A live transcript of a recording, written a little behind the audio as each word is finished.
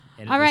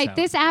All right,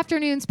 this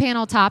afternoon's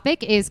panel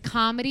topic is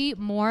comedy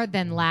more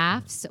than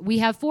laughs. We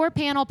have 4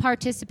 panel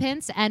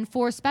participants and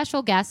 4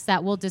 special guests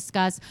that will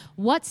discuss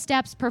what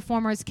steps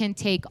performers can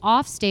take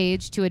off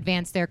stage to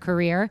advance their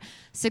career,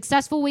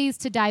 successful ways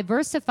to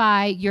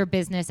diversify your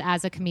business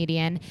as a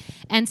comedian,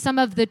 and some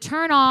of the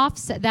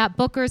turn-offs that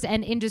bookers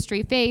and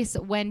industry face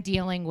when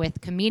dealing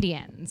with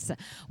comedians.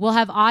 We'll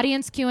have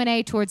audience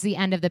Q&A towards the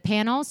end of the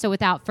panel, so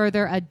without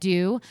further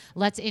ado,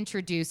 let's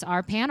introduce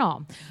our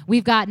panel.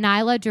 We've got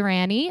Nyla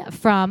Durrani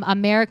from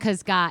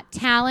America's Got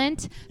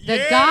Talent,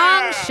 The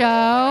Gong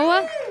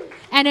Show,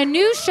 and a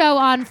new show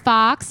on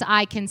Fox,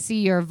 I Can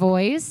See Your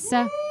Voice.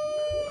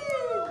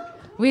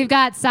 We've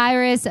got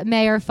Cyrus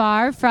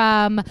Mayerfar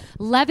from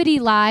Levity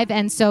Live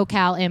and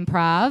SoCal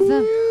Improv.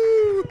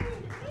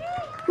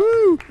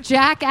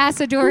 Jack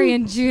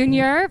Asadorian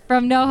Jr.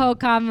 from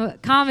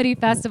NoHo Comedy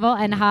Festival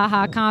and Ha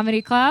Ha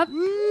Comedy Club.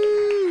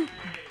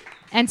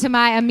 And to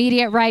my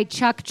immediate right,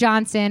 Chuck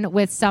Johnson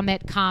with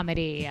Summit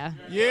Comedy.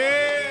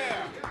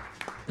 Yeah!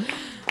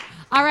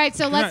 All right,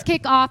 so let's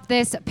kick off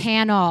this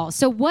panel.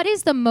 So what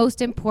is the most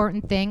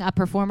important thing a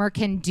performer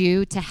can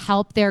do to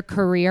help their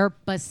career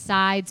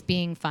besides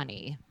being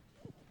funny?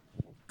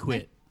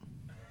 Quit.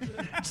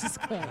 Just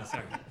quit.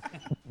 Sorry.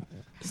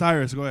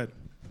 Cyrus, go ahead.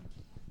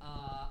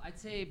 I'd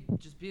say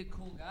just be a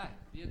cool guy.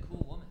 Be a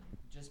cool woman.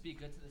 Just be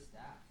good to the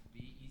staff.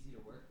 Be easy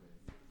to work with.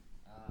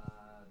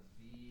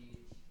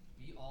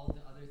 Be all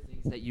the other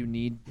things that you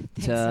need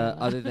to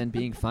other than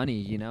being funny.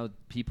 You know,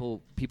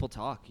 people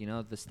talk. You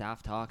know, the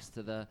staff talks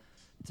to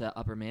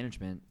upper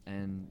management,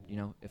 and you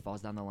know it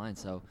falls down the line.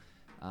 So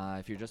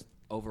if you're just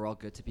overall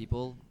good to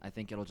people, I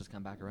think it'll just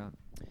come back around.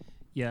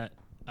 Yeah,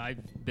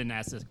 I've been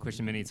asked this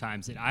question many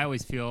times, and I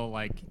always feel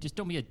like just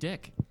don't be a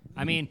dick.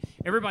 I mean,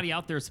 everybody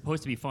out there is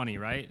supposed to be funny,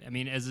 right? I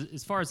mean,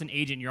 as far as an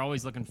agent, you're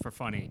always looking for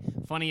funny.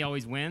 Funny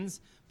always wins,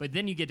 but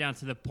then you get down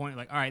to the point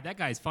like, all right, that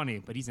guy's funny,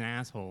 but he's an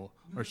asshole,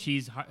 or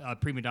she's a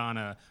prima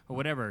donna, or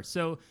whatever.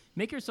 So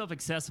make yourself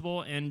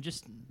accessible and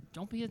just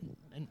don't be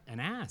an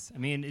ass. I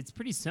mean, it's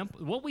pretty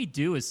simple. What we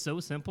do is so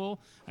simple.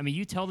 I mean,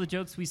 you tell the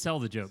jokes, we sell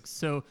the jokes.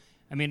 So,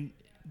 I mean,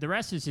 the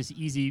rest is just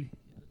easy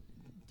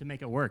to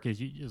make it work as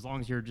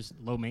long as you're just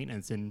low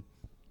maintenance and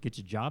get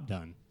your job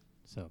done.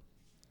 So.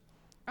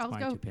 I'll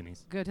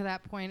go to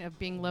that point of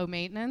being low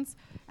maintenance.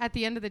 At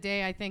the end of the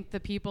day, I think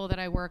the people that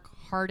I work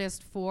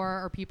hardest for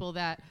are people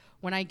that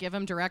when I give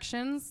them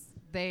directions,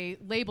 they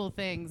label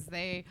things,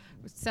 they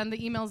send the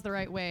emails the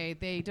right way,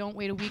 they don't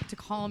wait a week to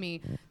call me.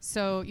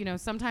 So, you know,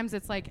 sometimes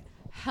it's like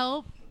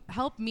help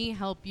me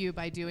help you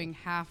by doing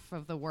half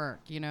of the work,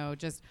 you know,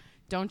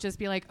 don't just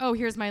be like, oh,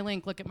 here's my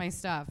link, look at my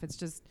stuff. It's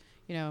just,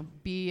 you know,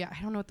 I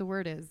don't know what the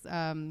word is.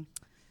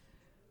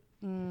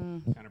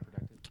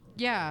 Counterproductive.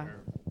 Yeah.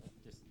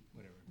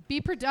 Be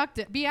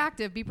productive, be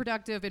active, be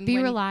productive, and be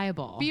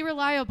reliable. Be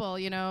reliable,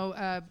 you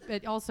know.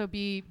 But also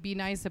be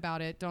nice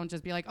about it. Don't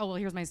just be like, oh well,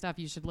 here's my stuff.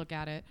 You should look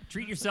at it.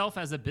 Treat yourself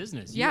as a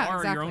business. Yeah, you are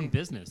exactly. your own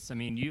business. I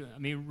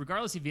mean,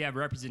 regardless if you have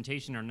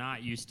representation or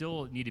not, you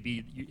still need to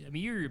be.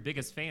 You're your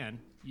biggest fan.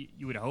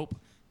 You would hope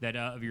that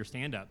of your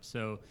stand-up.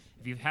 So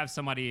if you have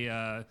somebody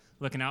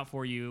looking out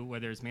for you,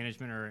 whether it's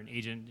management or an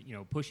agent, you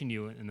know, pushing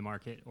you in the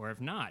market, or if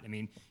not, I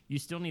mean, you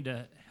still need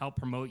to help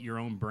promote your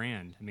own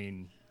brand. I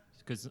mean,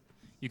 because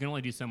you can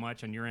only do so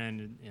much on your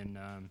end, and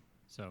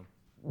so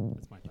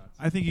that's my thoughts.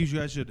 I think you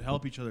guys should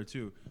help each other,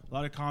 too. A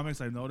lot of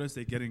comics, I've noticed,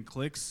 they get in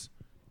cliques,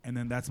 and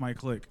then that's my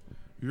clique.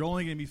 You're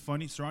only going to be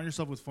funny. Surround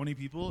yourself with funny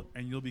people,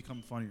 and you'll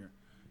become funnier.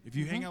 If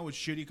you hang out with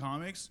shitty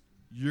comics,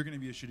 you're going to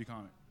be a shitty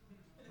comic.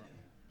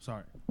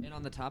 Sorry. And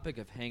on the topic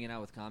of hanging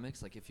out with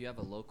comics, like if you have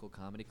a local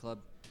comedy club,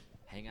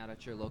 hang out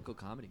at your local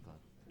comedy club.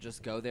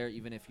 Just go there,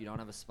 even if you don't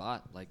have a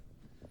spot. Like,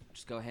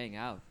 just go hang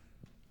out.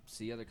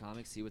 See other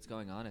comics, see what's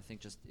going on. I think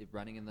just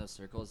running in those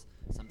circles,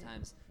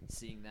 sometimes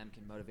seeing them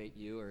can motivate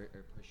you or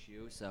push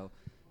you. So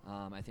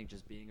I think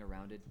just being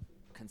around it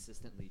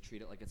consistently,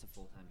 treat it like it's a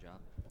full-time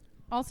job.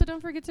 Also, don't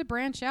forget to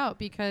branch out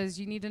because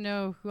you need to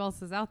know who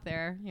else is out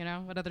there, you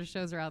know, what other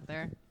shows are out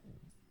there.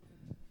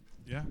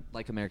 Yeah.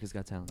 Like America's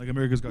Got Talent. Like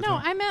America's Got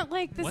Talent. No, I meant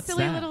like the What's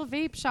silly that? little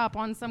vape shop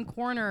on some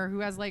corner who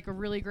has like a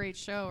really great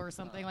show or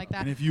something like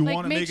that. And if you like,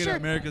 want to make it sure, at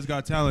America's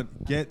Got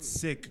Talent, get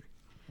sick.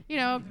 You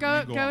know,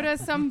 go to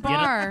some Get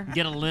bar.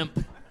 Get a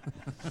limp.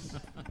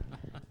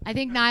 I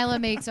think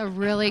Nyla makes a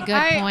really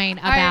good point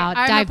I'm about a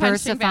punching bag.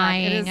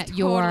 diversifying It is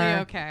your.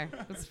 totally okay.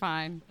 It's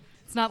fine.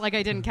 It's not like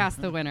I didn't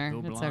cast the winner. Go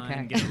It's blind,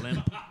 okay. get a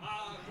limp.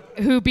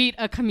 Who beat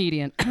a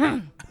comedian?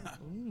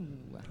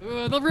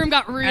 Ooh, the room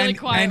got really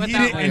quiet with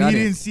that one. And he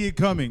didn't see it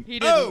coming. He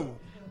didn't.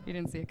 He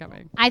didn't see it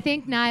coming. I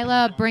think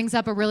Nyla brings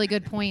up a really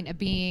good point of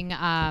being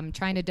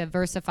trying to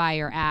diversify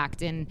your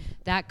act, and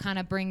that kind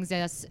of brings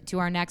us to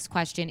our next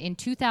question. In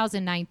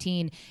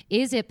 2019,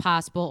 is it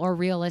possible or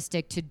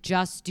realistic to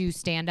just do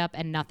stand-up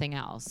and nothing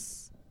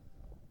else?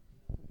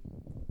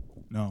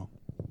 No.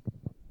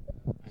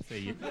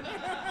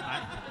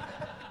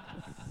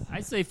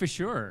 I say for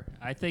sure.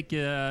 I think,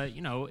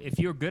 you know, if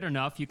you're good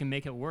enough, you can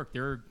make it work.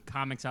 There are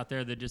comics out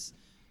there that just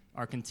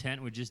are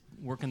content with just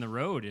working the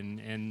road,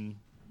 and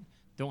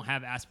don't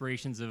have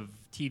aspirations of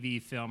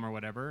TV, film, or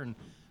whatever. And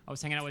I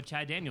was hanging out with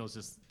Chad Daniels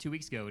just 2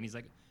 weeks ago, and he's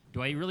like,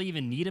 do I really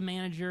even need a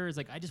manager? It's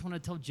like, I just want to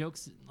tell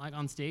jokes like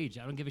on stage.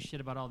 I don't give a shit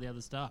about all the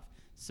other stuff.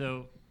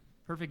 So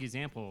perfect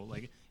example.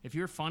 Like, if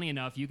you're funny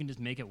enough, you can just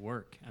make it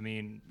work. I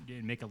mean,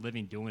 make a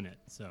living doing it.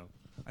 So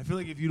I feel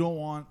like if you don't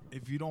want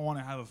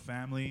to have a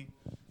family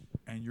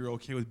and you're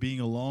okay with being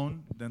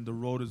alone, then the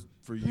road is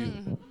for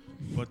you.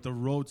 But the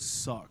road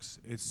sucks.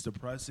 It's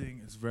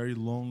depressing. It's very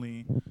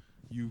lonely.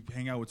 You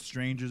hang out with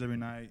strangers every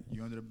night.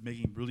 You ended up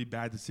making really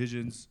bad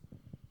decisions.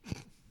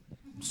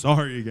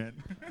 Sorry again.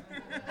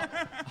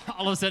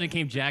 all of a sudden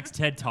came Jack's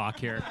TED Talk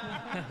here.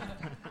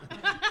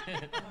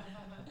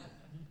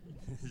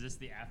 Is this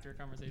the after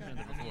conversation or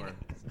the before?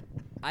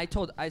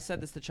 I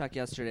said this to Chuck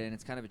yesterday, and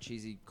it's kind of a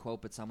cheesy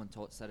quote, but someone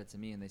said it to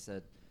me, and they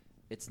said,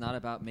 it's not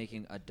about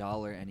making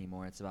 $1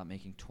 anymore, it's about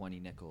making 20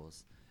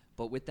 nickels.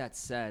 But with that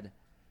said,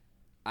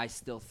 I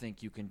still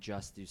think you can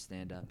just do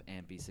stand-up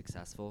and be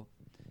successful,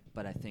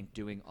 but I think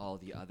doing all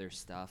the other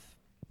stuff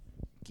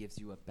gives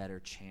you a better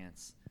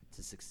chance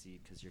to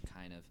succeed, because you're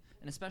kind of,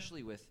 and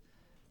especially with,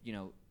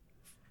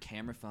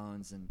 camera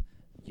phones and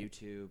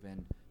YouTube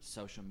and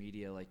social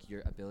media, like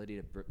your ability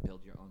to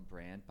build your own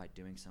brand by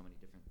doing so many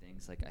different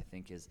things, like I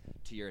think is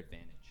to your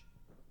advantage.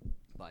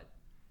 But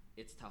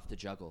it's tough to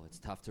juggle. It's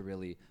tough to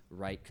really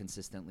write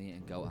consistently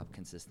and go up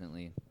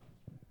consistently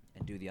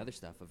and do the other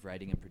stuff of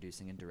writing and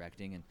producing and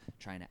directing and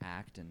trying to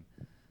act. And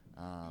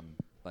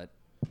but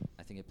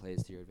I think it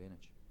plays to your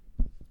advantage.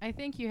 I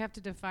think you have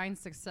to define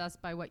success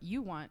by what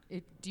you want.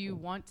 Do you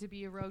want to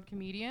be a road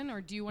comedian,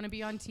 or do you want to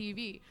be on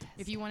TV?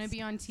 If you want to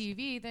be on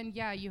TV, then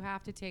yeah, you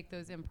have to take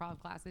those improv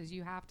classes.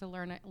 You have to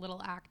learn a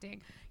little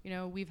acting.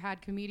 We've had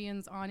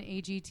comedians on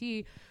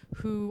AGT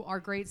who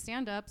are great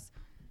stand-ups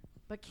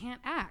but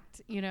can't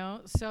act,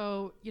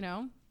 So,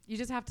 you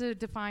just have to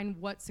define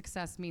what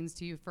success means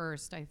to you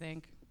first, I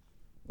think,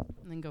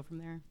 and then go from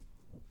there.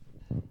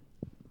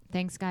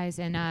 Thanks, guys.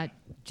 And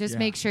just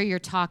make sure you're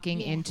talking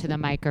into the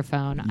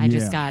microphone. I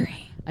just got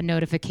a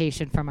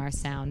notification from our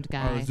sound guy.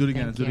 All right, let's do it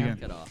again.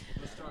 Get off.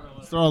 Let's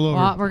start all over.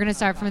 Well, we're going to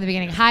start from the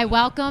beginning. Hi,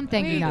 welcome.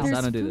 Thank you. I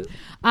don't do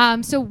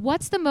this. So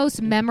what's the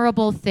most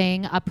memorable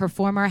thing a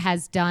performer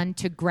has done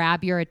to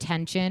grab your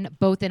attention,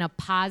 both in a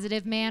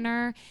positive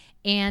manner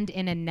and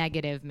in a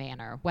negative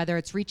manner, whether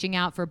it's reaching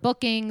out for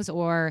bookings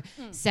or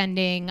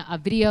sending a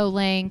video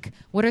link?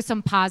 What are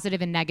some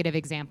positive and negative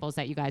examples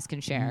that you guys can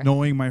share?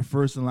 Knowing my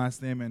first and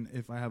last name and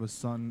if I have a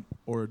son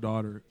or a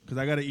daughter. Because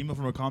I got an email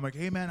from a comic,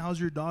 hey, man, how's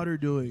your daughter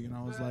doing? And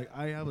I was like,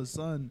 I have a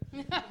son.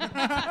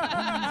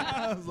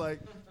 I was like,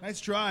 nice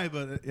try,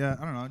 but yeah,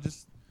 I don't know,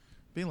 just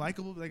being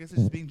likable, like I said,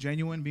 just being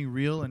genuine, being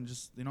real, and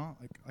just,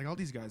 like all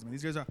these guys, man.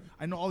 These guys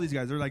I know all these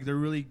guys. They're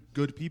really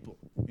good people,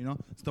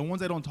 It's the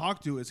ones I don't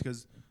talk to is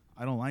because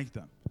I don't like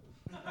them.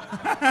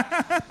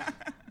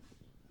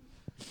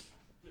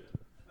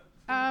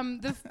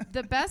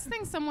 The best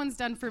thing someone's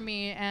done for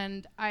me,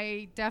 and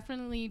I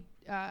definitely,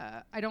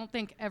 I don't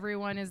think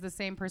everyone is the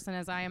same person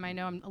as I am. I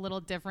know I'm a little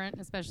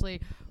different,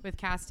 especially with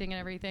casting and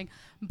everything.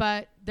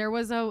 But there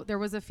was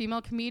a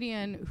female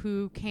comedian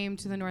who came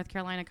to the North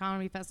Carolina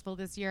Comedy Festival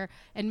this year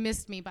and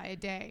missed me by a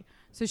day.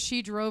 So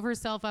she drove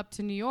herself up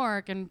to New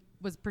York and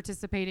was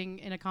participating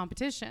in a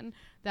competition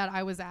that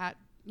I was at,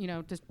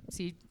 to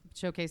see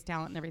showcase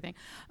talent and everything.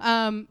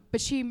 But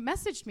she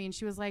messaged me and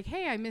she was like,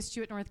 hey, I missed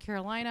you at North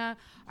Carolina.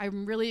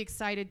 I'm really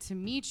excited to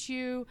meet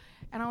you.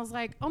 And I was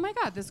like, oh my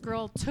God, this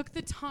girl took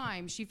the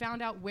time. She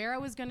found out where I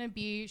was going to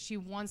be. She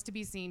wants to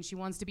be seen. She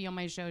wants to be on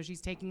my show. She's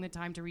taking the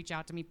time to reach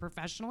out to me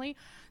professionally.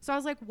 So I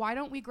was like, why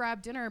don't we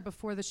grab dinner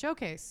before the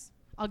showcase?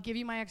 I'll give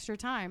you my extra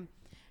time.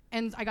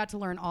 And I got to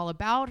learn all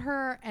about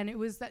her, and it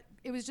was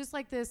just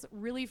like this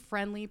really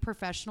friendly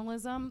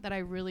professionalism that I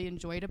really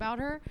enjoyed about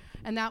her,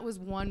 and that was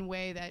one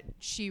way that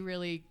she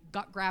really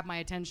grabbed my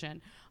attention.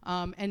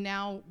 And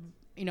now,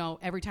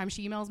 every time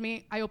she emails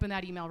me, I open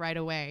that email right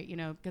away,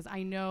 because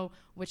I know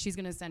what she's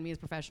going to send me is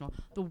professional.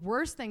 The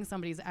worst thing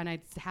and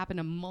it's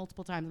happened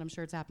multiple times, and I'm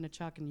sure it's happened to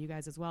Chuck and you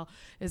guys as well,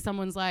 is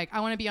someone's like,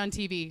 I want to be on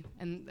TV,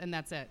 and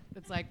that's it.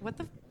 It's like, what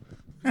the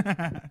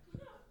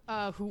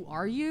who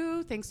are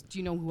you? Thanks. Do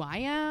you know who I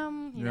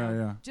am?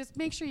 Yeah. Just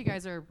make sure you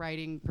guys are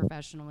writing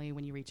professionally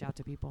when you reach out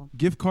to people.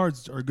 Gift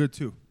cards are good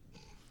too.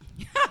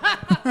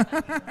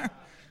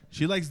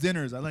 She likes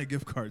dinners. I like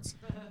gift cards.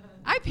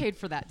 I paid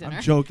for that dinner.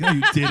 I'm joking. No,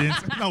 you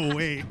didn't. No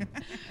way.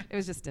 It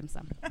was just dim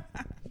sum.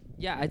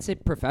 Yeah, I'd say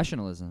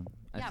professionalism.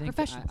 I think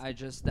professionalism. I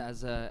just,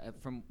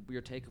 from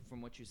your take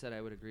from what you said,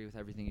 I would agree with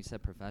everything you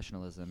said.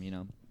 Professionalism,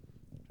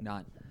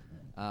 not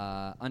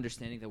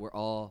understanding that we're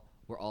all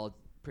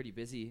pretty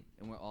busy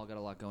and we're all got a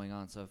lot going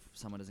on. So if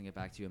someone doesn't get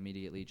back to you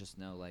immediately, just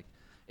know like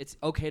it's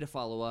okay to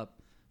follow up.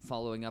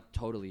 Following up,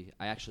 totally.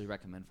 I actually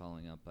recommend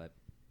following up, but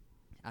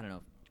I don't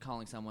know.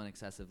 Calling someone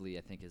excessively,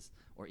 I think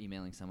or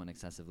emailing someone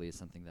excessively is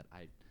something that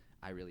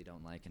I really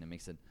don't like, and it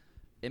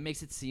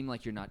makes it seem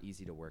like you're not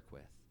easy to work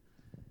with.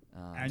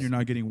 And you're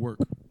not getting work.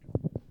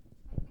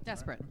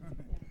 Desperate.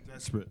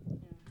 Desperate.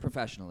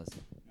 Professionalism.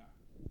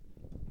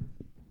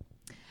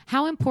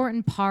 How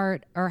important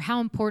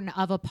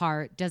of a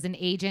part does an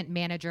agent,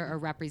 manager, or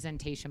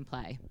representation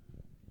play?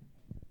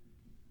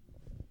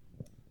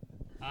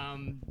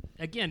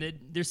 Again,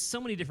 there's so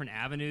many different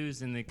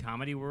avenues in the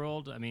comedy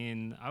world. I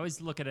mean, I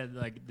always look at it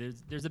like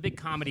there's a big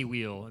comedy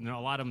wheel, and a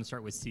lot of them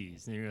start with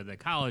C's. You know, the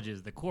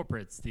colleges, the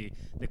corporates, the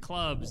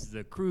clubs,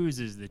 the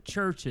cruises, the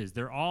churches.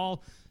 They're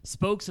all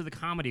spokes of the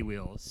comedy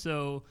wheel.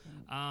 So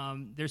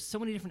there's so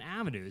many different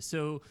avenues.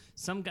 So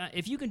some guy,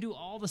 if you can do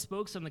all the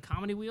spokes on the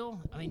comedy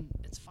wheel, I mean,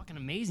 it's fucking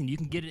amazing. You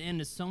can get it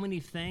into so many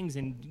things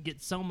and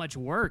get so much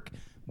work.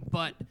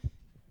 But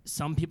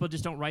some people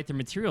just don't write their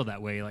material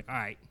that way. Like, all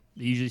right.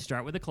 They usually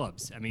start with the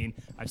clubs. I mean,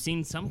 I've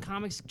seen some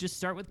comics just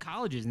start with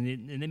colleges,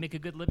 and they make a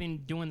good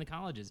living doing the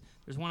colleges.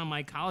 There's one on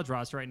my college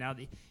roster right now.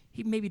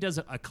 He maybe does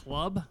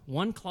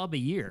one club a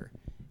year,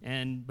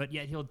 but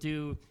yet he'll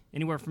do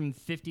anywhere from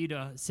 50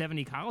 to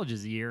 70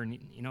 colleges a year. And,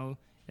 you know,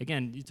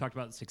 again, you talked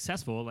about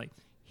successful. Like,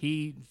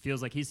 he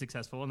feels like he's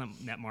successful in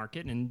that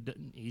market, and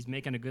he's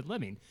making a good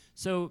living.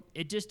 So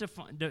it just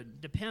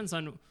depends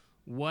on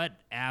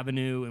what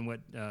avenue and what,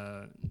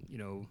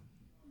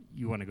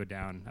 you want to go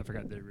down. I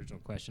forgot the original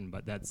question,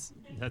 but that's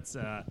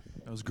that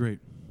was great.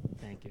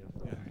 Thank you.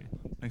 Yeah. Right.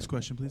 Next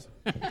question, please.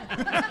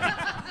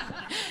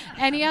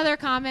 Any other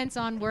comments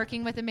on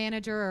working with a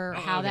manager or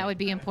how that would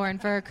be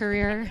important for a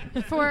career?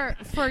 For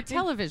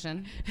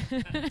television.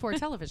 For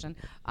television.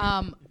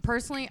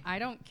 Personally, I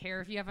don't care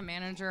if you have a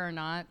manager or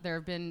not.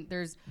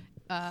 There's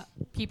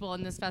people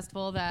in this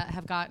festival that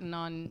have gotten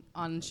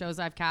on shows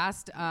I've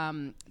cast.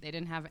 They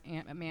didn't have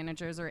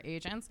managers or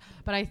agents.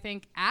 But I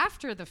think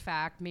after the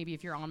fact, maybe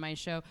if you're on my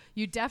show,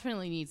 you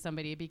definitely need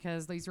somebody,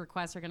 because these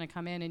requests are going to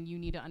come in and you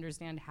need to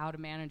understand how to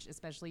manage,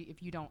 especially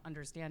if you don't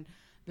understand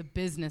the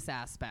business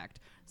aspect.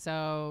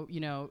 So,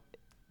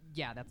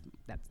 yeah,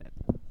 that's it.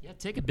 Yeah,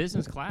 take a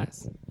business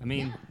class. I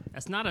mean,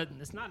 that's not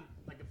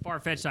like a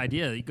far-fetched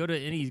idea. You go to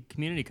any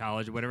community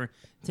college or whatever,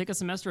 take a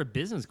semester of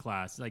business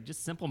class, like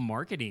just simple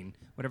marketing,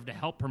 whatever, to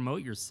help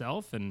promote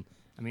yourself. And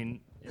I mean,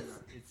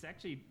 it's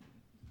actually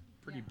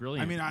pretty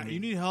brilliant. I mean,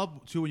 you need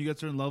help too when you get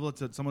to a certain level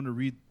to someone to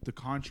read the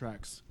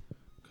contracts,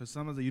 because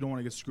sometimes you don't want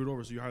to get screwed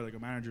over, so you hire like a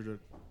manager to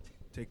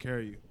take care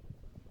of you,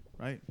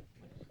 right?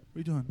 What are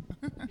you doing?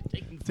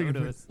 Taking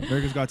photos.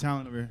 America's Got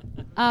Talent over here.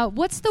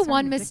 What's the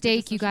one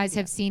mistake you guys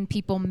have seen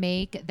people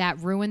make that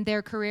ruined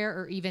their career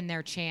or even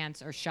their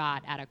chance or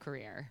shot at a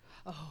career?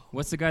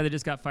 What's the guy that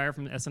just got fired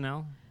from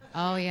SNL?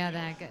 Oh, yeah,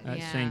 that guy.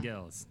 Yeah. Shane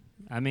Gillis.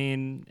 I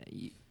mean,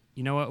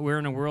 you know what? We're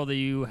in a world that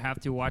you have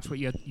to watch what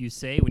you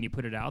say when you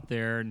put it out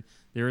there, and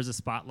there is a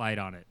spotlight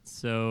on it.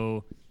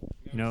 So,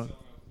 which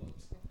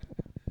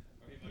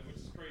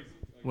is crazy.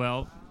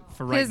 Well,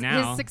 for right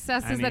now, his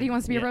success is that he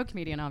wants to be a road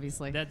comedian.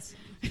 Obviously, that's.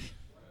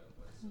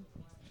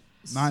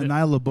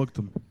 Nyla booked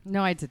him.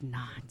 No, I did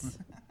not.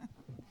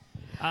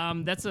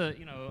 That's a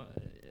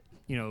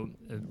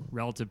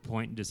relative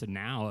point, just a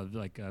now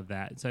of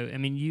that. So I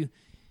mean,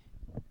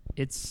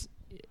 it's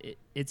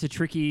a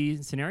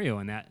tricky scenario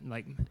in that.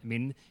 Like, I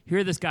mean,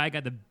 here this guy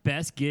got the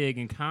best gig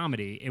in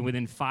comedy, and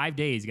within 5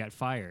 days he got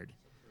fired.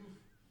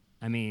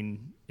 I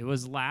mean, it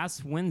was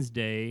last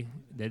Wednesday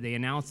that they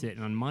announced it,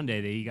 and on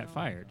Monday he got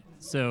fired.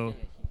 So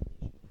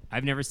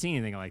I've never seen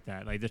anything like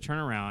that. Like, the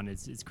turnaround,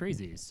 it's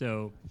crazy.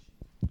 So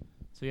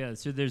yeah,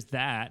 so there's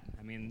that.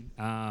 I mean,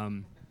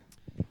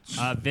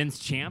 Vince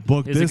Champ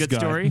is a good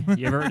story.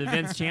 You ever heard the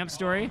Vince Champ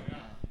story?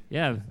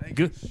 Yeah,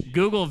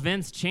 Google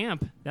Vince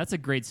Champ. That's a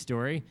great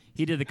story.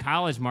 He did the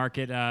college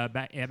market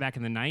back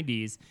in the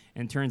 90s,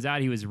 and turns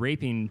out he was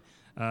raping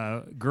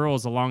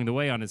girls along the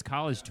way on his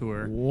college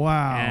tour.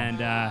 Wow.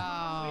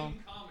 And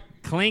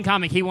Clean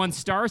Comic. He won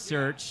Star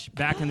Search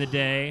back in the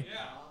day,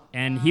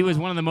 and he was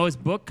one of the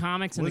most booked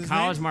comics in the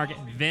college market.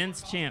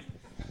 Vince Champ.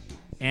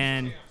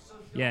 And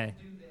yeah.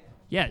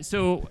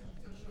 So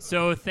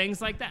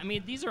things like that. I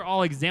mean, these are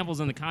all examples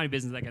in the comedy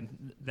business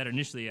that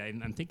initially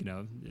I'm thinking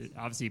of.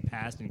 Obviously,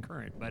 past and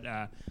current, but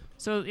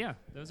so yeah,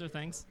 those are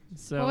things.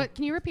 So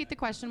can you repeat the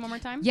question one more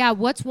time? Yeah,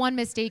 what's one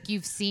mistake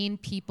you've seen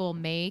people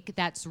make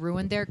that's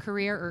ruined their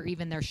career or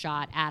even their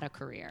shot at a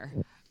career?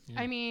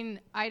 Yeah. I mean,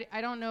 I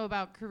don't know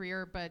about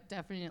career, but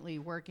definitely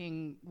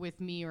working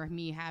with me or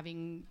me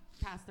having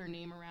passed their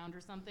name around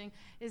or something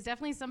is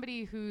definitely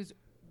somebody who's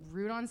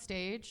rude on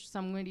stage.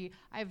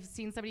 I've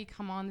seen somebody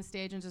come on the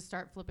stage and just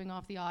start flipping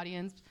off the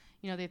audience.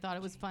 They thought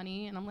it was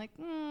funny, and I'm like,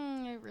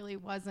 it really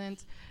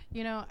wasn't.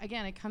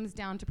 Again, it comes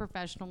down to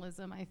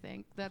professionalism. I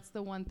think that's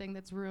the one thing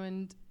that's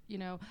ruined.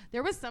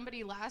 There was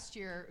somebody last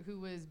year who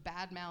was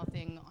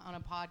bad-mouthing on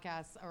a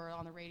podcast or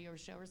on the radio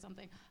show or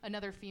something,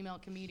 another female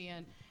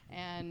comedian,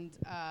 and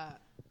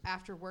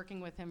after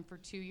working with him for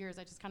 2 years,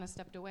 I just kind of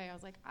stepped away. I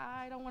was like,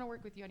 I don't want to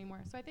work with you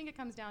anymore. So I think it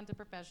comes down to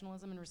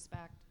professionalism and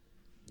respect.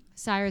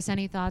 Cyrus,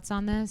 any thoughts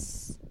on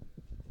this?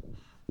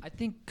 I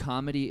think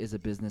comedy is a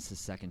business of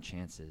second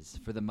chances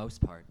for the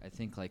most part. I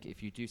think like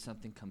if you do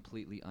something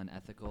completely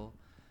unethical,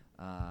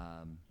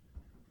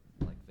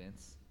 like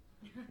Vince,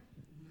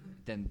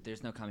 then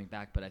there's no coming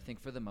back. But I think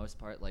for the most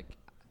part, like,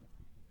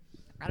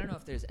 I don't know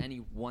if there's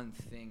any one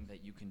thing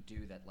that you can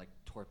do that like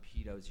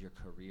torpedoes your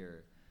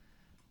career.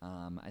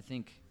 I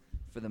think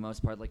for the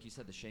most part, like you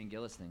said, the Shane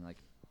Gillis thing, like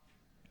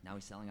now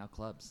he's selling out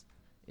clubs.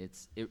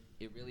 It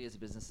really is a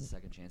business of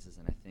second chances,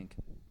 and I think,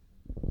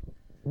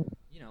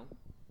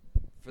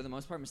 for the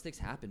most part, mistakes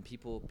happen.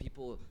 People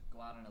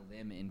go out on a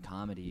limb in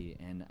comedy,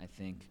 and I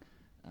think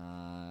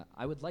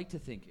I would like to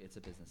think it's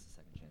a business of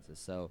second chances.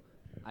 So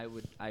I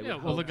would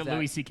hope look at that,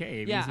 Louis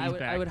C.K. Yeah,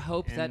 I would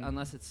hope that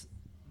unless it's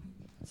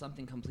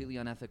something completely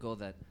unethical,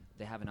 that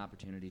they have an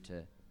opportunity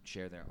to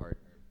share their art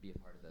or be a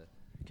part of the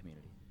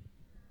community.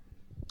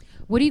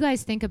 What do you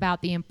guys think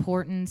about the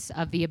importance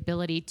of the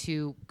ability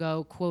to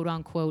go quote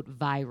unquote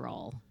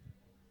viral?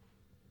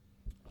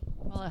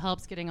 Well, it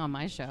helps getting on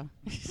my show.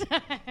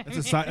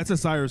 That's a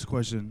Cyrus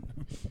question.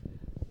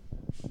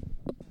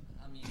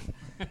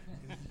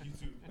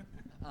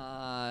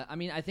 I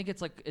mean, I think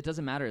it's like it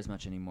doesn't matter as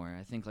much anymore.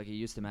 I think like it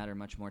used to matter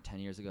much more 10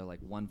 years ago. Like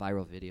one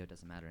viral video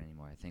doesn't matter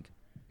anymore. I think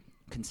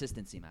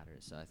consistency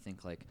matters. So I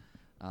think like,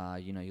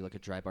 you look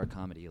at Dry Bar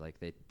Comedy, like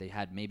they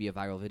had maybe a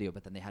viral video,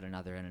 but then they had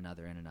another and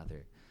another and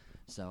another.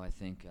 So I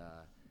think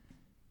I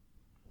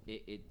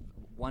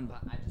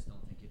just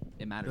don't think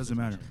it matters. Doesn't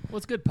matter. Well,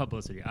 it's good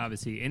publicity,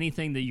 obviously.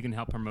 Anything that you can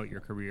help promote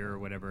your career or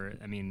whatever.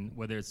 I mean,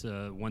 whether it's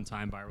a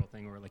one-time viral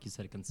thing or, like you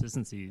said, a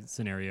consistency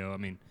scenario. I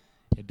mean,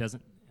 it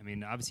doesn't. I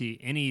mean, obviously,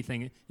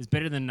 anything is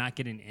better than not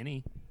getting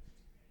any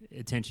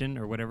attention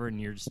or whatever, and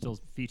you're still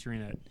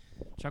featuring at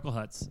Chuckle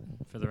Huts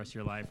for the rest of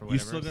your life or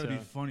whatever. You still gotta be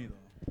funny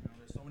though.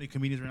 There's so many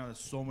comedians right now. There's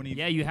so many.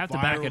 Yeah, you have to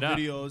back it up.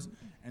 Videos,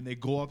 and they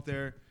go up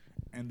there,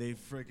 and they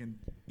freaking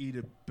eat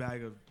a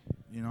bag of,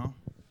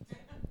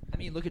 I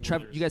mean, look at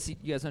Trevor. You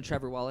guys know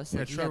Trevor Wallace?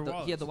 Yeah, Like, Trevor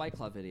Wallace. He had the White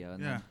Claw video,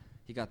 and Yeah. then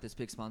he got this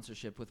big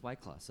sponsorship with White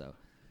Claw. So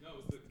No,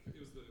 it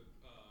was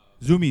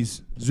the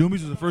Zoomies.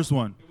 Zoomies was the first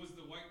one. It was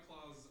the White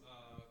Claws,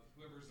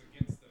 whoever's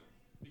against them,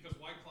 because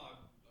White Claw,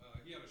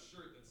 he had a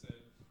shirt that said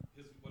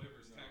his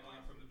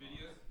tagline from the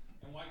video,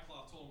 and White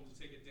Claw told him to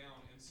take it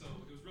down, and so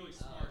it was really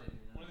smart.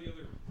 One of the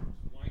other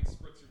wine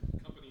spritzer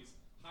companies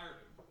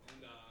hired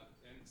him,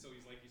 and so he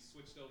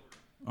switched over.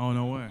 Oh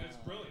no way. It's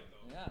brilliant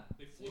though. Yeah.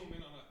 They flew him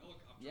in on a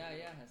helicopter. Yeah,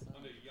 I saw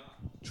On a yacht.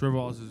 Trevor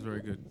Wallace is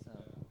very good.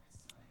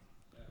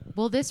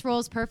 Well, this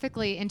rolls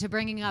perfectly into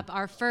bringing up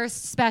our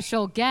first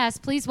special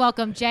guest. Please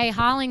welcome Jay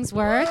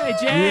Hollingsworth Hey,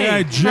 Jay.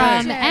 Yeah,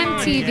 from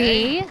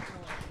Jay. MTV,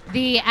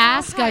 the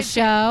ASCA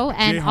show,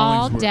 and Jay All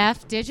Hollingsworth.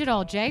 Deaf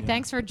Digital. Jay,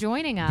 thanks for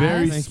joining us.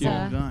 Very Thank you.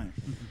 small guy.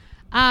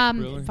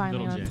 Really?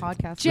 Finally Little on Jay.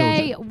 podcast.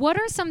 Jay, what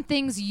are some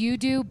things you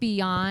do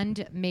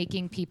beyond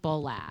making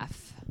people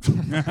laugh?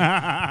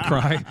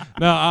 Cry.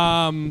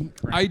 No,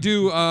 I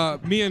do.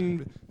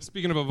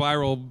 Speaking of a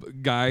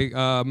viral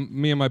guy,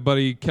 me and my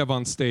buddy Kev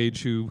on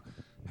Stage, who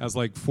has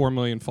like 4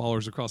 million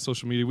followers across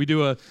social media. We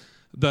do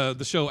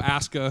the show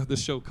ASCA,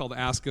 this show called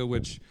ASCA,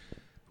 which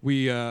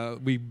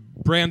we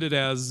branded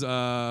as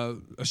a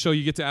show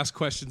you get to ask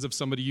questions of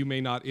somebody you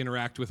may not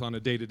interact with on a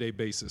day-to-day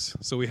basis.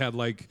 So we had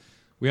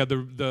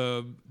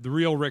the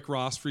real Rick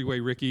Ross, Freeway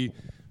Ricky,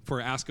 for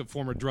Ask a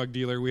Former Drug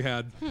Dealer. We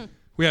had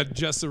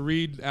Jessa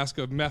Reed, Ask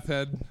a Meth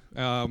Head.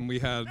 We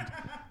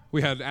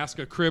had Ask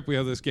a Crip. We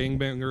have this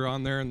gangbanger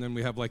on there, and then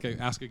we have like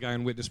Ask a Guy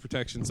in Witness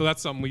Protection. So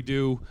that's something we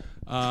do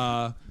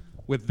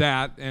with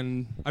that.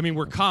 And I mean,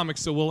 we're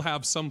comics, so we'll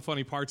have some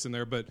funny parts in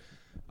there. But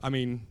I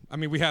mean,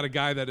 we had a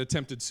guy that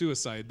attempted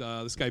suicide.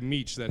 This guy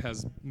Meech that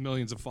has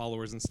millions of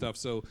followers and stuff.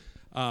 So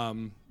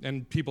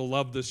and people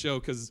love the show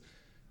because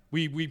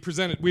we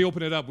present it, we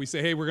open it up, we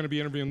say, hey, we're going to be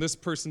interviewing this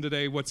person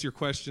today, what's your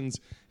questions?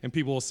 And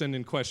people will send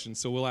in questions.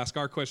 So we'll ask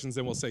our questions,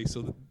 then we'll say,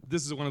 so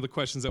this is one of the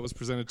questions that was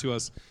presented to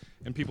us,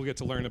 and people get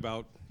to learn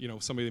about,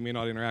 somebody they may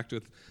not interact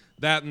with.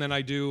 That, and then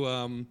I do,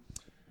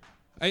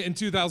 in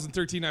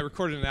 2013, I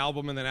recorded an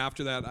album, and then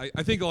after that,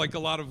 I think like a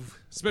lot of,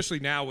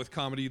 especially now with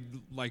comedy,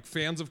 like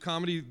fans of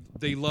comedy,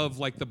 they love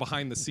like the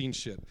behind-the-scenes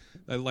shit.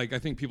 I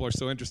think people are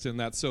so interested in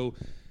that. So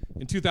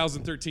in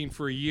 2013,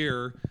 for a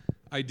year,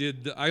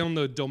 I own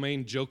the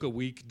domain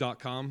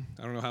jokeaweek.com.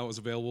 I don't know how it was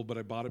available, but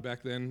I bought it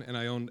back then, and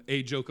I owned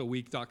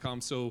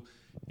ajokeaweek.com. So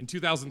in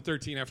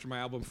 2013, after my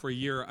album, for a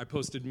year, I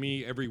posted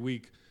me every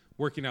week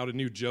working out a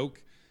new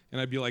joke,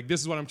 and I'd be like, this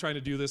is what I'm trying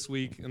to do this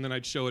week, and then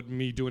I'd show it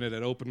me doing it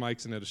at open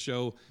mics and at a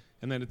show,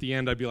 and then at the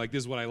end, I'd be like,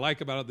 this is what I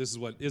like about it, this is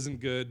what isn't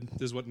good,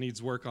 this is what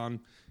needs work on,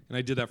 and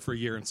I did that for a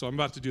year, and so I'm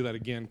about to do that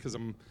again because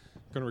I'm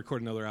going to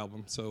record another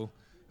album. So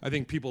I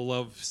think people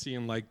love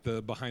seeing like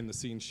the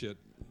behind-the-scenes shit.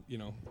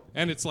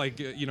 And it's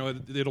like,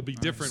 it'll be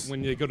different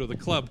when you go to the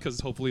club because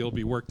hopefully it'll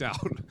be worked out,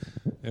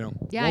 Yeah,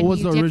 What and was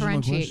you the original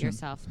differentiate question?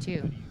 yourself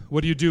too.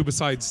 What do you do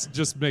besides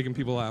just making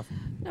people laugh?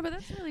 No, but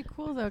that's really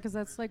cool though, because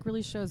that's like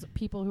really shows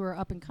people who are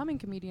up and coming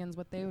comedians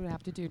what they would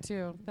have to do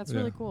too. That's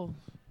really cool.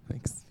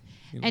 Thanks.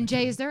 And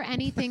Jay, is there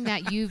anything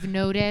that you've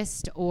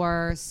noticed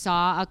or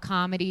saw a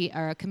comedy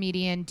or a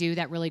comedian do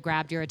that really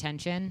grabbed your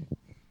attention?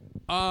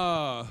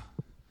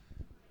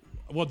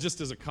 Well,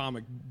 just as a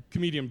comic,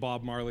 comedian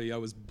Bob Marley, I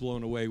was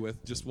blown away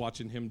with just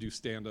watching him do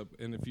stand-up.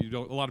 And if you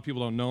don't, a lot of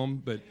people don't know him,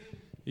 but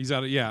he's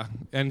out of,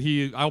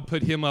 and I'll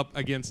put him up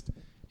against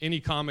any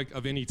comic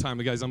of any time.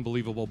 The guy's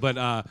unbelievable.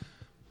 But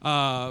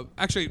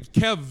Actually,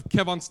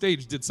 Kev on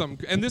stage did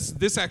something, and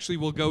this actually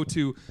will go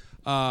to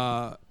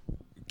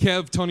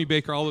Kev, Tony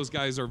Baker, all those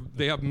guys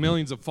they have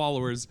millions of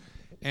followers,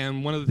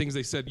 and one of the things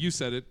they said, you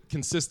said it,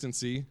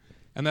 consistency,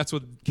 and that's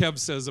what Kev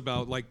says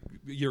about like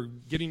you're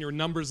getting your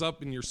numbers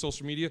up in your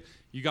social media.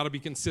 You got to be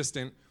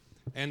consistent,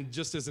 and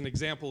just as an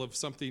example of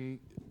something,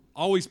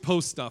 always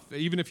post stuff,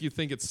 even if you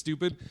think it's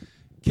stupid.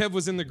 Kev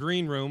was in the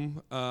green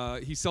room.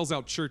 He sells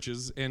out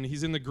churches, and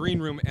he's in the green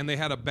room, and they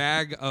had a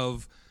bag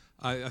of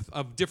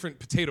different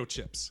potato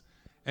chips,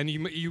 and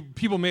you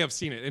people may have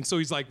seen it. And so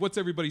he's like, "What's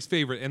everybody's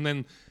favorite?" And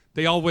then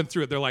they all went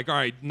through it. They're like, "All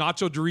right,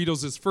 Nacho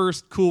Doritos is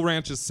first, Cool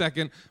Ranch is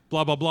second,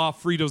 blah blah blah,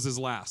 Fritos is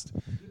last."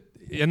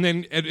 And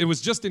then it was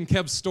just in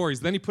Kev's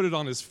stories. Then he put it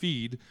on his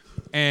feed,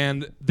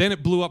 and then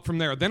it blew up from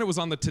there. Then it was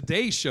on the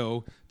Today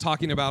Show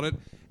talking about it,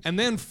 and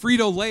then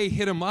Frito-Lay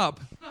hit him up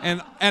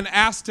and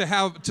asked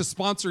to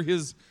sponsor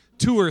his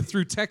tour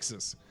through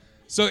Texas.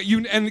 So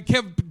and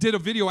Kev did a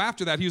video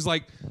after that. He was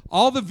like,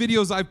 all the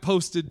videos I've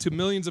posted to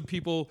millions of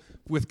people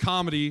with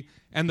comedy,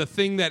 and the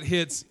thing that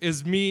hits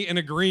is me in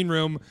a green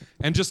room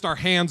and just our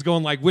hands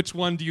going like, which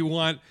one do you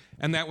want?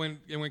 And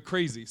it went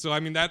crazy. So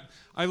I mean, that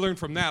I learned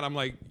from that. I'm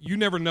like, you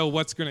never know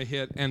what's going to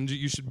hit, and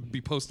you should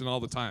be posting all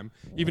the time,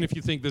 even if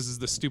you think this is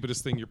the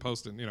stupidest thing you're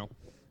posting. So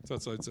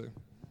that's what I'd say.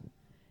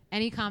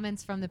 Any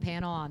comments from the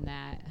panel on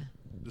that?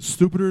 The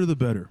stupider, the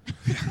better.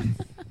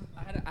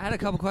 I had a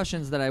couple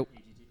questions that I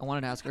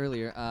wanted to ask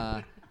earlier.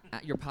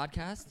 At your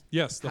podcast?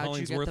 Yes, the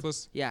Hollings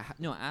Worthless.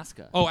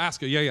 Aska. Oh,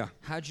 Aska, yeah.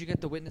 How'd you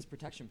get the witness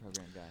protection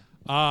program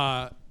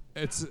guy?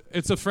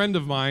 It's a friend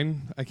of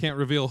mine. I can't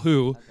reveal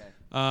who.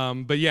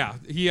 Okay. But yeah,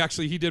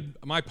 he did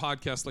my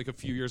podcast like a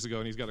few years ago,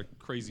 and he's got a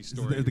crazy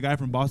story. Is the guy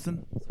from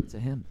Boston? It's a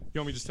him.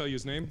 You want me to just tell you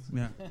his name?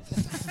 Yeah.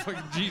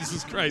 Fucking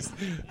Jesus Christ.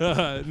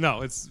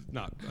 No, it's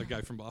not a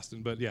guy from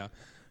Boston, but yeah,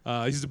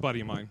 he's a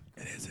buddy of mine.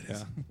 It is.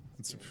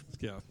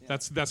 Yeah.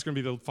 That's going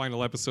to be the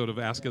final episode of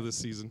Aska this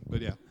season.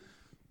 But yeah,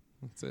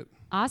 that's it.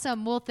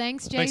 Awesome. Well,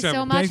 thanks, Jay, Thanks,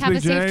 so much. Thanks, Have a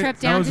Big safe Jay. trip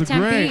That down was to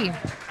Tempe. great.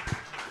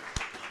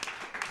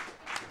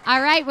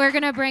 All right, we're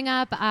going to bring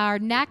up our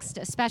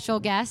next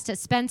special guest,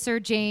 Spencer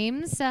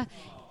James.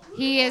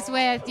 He is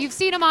you've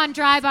seen him on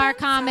Dry Bar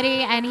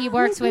Comedy, and he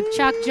works with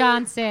Chuck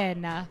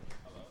Johnson.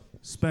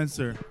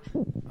 Spencer.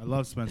 I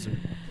love Spencer.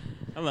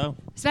 Hello.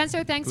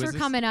 Spencer, thanks Who for is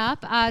this? coming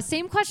up.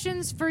 Same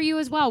questions for you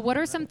as well. What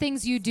are some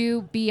things you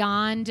do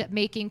beyond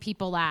making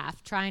people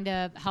laugh, trying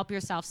to help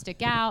yourself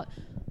stick out?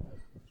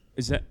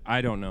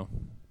 I don't know.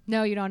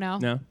 No, you don't know?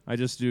 No, I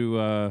just do,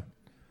 I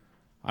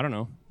don't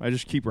know. I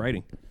just keep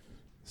writing.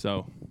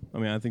 So, I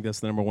mean, I think that's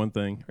the number one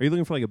thing. Are you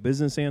looking for like a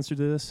business answer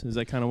to this? Is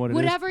that kind of what it is?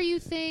 Whatever you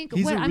think.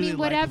 He's a really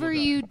Whatever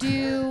likable you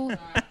do.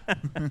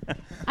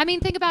 I mean,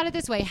 think about it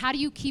this way. How do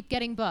you keep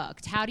getting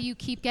booked? How do you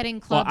keep getting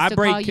clubs to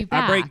call you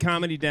back? I break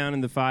comedy down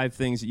into 5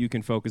 things that you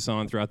can focus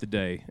on throughout the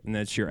day. And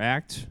that's your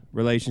act,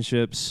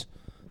 relationships,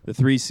 the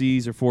 3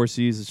 C's or 4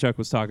 C's that Chuck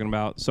was talking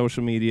about,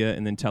 social media,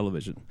 and then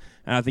television.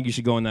 And I think you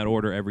should go in that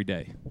order every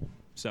day.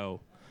 So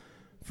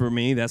for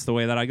me, that's the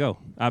way that I go.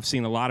 I've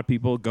seen a lot of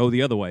people go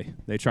the other way.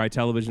 They try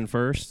television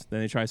first, then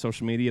they try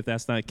social media if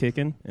that's not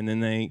kicking, and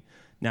then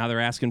now they're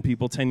asking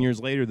people 10 years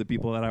later, the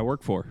people that I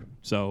work for.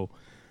 So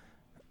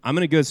I'm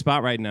in a good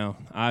spot right now.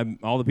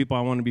 All the people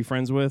I want to be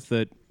friends with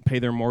that pay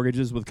their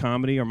mortgages with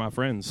comedy are my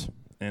friends,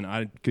 and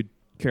I could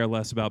care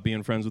less about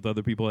being friends with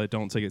other people that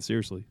don't take it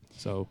seriously.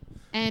 So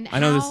And I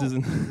know this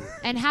isn't.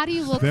 And how do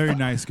you look? Very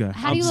nice guy.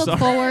 How do you I'm look sorry.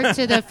 forward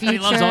to the future? He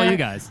loves all you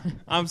guys.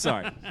 I'm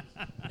sorry.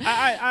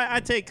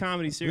 I take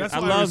comedy seriously. That's I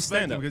why love respect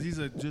stand him, up. because he's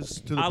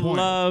just to the I point.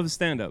 love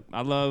stand up.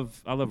 I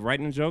love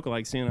writing a joke. I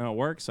like seeing how it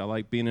works. I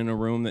like being in a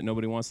room that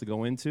nobody wants to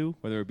go into,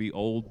 whether it be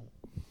old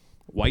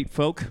white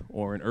folk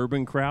or an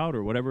urban crowd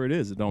or whatever it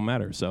is. It don't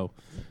matter. So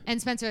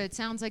And Spencer, it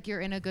sounds like you're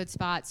in a good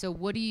spot. So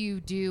what do you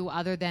do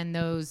other than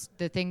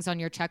the things on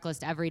your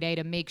checklist every day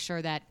to make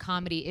sure that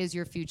comedy is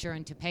your future,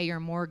 and to pay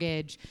your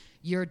mortgage,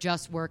 you're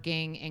just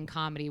working in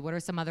comedy? What are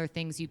some other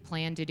things you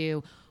plan to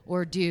do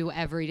or do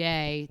every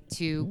day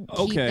to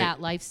keep that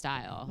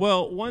lifestyle?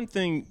 Well, one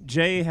thing,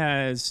 Jay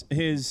has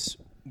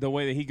the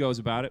way that he goes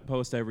about it,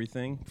 post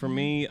everything. For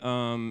me,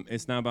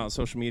 it's not about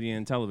social media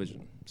and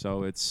television.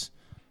 So it's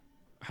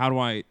how do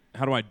I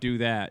do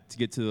that to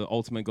get to the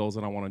ultimate goals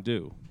that I want to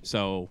do?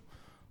 So,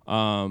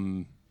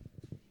 and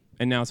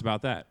now it's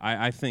about that.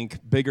 I think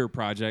bigger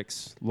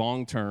projects,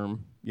 long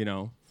term,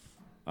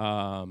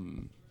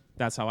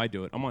 that's how I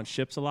do it. I'm on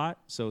ships a lot,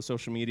 so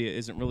social media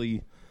isn't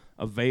really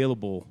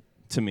available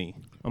to me.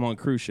 I'm on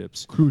cruise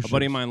ships. A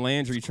buddy of mine,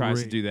 Landry,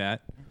 tries to do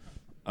that.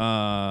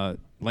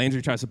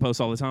 Landry tries to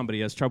post all the time, but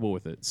he has trouble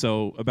with it.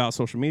 So about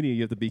social media,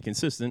 you have to be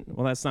consistent.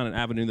 Well, that's not an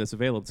avenue that's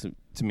available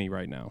to me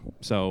right now.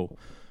 So,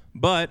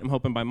 but I'm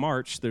hoping by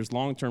March, there's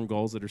long-term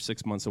goals that are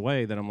 6 months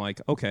away that I'm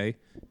like, okay,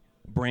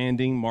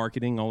 branding,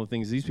 marketing, all the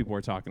things these people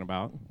are talking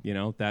about,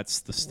 that's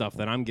the stuff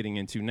that I'm getting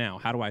into now.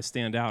 How do I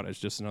stand out as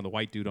just another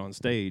white dude on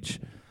stage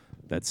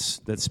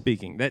that's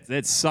speaking?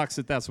 That sucks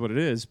that that's what it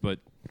is, but...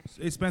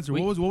 Hey, Spencer,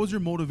 what was your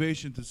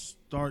motivation to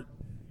start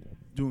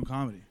doing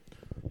comedy?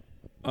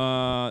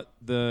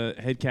 The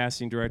head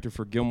casting director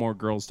for Gilmore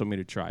Girls told me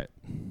to try it.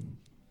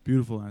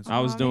 Beautiful answer. I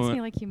was Makes doing.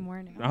 me like you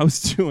more now. I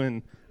was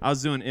doing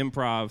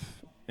improv,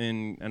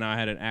 and I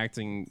had an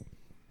acting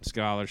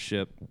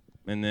scholarship,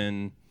 and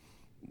then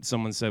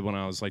someone said when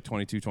I was like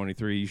 22,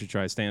 23, you should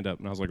try stand up,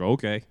 and I was like,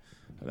 okay,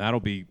 that'll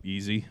be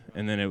easy.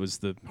 And then it was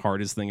the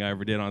hardest thing I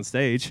ever did on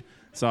stage,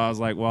 so I was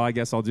like, well, I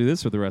guess I'll do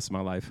this for the rest of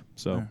my life.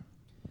 So. Yeah.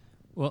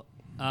 Well,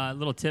 a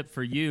little tip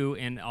for you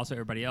and also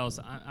everybody else.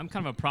 I'm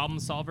kind of a problem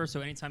solver,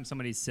 so anytime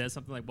somebody says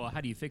something like, well, how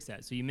do you fix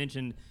that? So you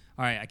mentioned,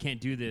 all right, I can't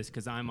do this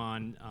because I'm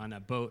on a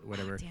boat or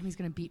whatever. Damn, he's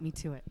going to beat me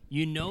to it.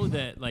 You know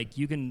that like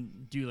you can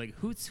do like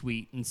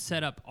Hootsuite and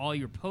set up all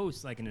your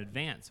posts like in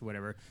advance or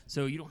whatever.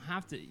 So you don't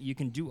have to, you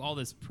can do all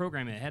this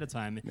programming ahead of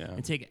time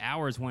and take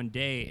hours one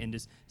day and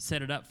just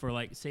set it up for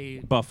like, say,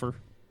 Buffer.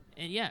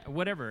 and yeah,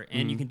 whatever,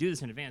 and you can do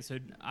this in advance. So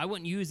I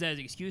wouldn't use that as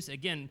an excuse.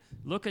 Again,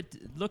 look at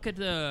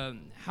the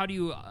how do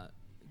you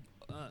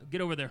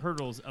get over the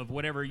hurdles of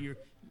whatever you're.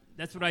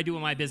 That's what I do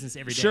in my business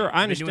every day. Sure,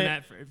 I I've been doing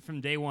understand. that from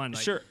day one.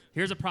 Like, Sure.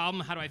 Here's a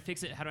problem. How do I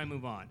fix it? How do I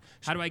move on?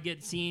 How do I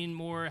get seen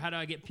more? How do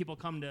I get people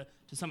come to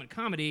Summit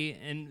Comedy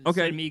and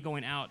instead of me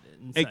going out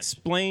and such?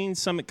 Explain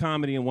Summit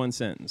Comedy in one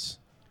sentence.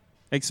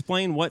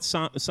 Explain what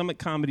Summit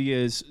Comedy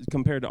is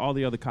compared to all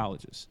the other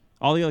colleges,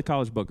 all the other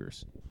college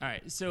bookers. All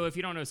right, so if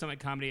you don't know Summit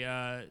Comedy,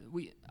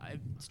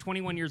 it's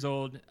 21 years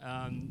old.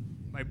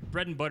 My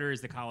bread and butter is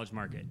the college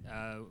market.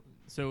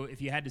 So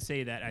if you had to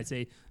say that, I'd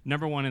say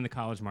number one in the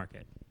college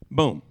market.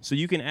 Boom. So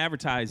you can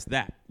advertise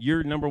that.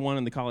 You're number one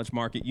in the college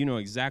market. You know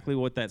exactly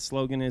what that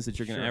slogan is that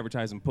you're going to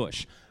advertise and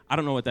push. I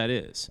don't know what that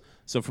is.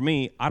 So for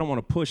me, I don't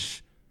want to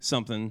push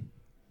something,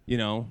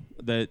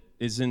 that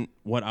isn't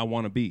what I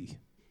want to be.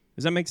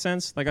 Does that make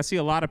sense? Like I see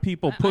a lot of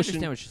people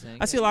pushing. I understand what you're saying.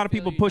 I see a lot of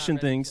people pushing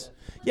things.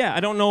 Yeah, I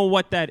don't know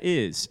what that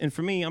is. And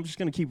for me, I'm just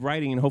going to keep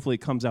writing and hopefully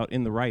it comes out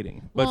in the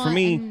writing. But Well, for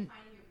me, and-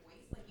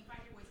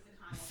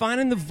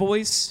 finding the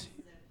voice.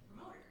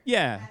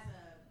 Yeah.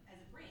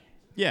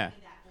 Yeah.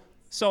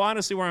 So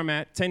honestly, where I'm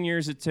at, 10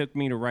 years it took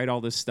me to write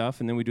all this stuff,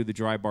 and then we do the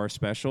Dry Bar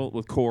special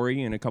with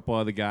Corey and a couple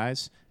other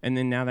guys, and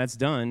then now that's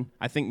done.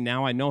 I think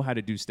now I know how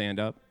to do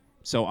stand-up,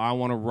 so I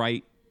want to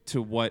write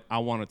to what I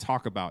want to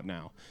talk about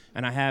now.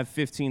 And I have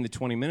 15 to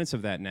 20 minutes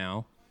of that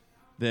now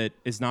that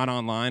is not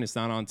online, it's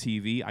not on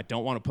TV. I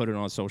don't want to put it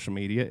on social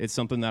media. It's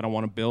something that I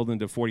want to build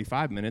into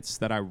 45 minutes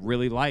that I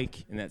really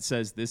like and that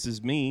says, this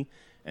is me.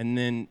 And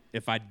then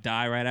if I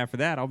die right after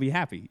that, I'll be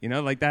happy.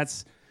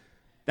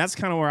 That's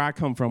kind of where I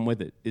come from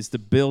with it, is to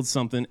build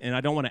something, and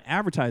I don't want to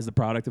advertise the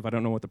product if I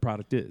don't know what the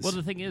product is. Well,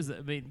 the thing is,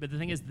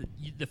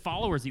 the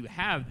followers you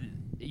have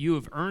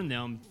earned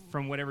them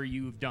from whatever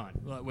you've done,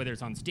 whether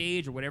it's on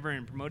stage or whatever,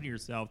 and promoting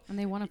yourself. And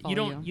they want to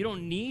follow you. You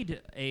don't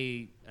need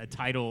a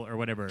title or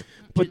whatever.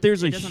 But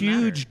there's a It doesn't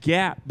huge matter.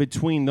 gap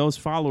between those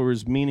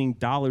followers, meaning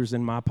dollars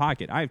in my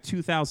pocket. I have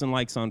 2,000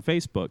 likes on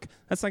Facebook.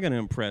 That's not going to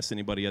impress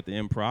anybody at the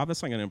Improv.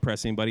 That's not going to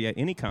impress anybody at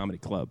any comedy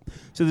club.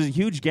 So there's a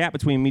huge gap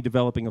between me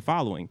developing a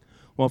following.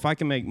 Well, if I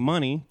can make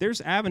money,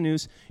 there's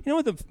avenues. You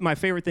know what my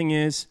favorite thing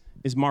is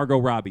Margot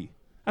Robbie.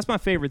 That's my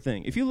favorite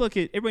thing. If you look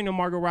at, everybody know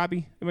Margot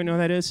Robbie? Everybody know who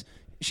that is?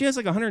 She has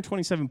like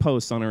 127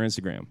 posts on her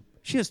Instagram.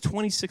 She has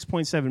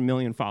 26.7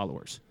 million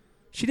followers.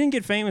 She didn't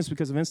get famous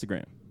because of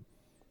Instagram.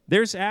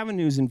 There's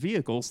avenues and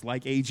vehicles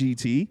like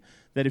AGT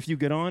that if you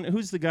get on,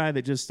 who's the guy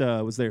that just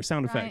was there?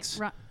 Sound effects.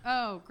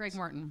 Greg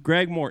Morton.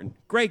 Greg Morton.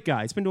 Great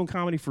guy. He's been doing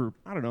comedy for,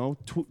 I don't know,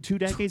 2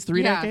 decades,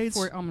 3 decades?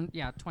 20,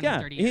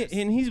 30 years.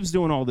 And he was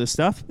doing all this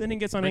stuff. Then he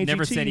gets on But AGT.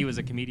 never said he was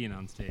a comedian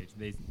on stage.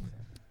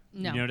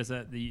 No. You notice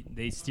that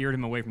they steered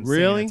him away from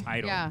Really? saying a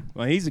title. Yeah.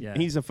 Well, he's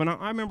a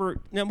phenomenal. I remember,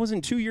 it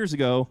wasn't 2 years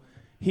ago,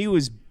 he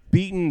was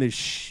beating the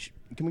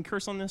Can we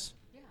curse on this?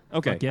 Yeah.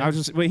 Okay. Fuck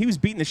yeah. He was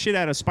beating the shit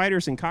out of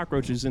spiders and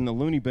cockroaches in the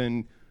Looney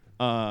Bin,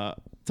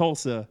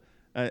 Tulsa,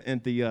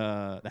 at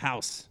the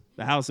house.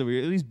 The house over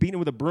here. He was beating it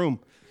with a broom.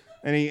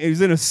 And he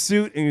was in a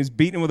suit, and he was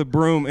beating it with a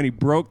broom, and he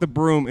broke the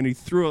broom, and he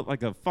threw it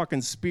like a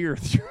fucking spear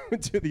through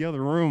into the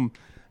other room.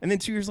 And then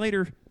 2 years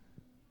later,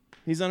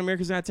 he's on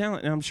America's Got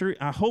Talent, and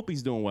I hope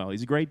he's doing well.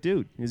 He's a great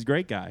dude. He's a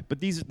great guy. But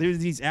there's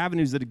these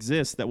avenues that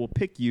exist that will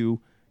pick you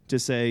to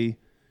say,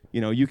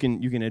 you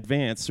can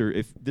advance, or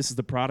if this is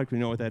the product, we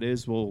know what that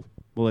is, we'll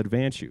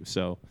advance you.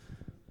 So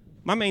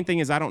my main thing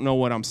is I don't know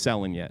what I'm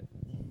selling yet.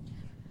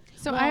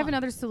 So I have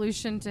another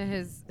solution to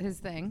his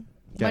thing.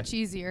 Okay. Much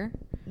easier.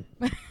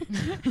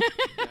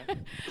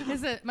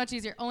 Is it much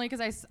easier? Only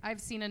because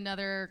I've seen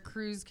another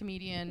cruise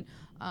comedian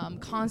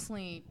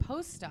constantly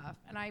post stuff,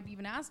 and I've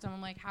even asked him,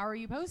 I'm like, how are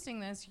you posting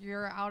this?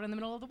 You're out in the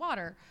middle of the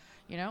water,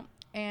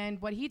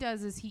 And what he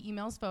does is he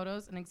emails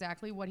photos and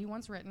exactly what he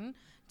wants written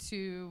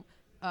to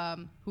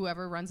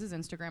whoever runs his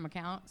Instagram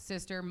account,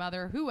 sister,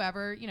 mother,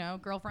 whoever,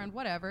 girlfriend,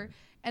 whatever,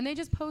 and they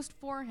just post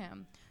for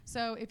him.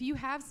 So if you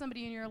have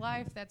somebody in your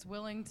life that's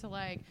willing to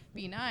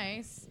be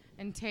nice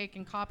and take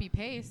and copy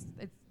paste,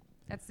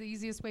 that's the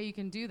easiest way you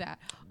can do that.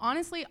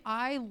 Honestly,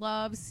 I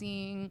love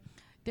seeing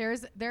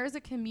there's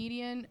a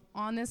comedian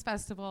on this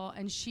festival,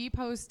 and she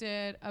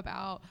posted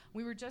about,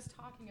 we were just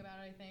talking about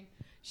it, I think.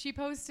 She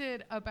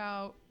posted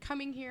about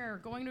coming here or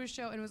going to a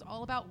show, and it was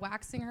all about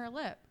waxing her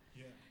lip.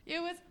 It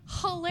was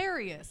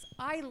hilarious.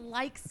 I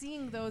like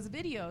seeing those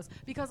videos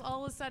because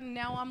all of a sudden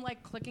now I'm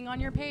like clicking on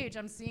your page.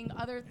 I'm seeing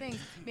other things.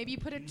 Maybe you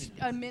put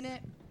a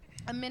minute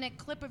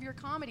clip of your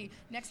comedy.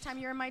 Next time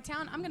you're in my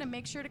town, I'm going to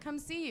make sure to come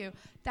see you.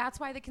 That's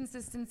why the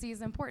consistency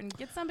is important.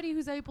 Get somebody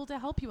who's able to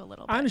help you a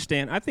little bit. I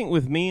understand. I think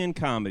with me in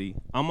comedy,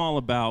 I'm all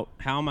about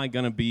how am I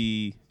going to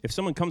be, if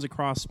someone comes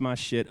across my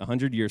shit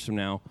 100 years from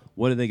now,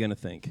 what are they going to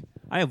think?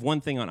 I have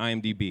one thing on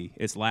IMDb.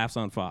 It's laughs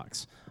on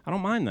Fox. I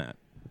don't mind that.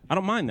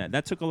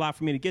 That took a lot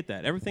for me to get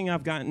that. Everything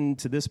I've gotten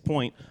to this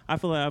point, I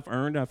feel like I've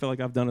earned. I feel like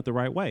I've done it the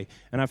right way.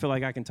 And I feel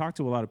like I can talk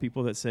to a lot of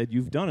people that said,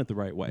 you've done it the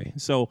right way.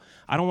 So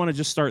I don't want to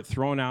just start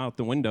throwing out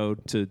the window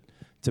to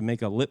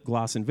make a lip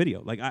gloss and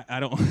video. Like, I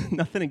don't,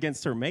 nothing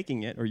against her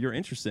making it or you're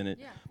interested in it.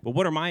 Yeah. But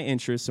what are my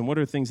interests and what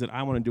are things that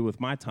I want to do with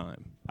my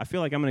time? I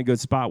feel like I'm in a good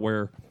spot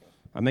where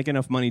I make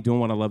enough money doing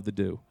what I love to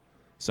do.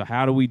 So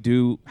how do we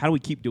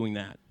keep doing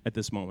that at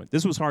this moment?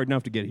 This was hard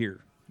enough to get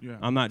here. Yeah.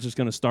 I'm not just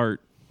going to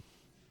start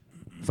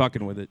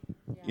fucking with it,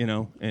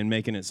 and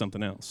making it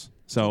something else.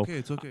 So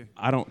it's okay.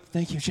 I don't.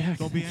 Thank you, Jack.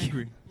 Don't be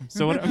angry.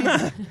 So what?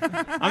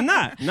 I'm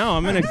not. No,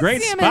 I'm in a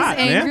great spot,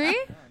 man.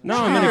 No,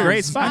 I'm in a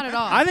great spot. Not at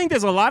all. I think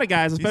there's a lot of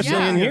guys, especially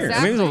in here. Exactly.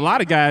 I mean, there's a lot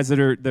of guys that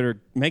are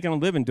making a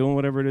living doing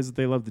whatever it is that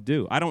they love to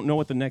do. I don't know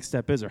what the next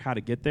step is or how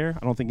to get there.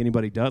 I don't think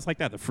anybody does. Like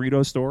that, the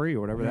Frito story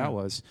or whatever that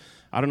was.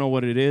 I don't know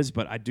what it is,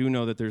 but I do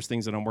know that there's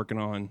things that I'm working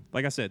on.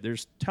 Like I said,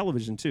 there's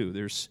television too.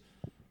 There's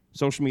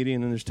social media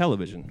and then there's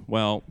television.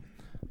 Well,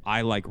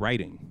 I like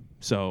writing,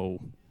 so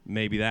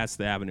maybe that's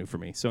the avenue for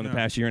me. So in the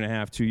past year and a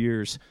half, 2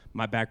 years,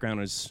 my background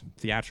is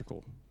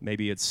theatrical.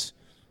 Maybe it's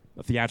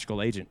a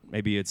theatrical agent.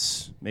 Maybe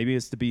it's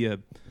to be a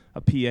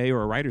PA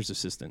or a writer's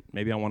assistant.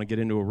 Maybe I want to get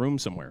into a room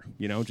somewhere,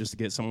 just to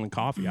get someone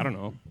coffee. I don't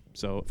know.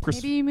 So of course,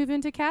 maybe you move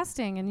into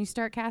casting and you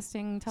start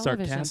casting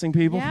television. Start casting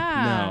people?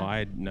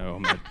 Yeah.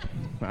 No,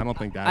 I don't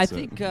think that's. I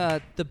think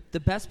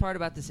the best part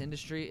about this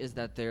industry is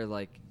that they're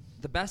like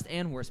the best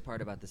and worst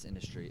part about this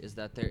industry is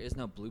that there is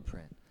no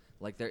blueprint.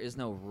 Like, there is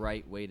no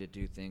right way to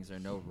do things or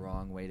no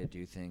wrong way to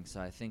do things.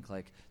 So I think,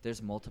 like,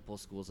 there's multiple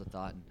schools of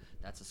thought, and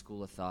that's a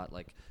school of thought.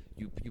 Like,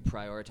 you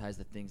prioritize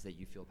the things that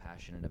you feel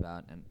passionate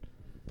about. And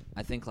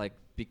I think, like,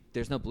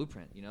 there's no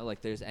blueprint,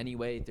 Like, there's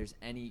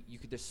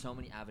so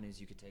many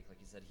avenues you could take. Like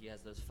you said, he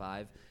has those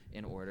 5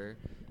 in order.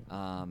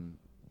 And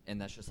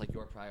that's just, like,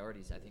 your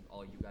priorities. I think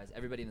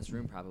everybody in this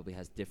room probably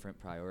has different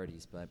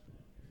priorities, but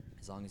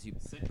as long as you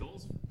set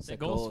goals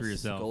for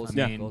yourself.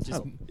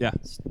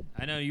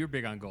 I know you're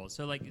big on goals.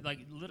 So like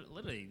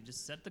literally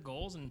just set the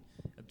goals and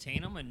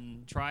obtain them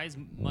and try as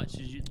much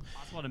as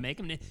possible to make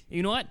them.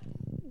 You know what?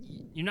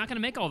 You're not going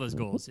to make all those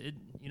goals.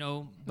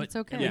 But it's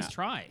okay. At least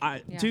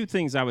try. Two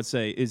things I would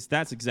say is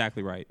that's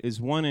exactly right.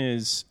 One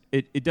is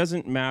it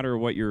doesn't matter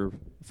what your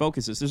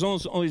focus is. There's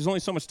only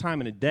so much time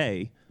in a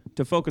day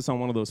to focus on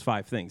one of those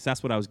 5 things.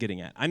 That's what I was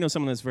getting at. I know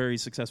someone that's very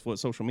successful at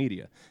social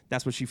media.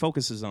 That's what she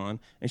focuses on,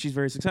 and she's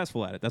very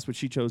successful at it. That's what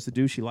she chose to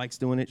do. She likes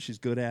doing it. She's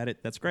good at it.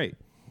 That's great.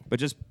 But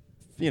just,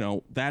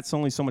 that's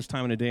only so much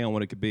time in a day on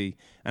what it could be.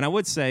 And I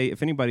would say,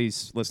 if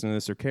anybody's listening to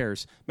this or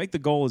cares, make the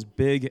goal as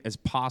big as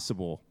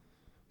possible.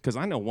 Because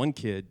I know one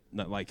kid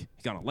that, like, he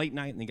got on a late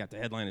night and he got to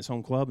headline his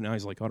home club. And now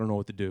he's like, I don't know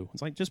what to do.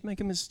 It's like, just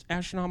make him as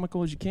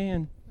astronomical as you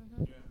can.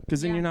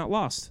 Because then you're not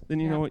lost.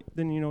 Then you know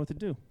what to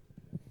do.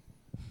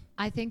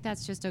 I think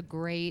that's just a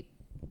great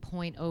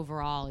point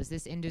overall. Is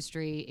this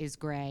industry is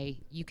gray.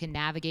 You can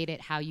navigate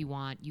it how you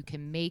want. You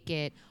can make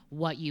it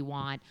what you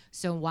want.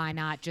 So why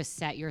not just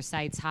set your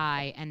sights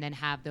high and then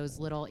have those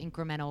little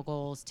incremental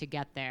goals to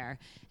get there?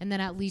 And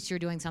then at least you're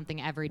doing something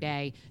every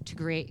day to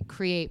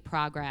create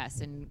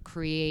progress and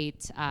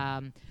create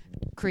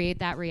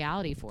that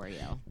reality for you.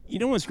 You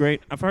know what's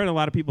great? I've heard a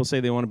lot of people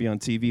say they want to be on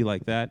TV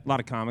like that. A lot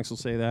of comics will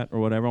say that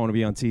or whatever. I want to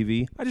be on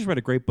TV. I just read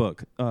a great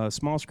book,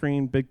 Small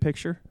Screen, Big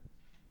Picture.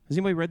 Has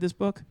anybody read this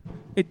book?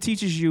 It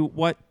teaches you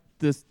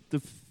it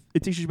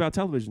teaches you about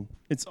television.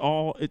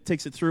 It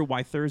takes it through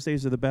why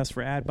Thursdays are the best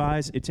for ad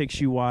buys. It takes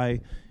you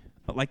why,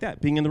 like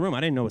that, being in the room. I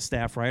didn't know a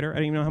staff writer. I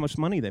didn't even know how much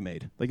money they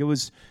made. Like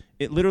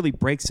it literally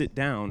breaks it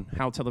down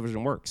how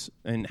television works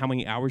and how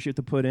many hours you have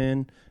to put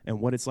in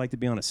and what it's like to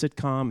be on a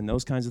sitcom and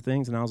those kinds of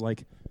things. And I was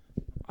like,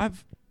 I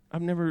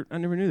never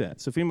knew that.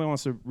 So if anybody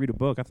wants to read a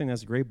book, I think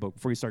that's a great book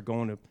before you start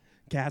going to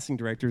casting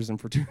directors and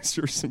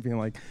producers and being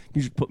like, can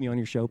you just put me on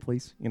your show,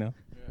 please?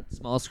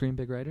 Small Screen,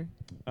 Big Writer?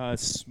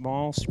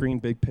 Small Screen,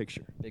 Big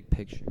Picture. Big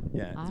Picture.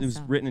 Yeah, awesome. It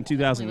was written in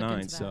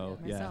 2009, so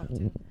yeah.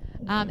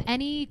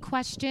 Any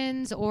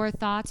questions or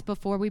thoughts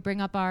before we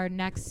bring up our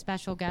next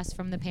special guest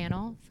from the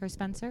panel for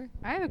Spencer?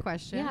 I have a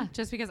question. Yeah.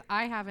 Just because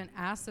I haven't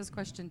asked this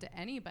question to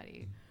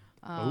anybody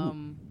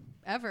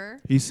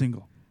ever. He's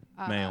single.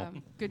 Male.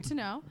 Good to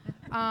know.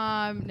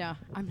 No,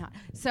 I'm not.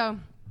 So,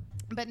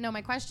 but no,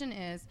 my question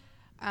is,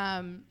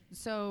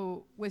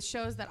 so with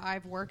shows that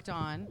I've worked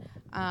on,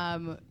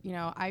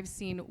 I've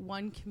seen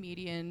one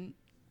comedian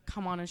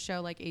come on a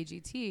show like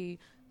AGT,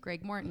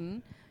 Greg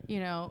Morton.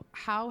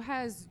 How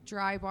has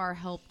Dry Bar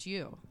helped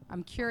you?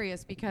 I'm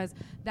curious because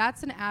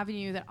that's an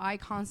avenue that I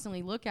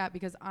constantly look at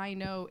because I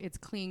know it's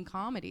clean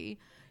comedy.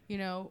 You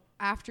know,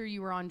 after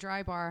you were on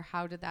Dry Bar,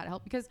 how did that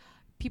help? Because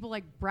people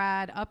like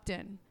Brad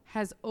Upton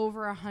has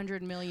over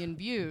 100 million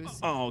views.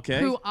 Oh, okay.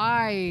 Who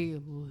I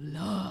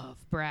love,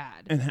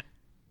 Brad. And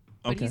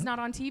but he's not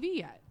on TV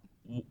yet.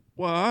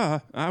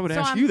 Well, I would So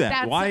ask I'm- you that.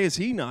 that's Why a- is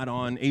he not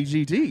on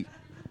AGT?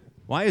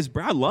 Why is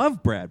Brad? I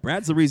love Brad.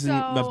 Brad's the reason,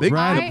 a big,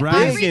 Brad- a Brad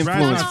big is- reached-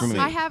 influence Brad's for me.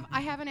 I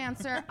have an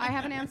answer. I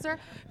have an answer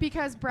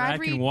because Brad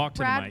can walk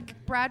to the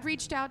mic. Brad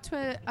reached out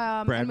to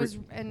Brad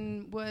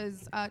and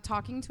was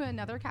talking to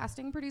another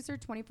casting producer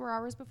 24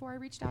 hours before I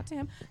reached out to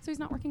him. So he's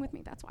not working with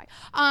me. That's why.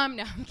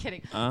 No, I'm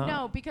kidding.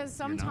 No, because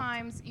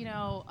sometimes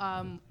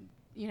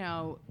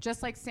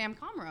just like Sam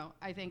Comro,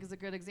 I think is a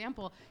good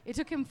example. It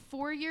took him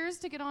 4 years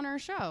to get on our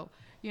show.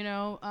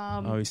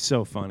 Oh, he's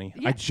so funny.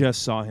 Yeah. I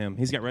just saw him.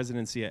 He's got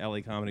residency at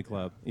LA Comedy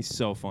Club. He's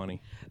so funny.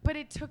 But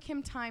it took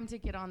him time to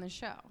get on the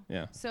show.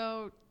 Yeah.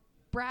 So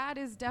Brad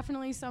is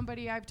definitely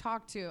somebody I've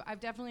talked to. I've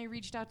definitely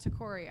reached out to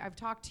Corey. I've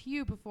talked to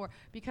you before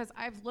because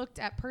I've looked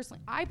at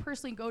personally. I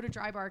personally go to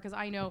Dry Bar because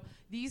I know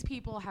these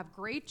people have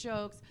great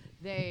jokes.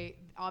 They're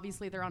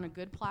on a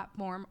good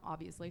platform,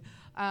 obviously,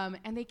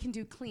 and they can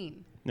do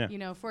clean.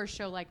 Yeah. For a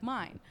show like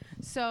mine.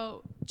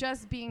 So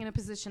just being in a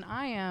position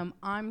I am,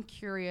 I'm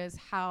curious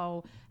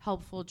how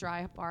helpful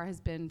Dry Bar has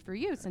been for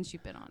you since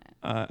you've been on it.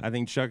 I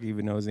think Chuck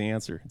even knows the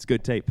answer. It's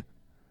good tape.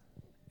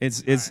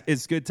 It's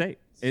good tape.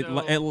 It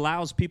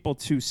allows people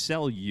to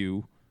sell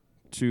you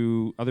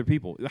to other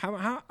people.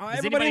 How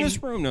everybody in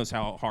this room knows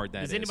how hard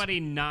that is. Does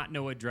anybody not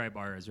know what Dry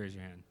Bar is? Raise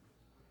your hand.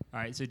 All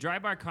right, so Dry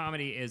Bar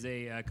Comedy is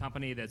a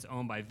company that's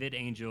owned by Vid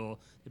Angel.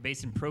 They're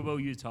based in Provo,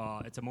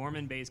 Utah. It's a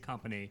Mormon-based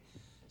company.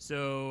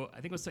 So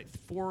I think it was like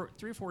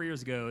 3 or 4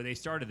 years ago they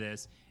started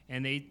this,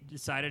 and they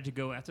decided to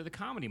go after the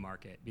comedy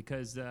market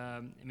because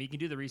you can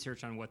do the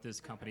research on what this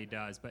company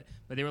does, but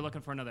they were looking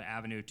for another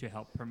avenue to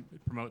help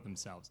promote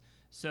themselves.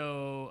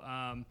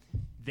 So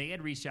they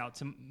had reached out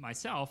to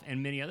myself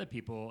and many other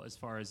people as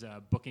far as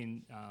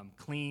booking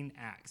clean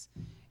acts.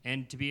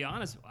 And to be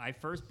honest, I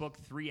first booked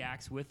 3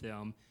 acts with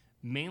them.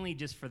 Mainly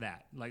just for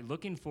that, like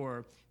looking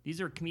for, these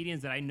are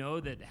comedians that I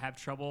know that have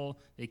trouble,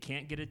 they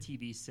can't get a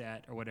TV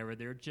set or whatever,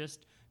 they're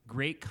just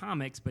great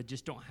comics, but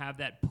just don't have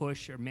that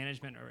push or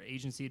management or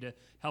agency to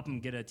help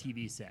them get a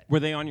TV set. Were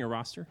they on your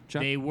roster,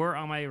 Chuck? They were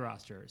on my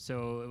roster.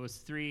 So it was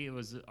 3, it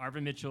was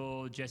Arvin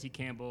Mitchell, Jesse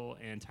Campbell,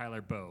 and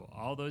Tyler Bowe.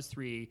 All those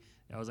 3,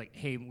 I was like,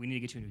 hey, we need to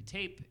get you a new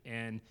tape,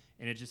 and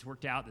it just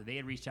worked out that they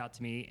had reached out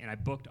to me, and I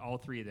booked all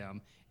 3 of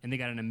them, and they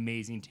got an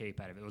amazing tape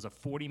out of it. It was a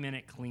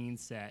 40-minute clean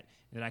set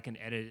that I can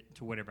edit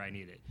to whatever I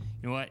needed.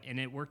 You know what? And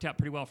it worked out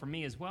pretty well for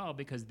me as well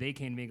because they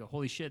came to me and go,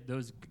 holy shit,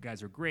 those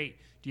guys are great.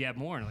 Do you have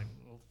more? And I'm like,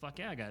 well, fuck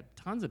yeah, I got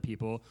tons of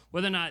people.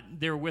 Whether or not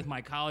they're with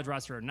my college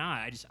roster or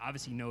not, I just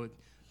obviously know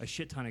a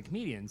shit ton of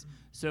comedians.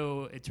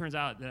 So it turns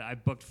out that I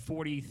booked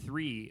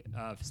 43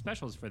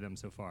 specials for them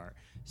so far.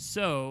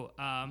 So,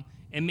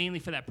 and mainly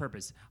for that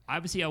purpose.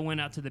 Obviously, I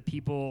went out to the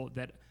people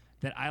that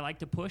I like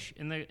to push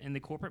in the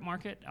corporate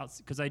market,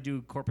 because I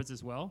do corporates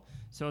as well.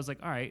 So I was like,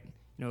 all right,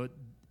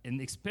 and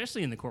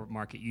especially in the corporate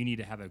market, you need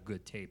to have a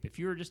good tape. If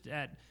you're just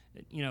at,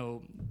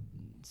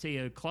 say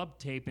a club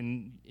tape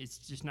and it's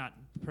just not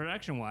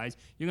production-wise,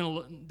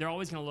 they're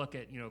always gonna look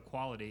at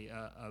quality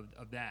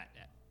of that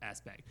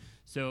aspect.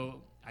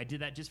 So I did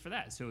that just for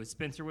that. So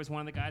Spencer was one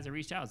of the guys I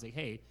reached out. I was like,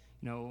 hey,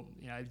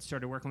 I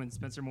started working with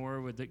Spencer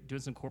Moore with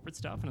doing some corporate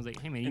stuff, and I was like,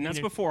 hey man, and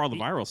that's before all the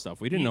viral stuff.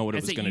 We didn't know what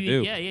it was going to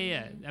do.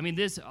 Yeah. I mean,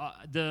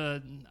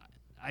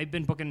 I've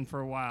been booking for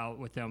a while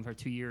with them for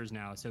 2 years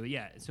now. So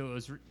yeah, so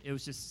it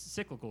was just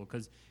cyclical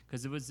because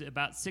it was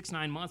about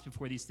 6-9 months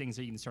before these things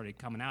even started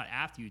coming out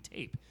after you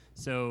tape.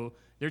 So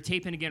they're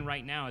taping again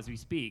right now as we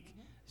speak.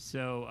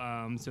 So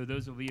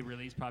those will be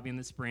released probably in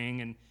the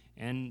spring,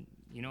 and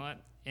you know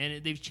what?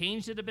 And they've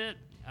changed it a bit.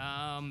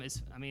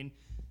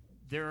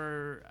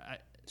 They're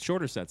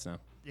shorter sets now.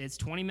 It's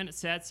 20-minute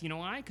sets. You know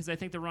why? Because I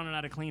think they're running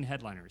out of clean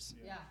headliners.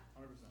 Yeah.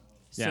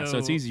 Yeah, so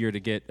it's easier to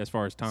get as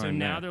far as time. So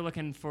now they're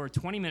looking for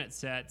 20-minute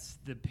sets.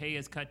 The pay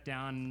is cut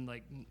down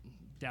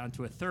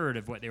to a third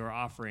of what they were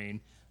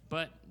offering,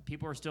 but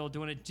people are still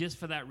doing it just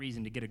for that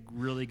reason, to get a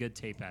really good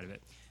tape out of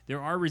it.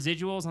 There are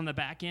residuals on the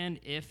back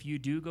end if you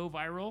do go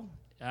viral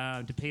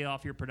to pay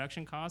off your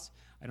production costs.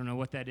 I don't know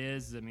what that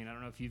is. I mean, I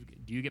don't know if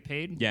do you get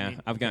paid? Yeah,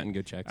 I've gotten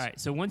good checks. All right,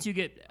 so once you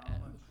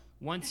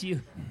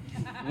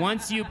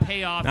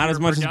pay off not your as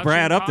much as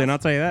Brad production Upton, I'll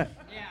costs, tell you that.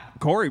 Yeah.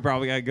 Corey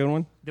probably got a good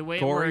one. the way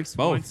Corey, it works,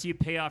 both. once you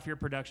pay off your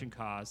production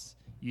costs,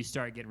 you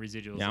start getting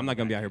residuals. Yeah, I'm not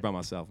gonna be out here by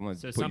myself. I'm gonna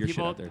So put your shit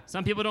out there.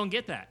 some people don't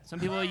get that. Some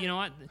people, you know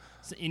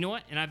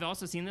what, and I've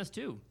also seen this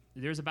too.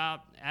 There's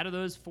about, out of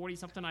those 40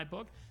 something I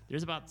booked,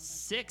 there's about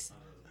 6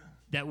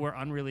 that were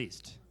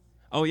unreleased.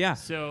 Oh yeah.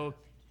 So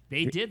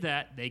they did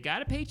that. They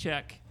got a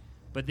paycheck,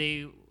 but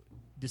they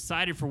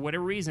decided for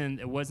whatever reason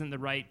it wasn't the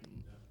right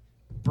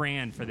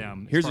brand for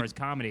them as far as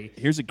comedy.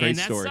 Here's a great and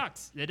that story.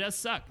 sucks. It does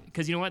suck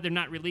because you know what? They're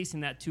not releasing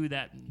that to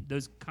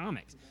those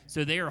comics,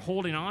 so they are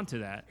holding on to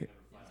that.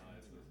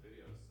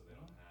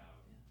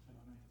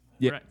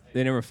 Yeah, Right.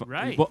 they never.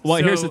 Right.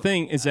 Well, here's So- the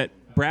thing: is that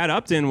Brad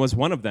Upton was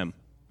one of them.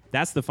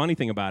 That's the funny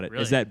thing about it.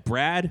 Really? Is that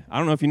Brad? I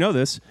don't know if you know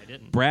this. I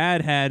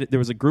didn't. There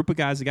was a group of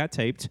guys that got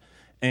taped,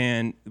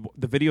 and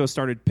the video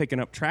started picking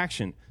up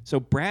traction. So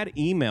Brad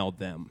emailed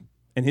them,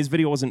 and his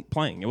video wasn't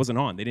playing. It wasn't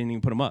on. They didn't even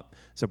put him up.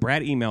 So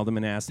Brad emailed them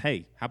and asked,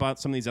 "Hey, how about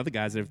some of these other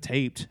guys that have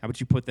taped? How about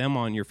you put them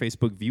on your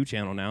Facebook view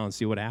channel now and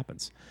see what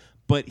happens?"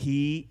 But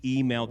he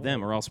emailed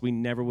them, or else we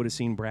never would have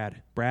seen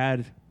Brad.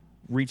 Brad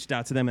reached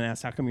out to them and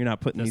asked, "How come you're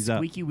not putting The these up?"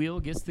 squeaky wheel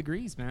gets the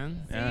grease,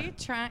 man. Yeah. See,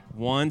 try.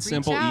 One Reach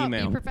simple out,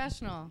 email. Be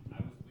professional.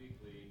 I was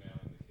weekly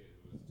emailing the kid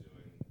who was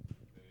doing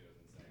videos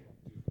and saying,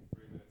 do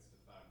 3 minutes to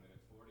 5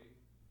 minutes 40.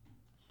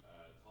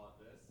 Call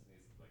it this. And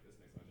he's like, this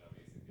makes my job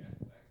easy. Yeah,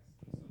 thanks.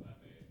 And so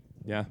that made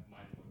Yeah.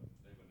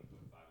 they wouldn't have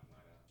put 5 of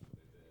mine out, but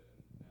they did.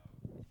 And now I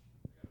got a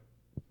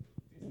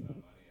decent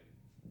amount of money.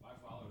 And my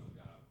followers have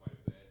gone up quite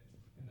a bit.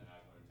 And then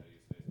I've learned how to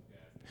use Facebook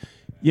ads and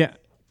Instagram ads Yeah.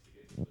 to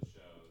get into the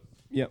shows.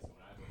 Yep. So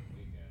when I book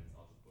weekends,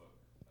 I'll just book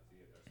a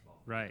fee if they're small.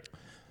 Right.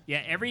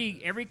 Yeah,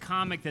 every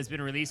comic that's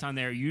been released on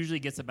there usually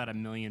gets about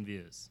 1 million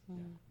views,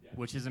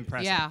 which is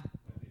impressive. Yeah.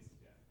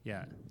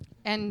 Yeah.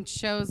 And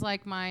shows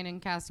like mine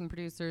and casting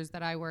producers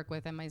that I work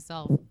with and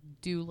myself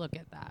do look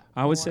at that.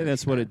 I would for say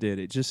that's what sure. it did.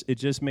 It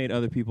just made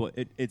other people.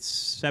 It's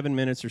 7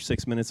 minutes or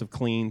 6 minutes of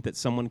clean that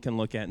someone can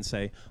look at and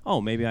say, "Oh,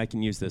 maybe I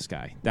can use this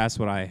guy." That's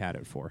what I had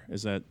it for.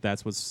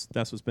 That's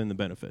what's been the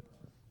benefit.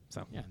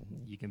 So. Yeah.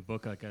 You can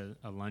book like a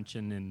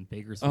luncheon in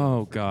Bakersfield.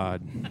 Oh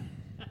God.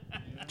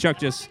 Chuck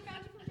just.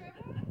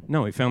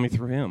 No, he found me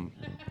through him.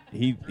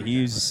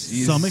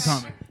 He's Summit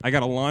Comic. I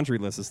got a laundry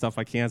list of stuff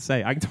I can't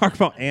say. I can talk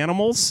about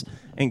animals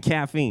and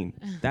caffeine.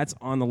 That's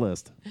on the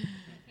list.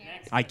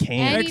 I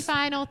can't. Any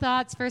final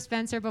thoughts for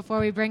Spencer before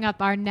we bring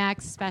up our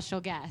next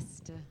special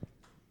guest?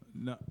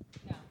 No.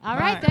 All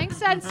right, thanks,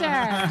 Spencer.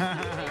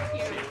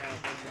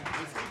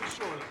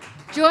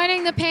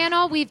 Joining the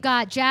panel, we've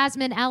got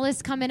Jasmine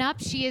Ellis coming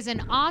up. She is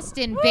an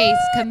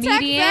Austin-based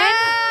comedian.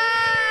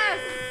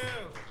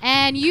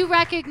 And you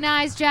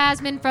recognize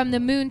Jasmine from the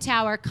Moon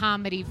Tower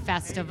Comedy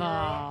Festival.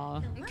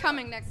 I'm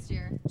coming next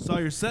year. Saw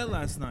your set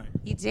last night.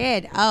 You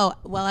did. Oh,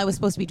 well, I was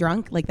supposed to be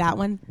drunk, like that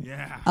one.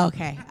 Yeah.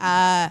 Okay.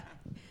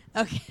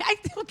 Okay.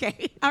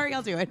 Okay. How are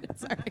y'all doing?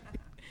 Sorry.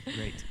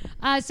 Great.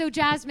 So,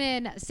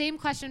 Jasmine, same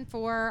question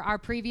for our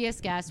previous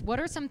guest. What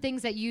are some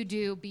things that you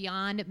do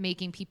beyond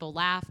making people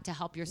laugh to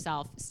help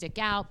yourself stick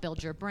out,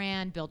 build your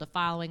brand, build a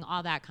following,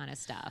 all that kind of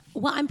stuff?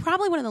 Well, I'm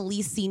probably one of the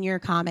least senior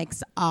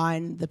comics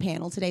on the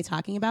panel today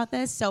talking about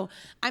this. So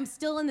I'm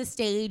still in the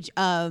stage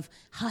of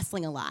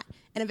hustling a lot,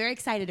 and I'm very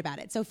excited about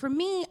it. So for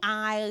me,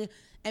 I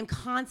am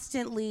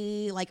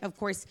constantly, like, of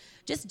course,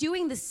 just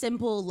doing the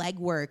simple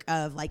legwork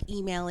of like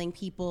emailing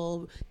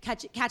people,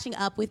 catching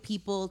up with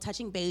people,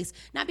 touching base,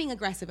 not being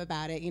aggressive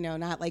about it, you know,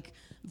 not like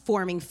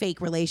forming fake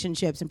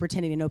relationships and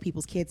pretending to know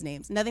people's kids'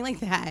 names, nothing like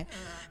that.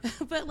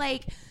 But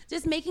like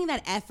just making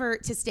that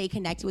effort to stay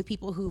connected with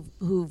people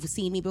who've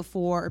seen me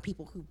before or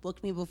people who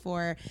booked me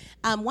before.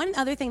 One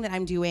other thing that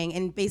I'm doing,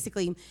 and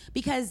basically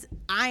because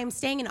I'm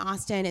staying in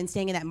Austin and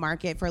staying in that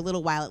market for a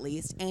little while at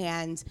least,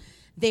 and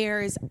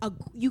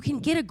you can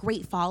get a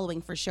great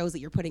following for shows that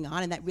you're putting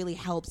on, and that really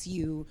helps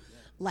you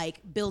like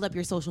build up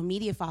your social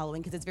media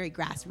following because it's very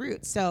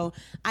grassroots. So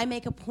I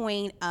make a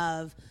point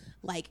of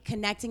like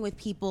connecting with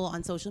people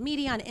on social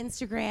media, on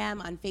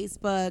Instagram, on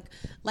Facebook,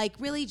 like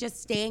really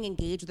just staying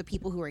engaged with the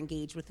people who are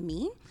engaged with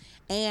me.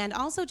 And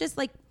also just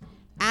like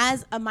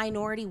as a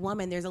minority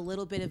woman, there's a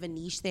little bit of a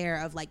niche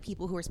there of like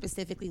people who are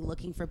specifically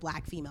looking for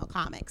Black female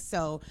comics.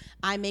 So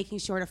I'm making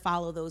sure to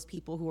follow those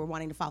people who are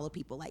wanting to follow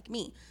people like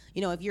me.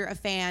 You know, if you're a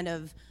fan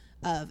of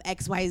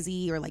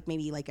XYZ or like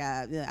maybe like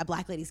a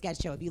Black Lady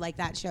sketch show, if you like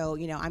that show,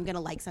 you know, I'm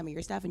gonna like some of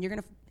your stuff and you're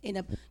gonna end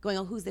up going,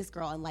 oh, who's this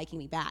girl, and liking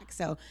me back.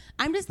 So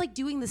I'm just like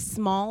doing the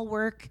small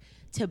work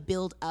to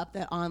build up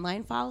the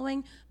online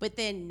following, but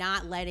then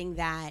not letting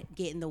that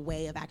get in the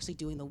way of actually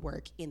doing the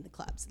work in the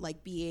clubs,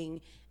 like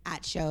being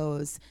at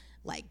shows,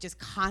 like just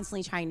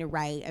constantly trying to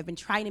write. I've been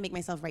trying to make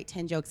myself write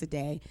 10 jokes a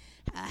day.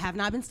 I have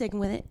not been sticking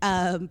with it,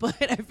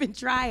 but I've been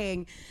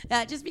trying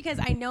just because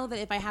I know that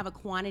if I have a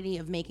quantity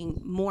of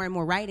making more and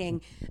more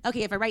writing,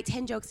 okay, if I write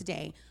 10 jokes a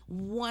day,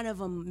 one of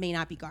them may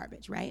not be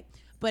garbage, right?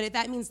 But if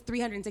that means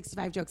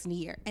 365 jokes in a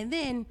year, and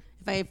then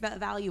if I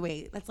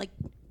evaluate, that's like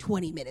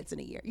 20 minutes in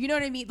a year. You know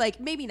what I mean?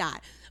 Like maybe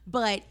not,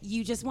 but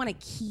you just want to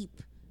keep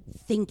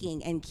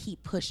thinking and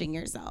keep pushing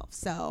yourself.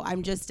 So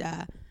I'm just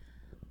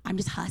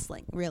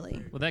hustling,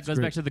 really. Well, that goes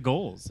back to the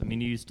goals. I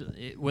mean,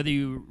 whether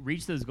you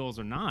reach those goals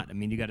or not, I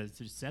mean, you got to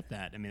set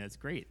that. I mean, that's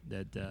great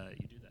that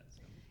you do that. So.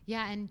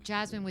 Yeah, and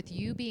Jasmine, with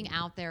you being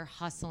out there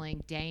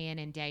hustling day in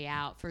and day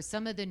out, for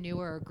some of the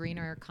newer or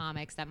greener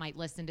comics that might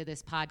listen to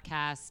this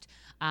podcast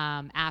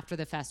after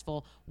the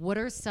festival, what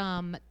are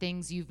some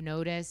things you've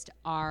noticed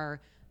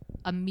are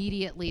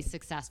immediately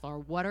successful, or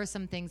what are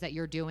some things that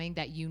you're doing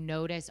that you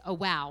notice, oh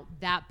wow,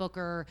 that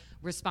booker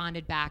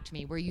responded back to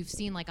me, where you've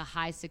seen like a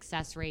high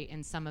success rate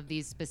in some of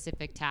these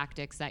specific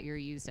tactics that you're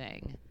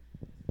using?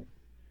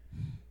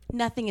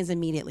 nothing is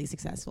immediately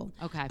successful.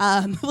 Okay.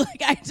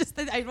 Like I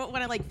don't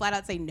want to like flat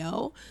out say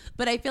no,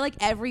 but I feel like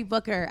every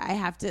booker I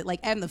have to like,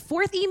 and the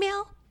fourth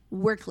email,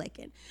 we're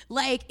clicking.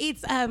 Like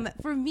it's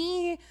for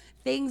me,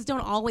 things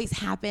don't always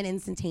happen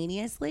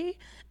instantaneously.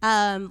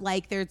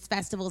 Like there's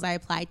festivals I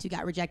applied to,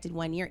 got rejected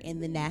one year,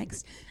 in the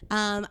next.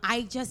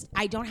 I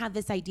don't have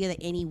this idea that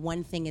any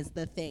one thing is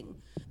the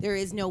thing. There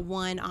is no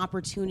one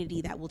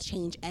opportunity that will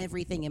change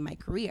everything in my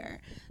career.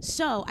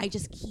 So I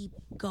just keep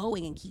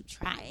going and keep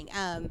trying.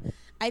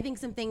 I think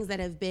some things that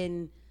have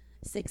been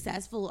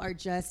successful are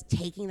just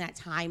taking that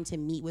time to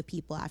meet with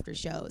people after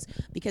shows,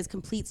 because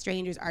complete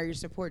strangers are your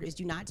supporters.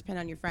 Do not depend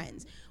on your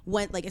friends.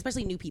 Like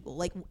especially new people.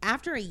 Like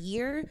after a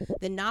year,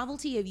 the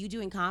novelty of you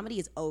doing comedy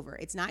is over.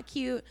 It's not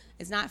cute.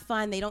 It's not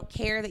fun. They don't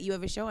care that you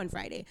have a show on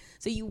Friday.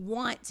 So you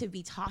want to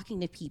be talking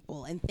to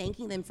people and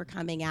thanking them for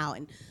coming out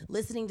and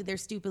listening to their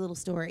stupid little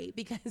story,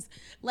 because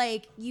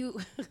like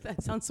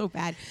that sounds so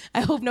bad.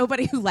 I hope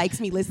nobody who likes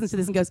me listens to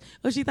this and goes,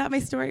 "Oh, she thought my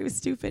story was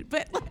stupid."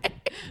 But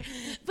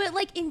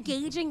like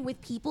engaging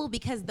with people,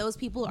 because those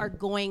people are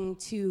going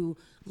to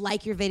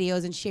like your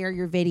videos and share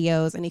your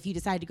videos. And if you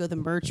decide to go the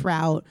merch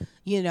route,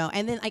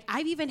 and then like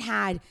I've even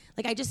had,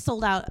 like I just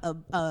sold out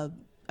a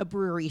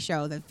brewery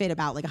show that fit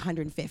about like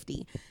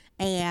 150.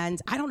 And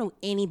I don't know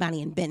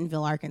anybody in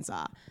Bentonville,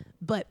 Arkansas,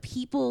 but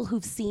people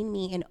who've seen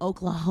me in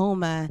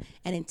Oklahoma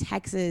and in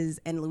Texas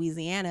and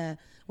Louisiana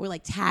were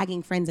like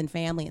tagging friends and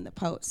family in the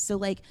post. So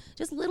like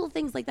just little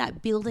things like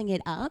that, building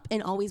it up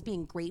and always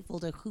being grateful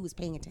to who's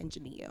paying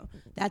attention to you.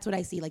 That's what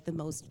I see like the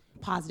most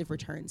positive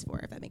returns for,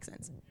 if that makes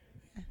sense.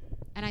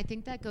 And I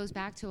think that goes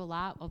back to a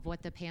lot of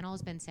what the panel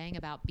has been saying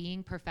about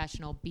being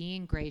professional,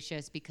 being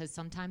gracious, because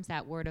sometimes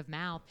that word of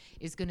mouth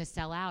is going to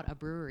sell out a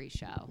brewery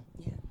show.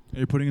 Yeah.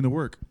 You're putting in the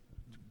work.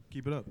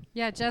 Keep it up.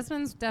 Yeah,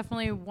 Jasmine's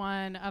definitely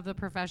one of the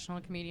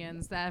professional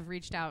comedians that have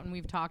reached out, and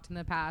we've talked in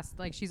the past.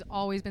 Like, she's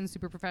always been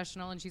super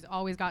professional, and she's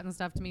always gotten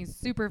stuff to me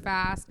super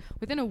fast,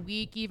 within a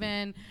week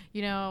even,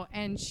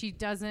 and she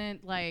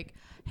doesn't like,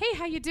 "Hey,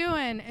 how you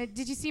doing?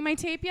 Did you see my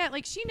tape yet?"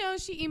 Like, she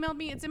knows. She emailed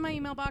me. It's in my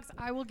email box.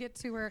 I will get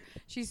to her.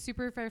 She's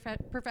super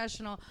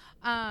professional.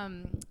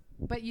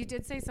 But you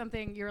did say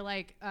something. You're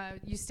like,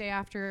 you stay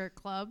after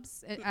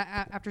clubs,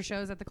 after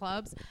shows at the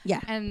clubs.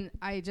 Yeah. And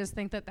I just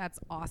think that that's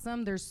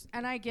awesome.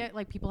 And I get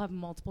like people have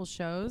multiple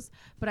shows,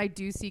 but I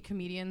do see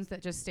comedians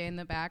that just stay in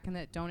the back and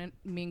that don't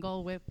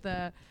mingle with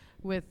the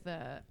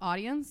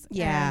audience.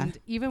 Yeah. And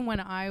even when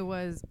I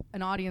was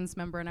an audience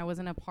member and I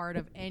wasn't a part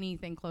of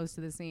anything close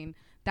to the scene,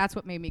 that's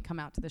what made me come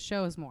out to the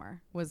shows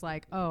more. Was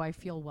like, oh, I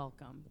feel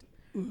welcomed.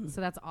 Mm-hmm.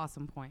 So that's an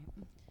awesome point.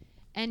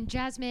 And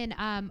Jasmine,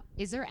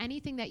 is there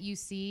anything that you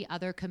see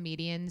other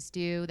comedians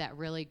do that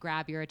really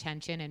grab your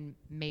attention and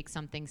make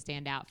something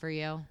stand out for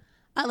you?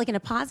 Like in a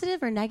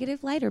positive or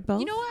negative light, or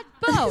both? You know what?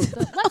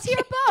 Both. Let's hear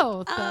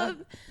both.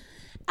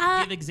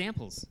 Give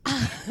examples.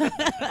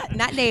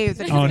 Not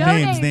names. Oh, no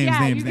names.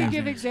 You can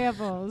give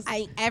examples.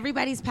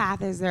 Everybody's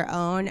path is their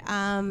own.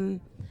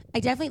 I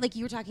definitely, like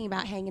you were talking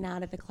about hanging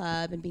out at the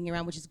club and being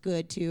around, which is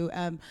good too.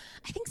 I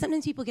think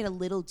sometimes people get a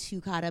little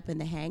too caught up in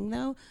the hang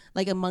though,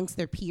 like amongst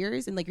their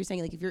peers. And like you're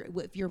saying, like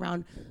if you're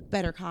around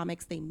better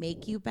comics, they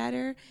make you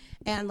better.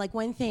 And like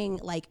one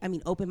thing,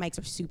 open mics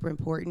are super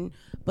important,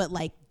 but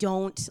like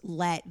don't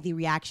let the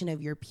reaction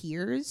of your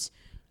peers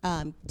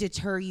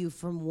deter you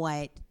from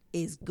what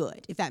is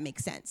good, if that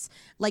makes sense.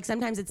 Like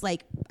sometimes it's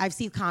like I've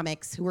seen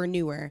comics who are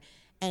newer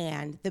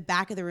and the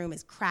back of the room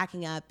is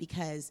cracking up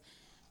because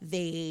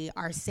they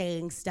are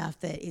saying stuff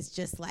that is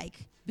just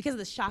like, because of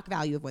the shock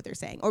value of what they're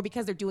saying, or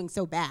because they're doing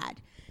so bad.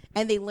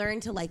 And they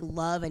learn to like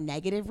love a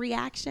negative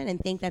reaction and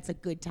think that's a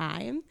good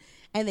time.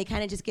 And they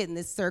kind of just get in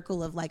this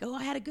circle of like, oh,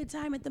 I had a good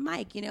time at the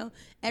mic,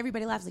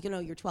 Everybody laughs, like,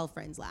 your 12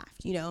 friends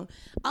laughed,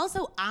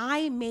 Also,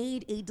 I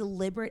made a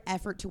deliberate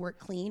effort to work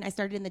clean. I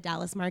started in the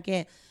Dallas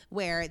market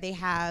where they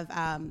have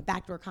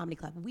Backdoor Comedy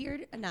Club.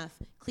 Weird enough,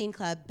 Clean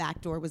Club,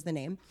 Backdoor was the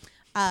name.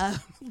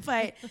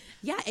 But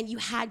yeah, and you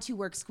had to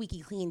work squeaky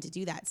clean to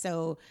do that.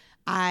 So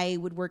I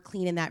would work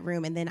clean in that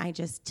room, and then I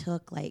just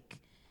took like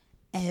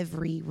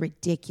every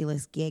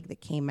ridiculous gig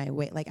that came my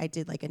way. Like I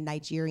did like a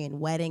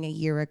Nigerian wedding a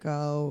year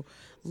ago.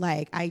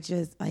 Like I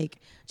just like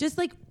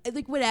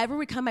whatever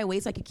would come my way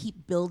so I could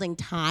keep building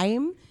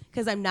time,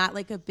 because I'm not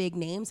like a big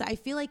name. So I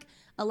feel like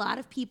a lot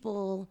of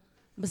people,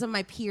 some of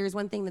my peers,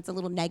 one thing that's a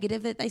little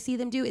negative that I see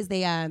them do is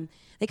they kind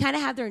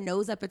of have their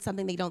nose up at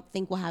something they don't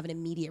think will have an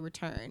immediate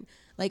return.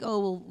 Like, oh,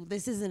 well,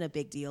 this isn't a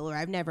big deal, or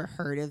I've never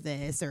heard of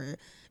this, or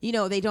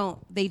they don't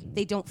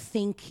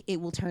think it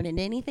will turn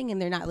into anything,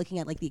 and they're not looking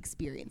at like the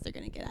experience they're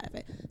going to get out of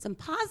it. Some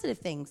positive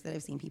things that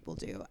I've seen people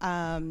do.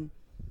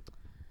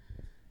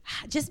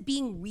 Just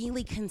being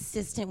really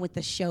consistent with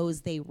the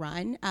shows they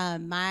run.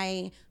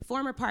 My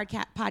former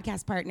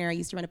podcast partner. I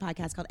used to run a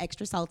podcast called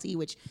Extra Salty,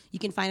 which you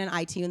can find on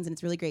iTunes, and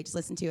it's really great. Just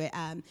listen to it.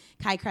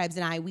 Kai Krebs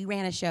and we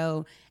ran a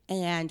show,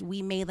 and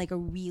we made like a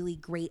really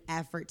great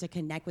effort to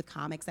connect with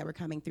comics that were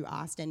coming through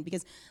Austin,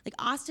 because like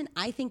Austin,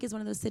 I think, is one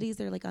of those cities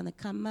that are like on the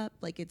come up.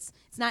 Like it's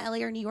not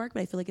LA or New York,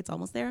 but I feel like it's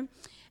almost there.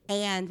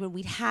 And when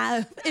we'd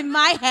have in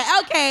my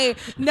head,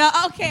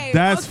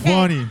 That's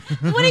funny.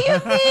 What do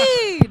you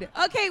mean?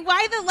 Okay,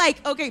 why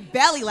the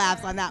belly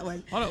laughs on that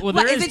one? Well, What,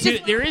 there is is it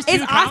just, there is two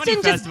is comedy Austin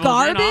just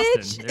festivals in garbage?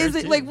 Austin. Is There's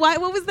it two. like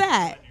what was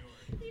that?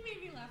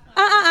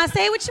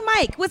 Say it with your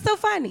mic. What's so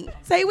funny?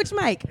 Say it with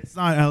your mic. It's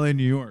not LA,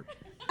 New York.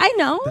 I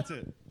know. That's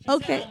it.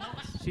 Okay.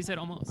 She said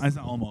almost. It's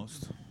not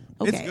almost.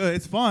 Okay. It's good.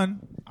 It's fun.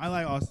 I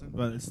like Austin,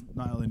 but it's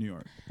not LA, New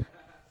York.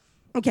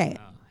 Okay.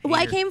 Well,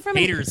 I came from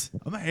haters.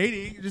 I'm not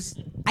hating.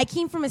 Just I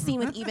came from a scene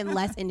with even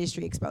less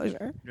industry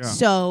exposure. Yeah.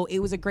 So it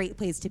was a great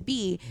place to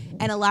be.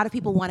 And a lot of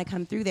people want to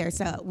come through there.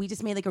 So we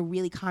just made like a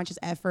really conscious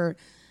effort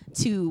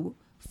to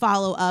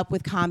follow up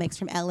with comics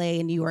from LA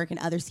and New York and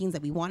other scenes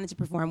that we wanted to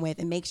perform with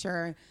and make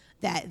sure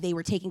that they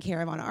were taken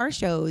care of on our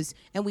shows.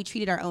 And we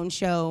treated our own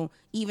show,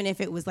 even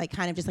if it was like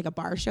kind of just like a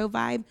bar show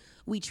vibe,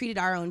 we treated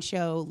our own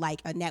show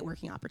like a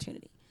networking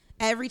opportunity.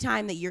 Every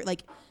time that you're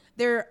like,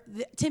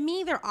 to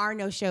me, there are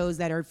no shows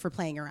that are for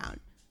playing around.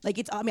 Like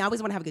I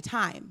always want to have a good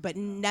time, but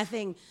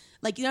nothing,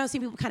 like, you know, some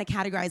people kind of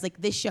categorize,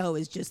 like, this show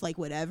is just like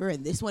whatever,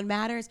 and this one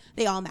matters.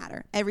 They all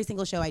matter. Every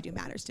single show I do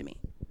matters to me.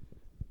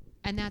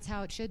 And that's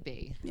how it should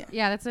be.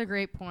 Yeah, that's a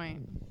great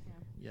point.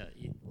 Yeah,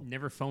 you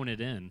never phone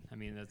it in. I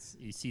mean,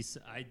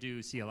 I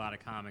do see a lot of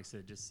comics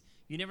that just,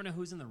 you never know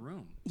who's in the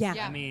room. Yeah.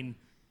 I mean,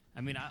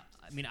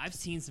 I've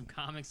seen some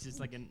comics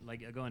just like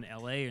I go in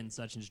LA and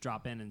such and just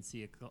drop in and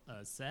see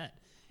a set,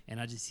 and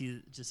I just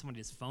see somebody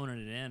just phoning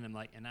it in, and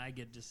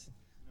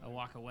I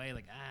walk away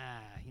like,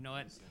 you know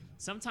what?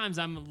 Sometimes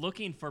I'm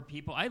looking for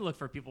people. I look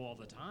for people all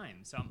the time,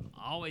 so I'm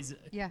always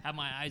have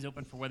my eyes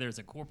open for whether it's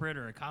a corporate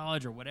or a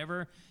college or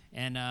whatever.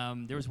 And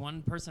there was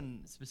one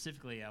person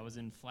specifically. I was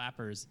in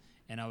Flappers,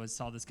 and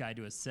saw this guy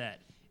do a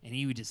set, and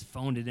he just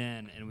phoned it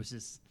in, and it was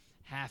just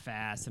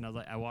half-assed. And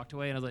I walked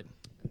away, and I was like,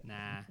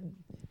 nah.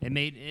 It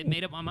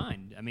made up my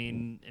mind. I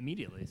mean,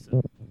 immediately.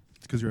 So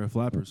it's because you're at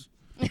Flappers.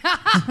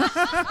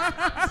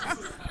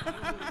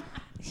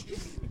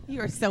 You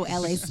are so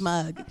LA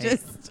smug.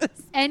 Just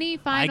any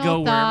final I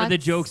go thoughts? wherever the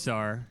jokes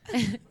are.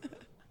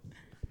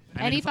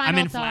 I'm in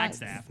thoughts?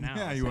 Flagstaff now.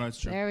 Yeah, you are. That's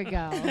true. There we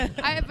go.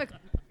 I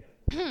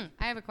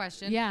have a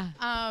question. Yeah.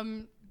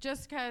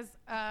 Just because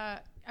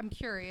I'm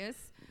curious,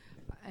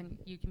 and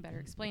you can better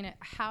explain it.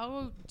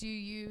 How do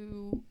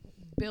you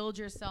build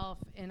yourself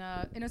in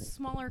a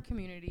smaller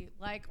community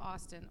like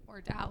Austin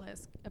or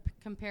Dallas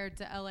compared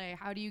to LA?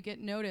 How do you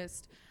get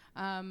noticed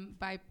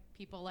by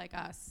people like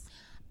us?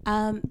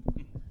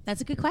 That's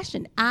a good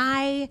question.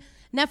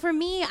 Now for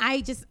me,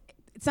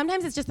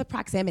 sometimes it's just the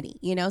proximity.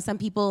 You know, some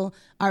people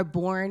are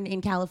born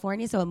in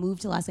California, so a move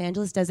to Los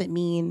Angeles doesn't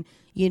mean,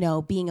 you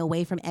know, being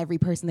away from every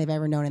person they've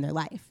ever known in their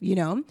life, you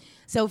know?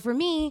 So for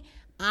me,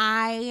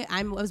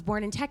 I was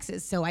born in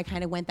Texas, so I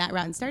kind of went that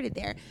route and started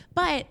there.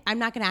 But I'm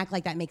not going to act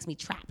like that makes me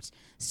trapped.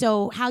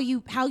 So how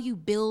you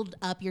build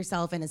up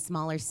yourself in a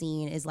smaller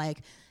scene is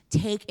like,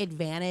 take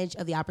advantage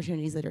of the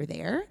opportunities that are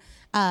there.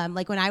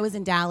 Like when I was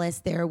in Dallas,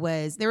 there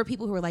were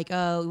people who were like,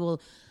 oh,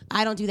 well,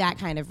 I don't do that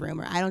kind of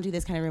room, or I don't do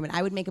this kind of room. And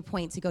I would make a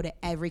point to go to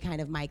every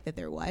kind of mic that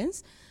there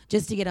was,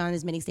 just to get on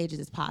as many stages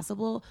as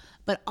possible.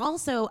 But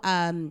also,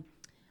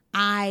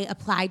 I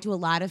applied to a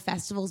lot of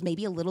festivals,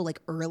 maybe a little like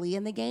early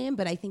in the game,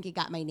 but I think it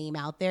got my name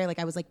out there. Like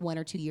I was like 1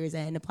 or 2 years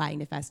in applying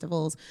to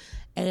festivals.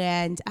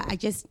 And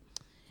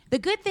the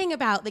good thing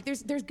about, like,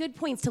 there's good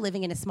points to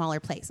living in a smaller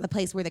place, a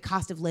place where the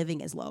cost of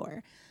living is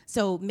lower.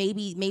 So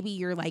maybe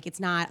you're like, it's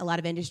not a lot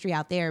of industry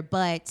out there,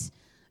 but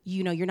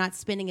you know, you're not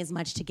spending as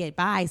much to get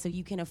by, so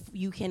you can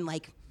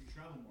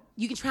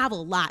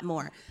travel a lot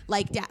more.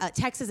 Like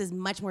Texas is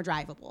much more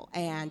drivable,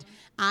 and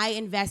I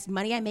invest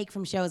money I make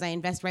from shows. I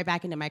invest right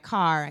back into my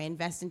car. I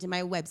invest into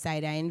my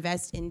website.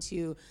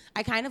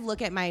 I kind of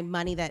look at my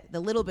money, the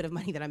little bit of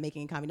money that I'm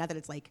making in comedy. Not that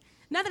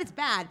it's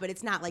bad, but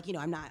it's not like, you know,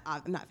 I'm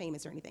not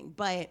famous or anything.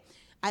 But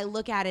I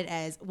look at it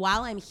as,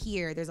 while I'm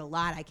here, there's a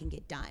lot I can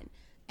get done,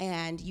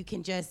 and you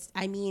can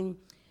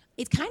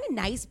it's kind of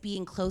nice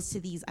being close to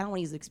these. I don't want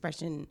to use the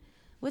expression.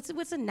 What's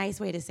a nice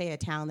way to say a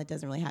town that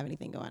doesn't really have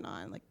anything going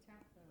on? Like,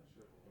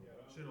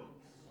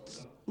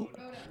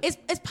 Is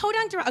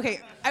Podunk? Okay,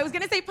 I was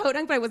gonna say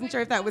Podunk, but I wasn't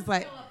sure if that was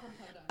like.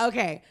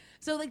 Okay,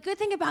 so the good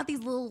thing about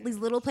these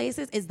little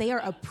places is they are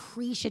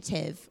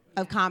appreciative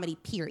of comedy.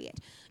 Period.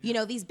 You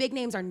know, these big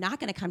names are not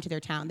gonna come to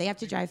their town. They have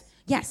to drive.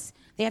 Yes,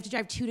 they have to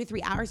drive 2 to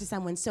 3 hours to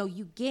someone. So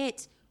you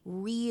get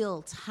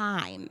real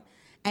time,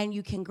 and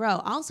you can grow.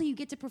 Also, you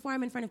get to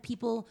perform in front of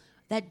people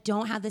that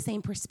don't have the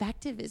same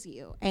perspective as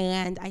you.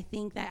 And I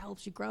think that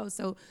helps you grow.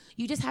 So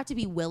you just have to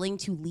be willing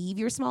to leave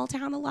your small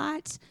town a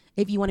lot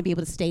if you want to be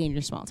able to stay in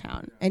your small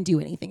town and do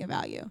anything of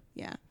value.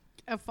 Yeah.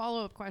 A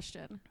follow-up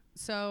question.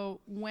 So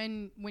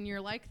when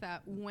you're like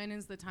that, when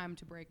is the time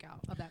to break out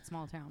of that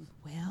small town?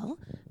 Well,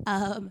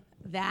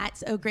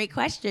 that's a great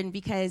question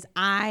because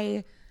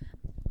I've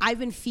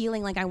been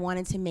feeling like I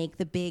wanted to make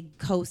the big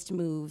coast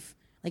move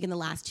like in the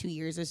last 2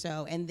 years or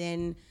so, and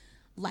then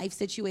life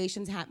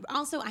situations happen.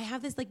 Also, I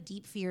have this like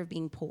deep fear of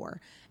being poor,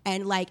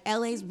 and like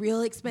LA's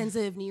real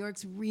expensive, New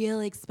York's real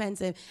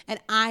expensive, and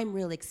I'm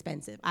real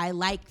expensive. I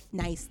like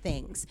nice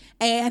things,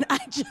 and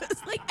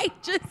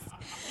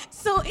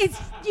so it's,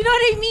 you know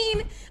what I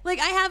mean? Like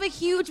I have a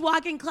huge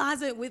walk-in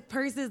closet with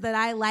purses that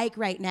I like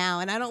right now,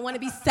 and I don't want to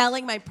be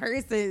selling my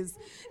purses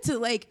to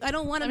like, I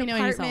don't want an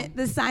apartment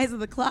the size of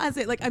the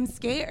closet. Like I'm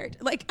scared.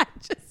 Like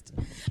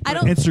I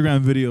don't.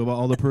 Instagram video about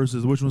all the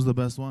purses. Which one's the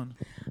best one?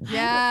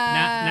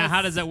 Yeah. Now,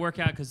 how does that work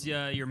out? Because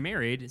you're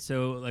married,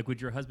 so like,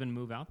 would your husband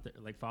move out there,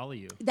 like follow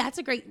you? That's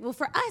a great. Well,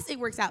 for us, it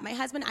works out. My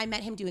husband, I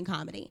met him doing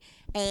comedy,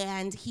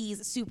 and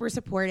he's super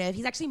supportive.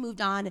 He's actually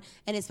moved on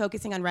and is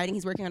focusing on writing.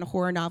 He's working on a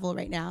horror novel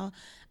right now.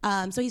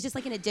 So he's just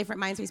like in a different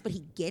mind space, but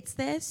he gets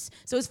this.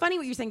 So it's funny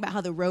what you're saying about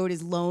how the road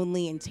is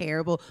lonely and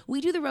terrible.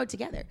 We do the road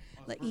together.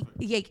 Like,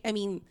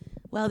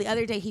 well, the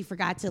other day he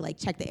forgot to like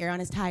check the air on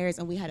his tires,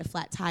 and we had a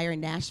flat tire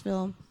in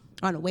Nashville.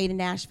 On the way to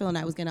Nashville, and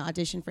I was going to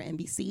audition for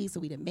NBC, so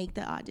we didn't make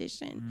the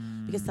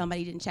audition because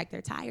somebody didn't check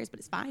their tires, but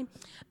it's fine.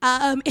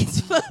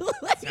 It's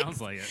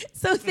Sounds like it.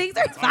 So things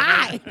are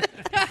fine.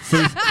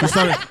 So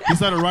he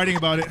started writing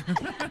about it.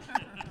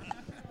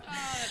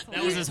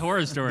 That was his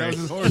horror story. That was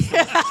his horror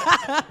story.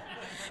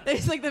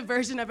 There's like the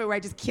version of it where I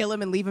just kill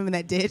him and leave him in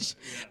that ditch.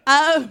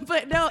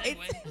 But no, it's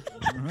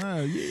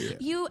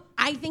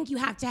I think you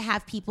have to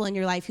have people in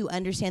your life who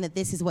understand that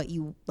this is what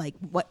you like,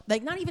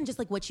 not even just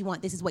like what you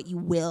want, this is what you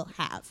will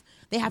have.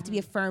 They have to be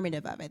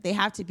affirmative of it. They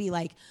have to be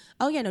like,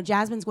 oh yeah, no,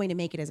 Jasmine's going to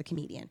make it as a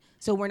comedian.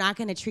 So we're not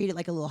going to treat it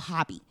like a little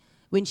hobby.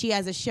 When she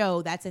has a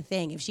show, that's a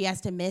thing. If she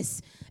has to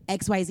miss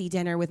XYZ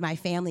dinner with my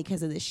family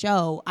because of the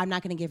show, I'm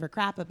not going to give her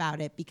crap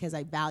about it because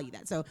I value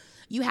that. So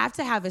you have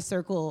to have a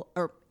circle,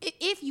 or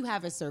if you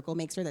have a circle,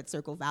 make sure that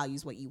circle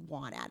values what you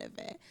want out of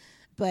it.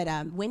 But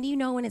when do you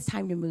know when it's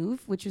time to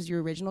move, which was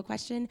your original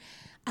question?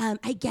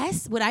 I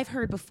guess what I've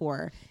heard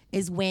before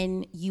is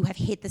when you have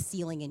hit the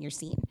ceiling in your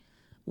scene,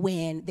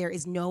 when there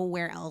is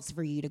nowhere else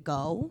for you to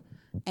go,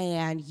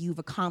 and you've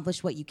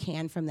accomplished what you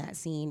can from that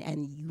scene,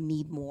 and you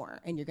need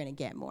more, and you're going to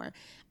get more.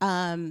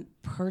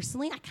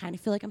 Personally, I kind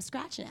of feel like I'm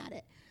scratching at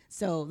it.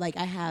 So, like,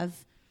 I have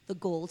the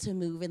goal to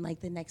move in, like,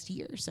 the next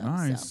year or so.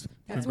 Nice. So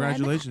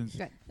Congratulations.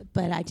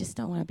 But I just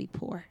don't want to be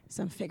poor,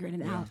 so I'm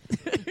figuring it out.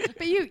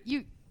 But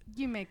you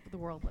make the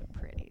world look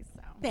pretty,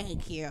 so.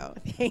 Thank you.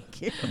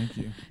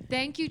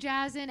 Thank you,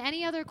 Jasmine.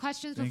 Any other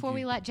questions before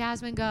we let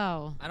Jasmine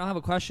go? I don't have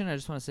a question. I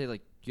just want to say,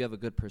 like, you have a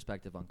good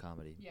perspective on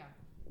comedy. Yeah.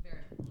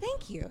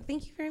 Thank you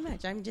very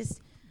much.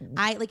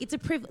 It's a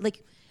privilege.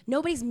 Like,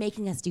 nobody's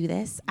making us do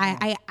this.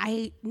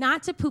 I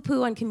not to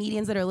poo-poo on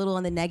comedians that are a little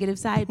on the negative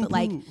side, but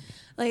like,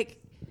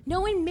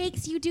 no one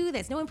makes you do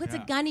this. No one puts a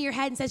gun to your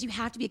head and says you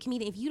have to be a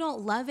comedian. If you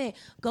don't love it,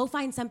 go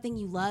find something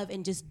you love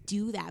and just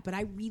do that. But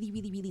I really,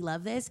 really, really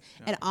love this,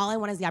 and all I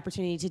want is the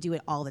opportunity to do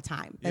it all the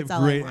time. That's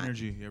all I want. You have great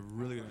energy. You have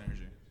really good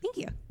energy. Thank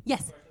you.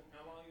 Yes.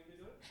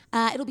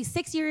 It'll be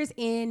 6 years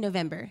in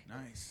November.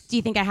 Nice. Do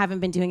you think I haven't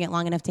been doing it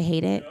long enough to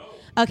hate it?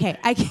 No. Okay.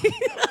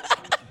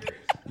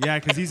 Yeah,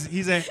 because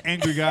he's an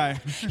angry guy.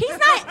 He's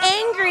not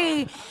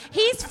angry.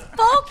 He's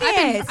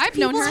focused. I've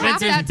known her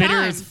half that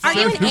time. Are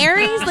you an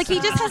Aries? Like, he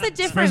just has a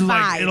different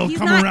vibe. He's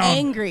not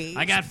angry.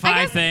 I got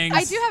five things.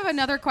 I do have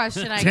another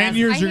question, I guess. 10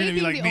 years, I you're hate going to be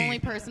being like the me. only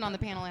person on the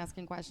panel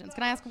asking questions.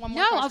 Can I ask one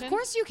more question? No, of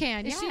course you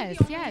can. Is she Yes,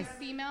 the only yes.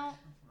 female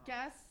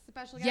guest?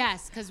 Special guest?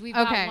 Yes, because we've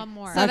got one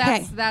more. So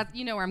that's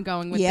you know where I'm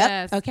going with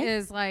this. Okay.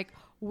 Is like,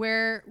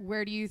 where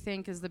do you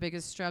think is the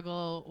biggest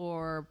struggle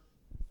or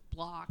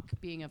block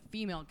being a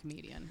female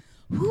comedian?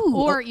 Ooh.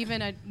 Or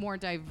even a more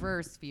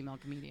diverse female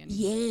comedian?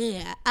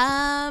 Yeah.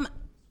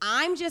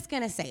 I'm just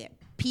going to say it.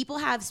 People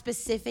have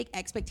specific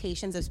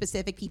expectations of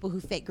specific people who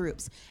fit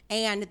groups.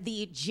 And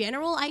the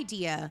general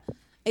idea,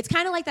 it's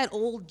kind of like that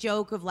old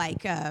joke of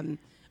like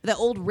the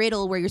old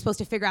riddle where you're supposed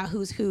to figure out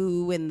who's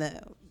who, and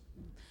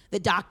the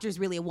doctor's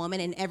really a woman,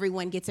 and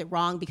everyone gets it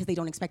wrong because they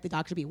don't expect the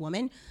doctor to be a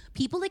woman.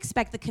 People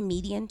expect the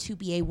comedian to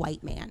be a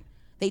white man.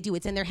 They do.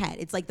 It's in their head.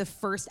 It's like the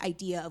first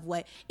idea of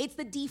it's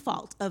the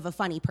default of a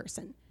funny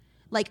person.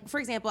 Like, for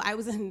example, I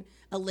was in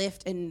a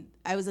lift, and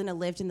the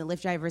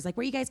Lyft driver was like,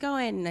 "Where are you guys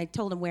going?" And I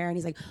told him where, and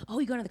he's like, "Oh,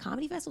 you going to the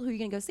comedy festival? Who are you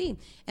going to go see?" And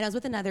I was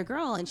with another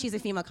girl, and she's a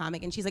female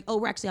comic, and she's like, "Oh,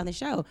 we're actually on the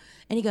show."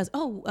 And he goes,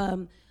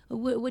 "Oh,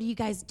 what do you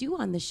guys do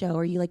on the show?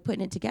 Are you like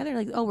putting it together?"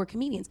 Like, "Oh, we're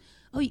comedians."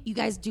 "Oh, you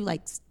guys do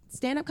like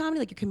stand-up comedy?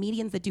 Like, you're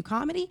comedians that do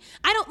comedy?"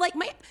 I don't like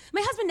my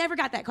husband never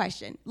got that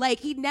question.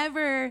 Like, he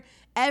never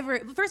ever.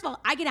 First of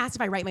all, I get asked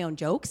if I write my own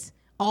jokes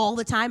all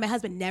the time. My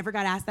husband never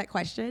got asked that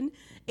question.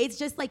 It's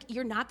just like,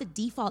 you're not the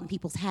default in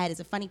people's head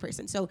as a funny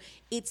person. So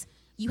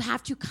you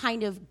have to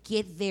kind of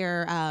get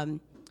their,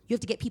 you have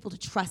to get people to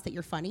trust that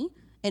you're funny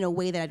in a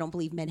way that I don't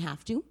believe men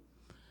have to.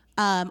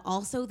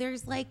 Also,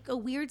 there's like a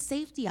weird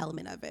safety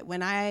element of it.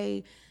 When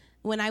I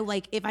when I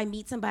if I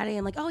meet somebody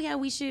and oh yeah,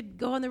 we should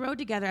go on the road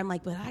together. I'm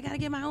like, but I gotta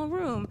get my own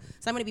room,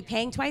 so I'm gonna be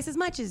paying twice as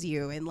much as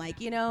you, and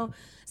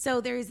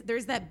so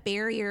there's that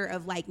barrier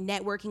of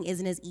networking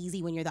isn't as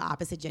easy when you're the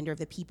opposite gender of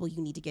the people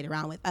you need to get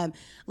around with,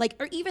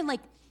 or even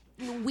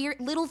weird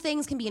little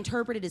things can be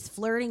interpreted as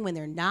flirting when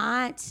they're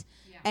not.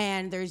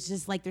 And there's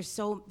just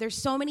there's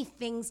so many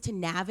things to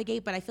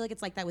navigate, but I feel like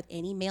it's like that with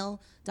any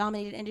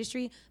male-dominated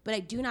industry. But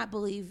I do not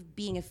believe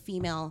being a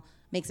female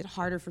makes it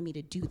harder for me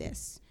to do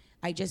this.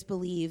 I just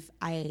believe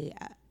I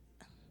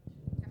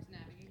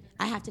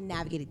have to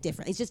navigate it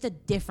differently. It's just a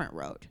different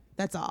road.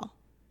 That's all,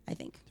 I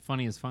think.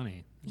 Funny is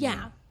funny.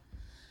 Yeah.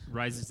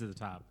 Rises to the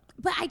top.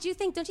 But don't you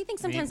think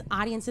sometimes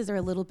audiences are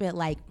a little bit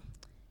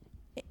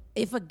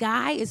if a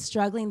guy is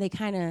struggling,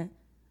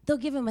 they'll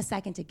give him a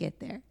second to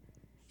get there.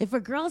 If a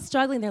girl's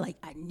struggling, they're like,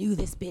 I knew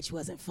this bitch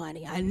wasn't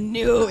funny. I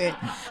knew it.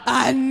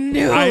 I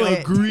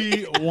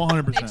agree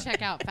 100%. They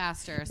check out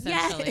faster,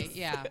 essentially.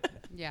 Yes.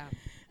 Yeah.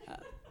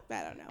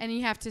 I don't know. And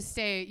you have to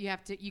stay.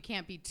 You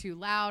can't be too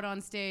loud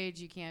on stage.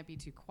 You can't be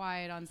too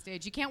quiet on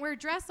stage. You can't wear a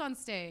dress on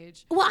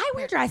stage. Well, I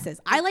wear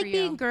dresses. I like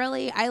being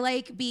girly. I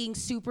like being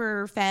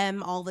super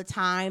femme all the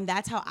time.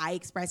 That's how I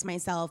express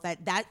myself.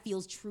 That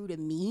feels true to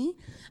me.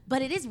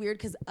 But it is weird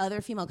because other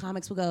female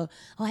comics will go,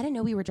 "Oh, I didn't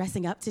know we were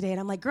dressing up today," and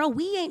I'm like, "Girl,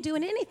 we ain't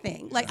doing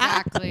anything."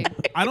 Exactly.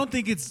 I don't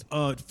think it's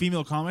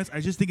female comics.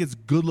 I just think it's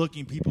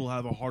good-looking people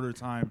have a harder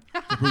time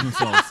to prove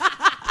themselves.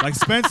 Like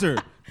Spencer.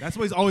 That's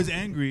why he's always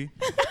angry.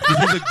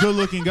 He's a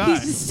good-looking guy.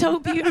 He's just so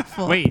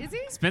beautiful. Wait, is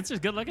he? Spencer's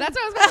good looking? That's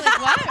what I was about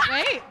to what?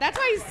 Wait, that's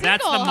why he's single.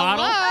 That's the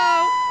model?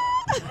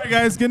 Hello. All right,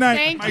 guys. Good night.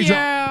 Thank you.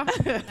 No,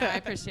 I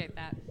appreciate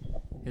that.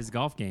 His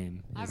golf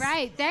game. All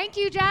right. Thank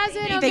you,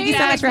 Jasmine. Thank you so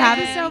much for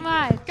having me. Thank you so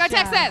much. Go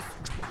Texas.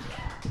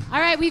 All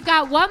right, we've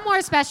got one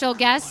more special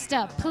guest.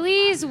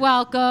 Please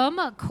welcome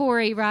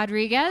Corey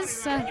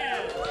Rodriguez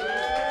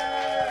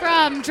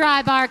from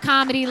Dry Bar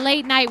Comedy,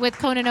 Late Night with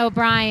Conan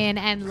O'Brien,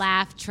 and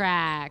Laugh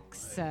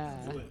Tracks.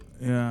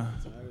 Yeah.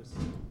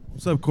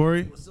 What's up,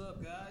 Corey? What's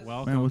up, guys?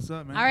 Welcome. Man, what's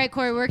up, man? All right,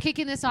 Corey, we're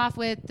kicking this off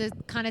with the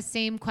kind of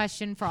same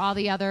question for all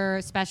the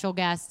other special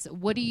guests.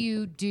 What do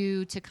you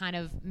do to kind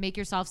of make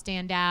yourself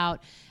stand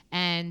out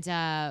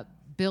and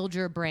build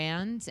your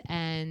brand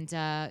and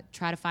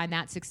try to find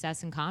that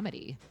success in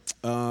comedy?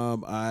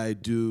 I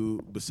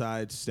do,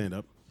 besides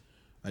stand-up,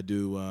 I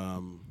do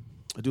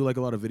like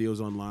a lot of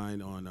videos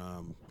online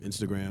on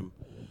Instagram.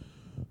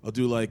 I'll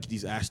do like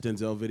these Ask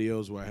Denzel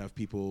videos where I have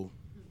people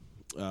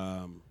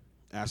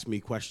ask me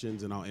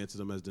questions and I'll answer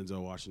them as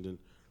Denzel Washington.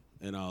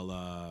 And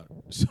I'll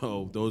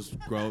so those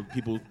grow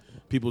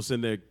people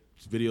send their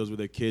videos with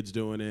their kids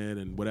doing it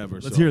and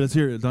whatever. Let's hear it,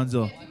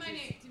 Denzel. Do my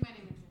name.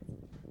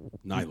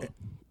 Nyla.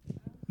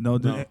 No.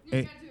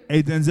 Hey,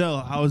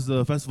 Denzel, how's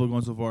the festival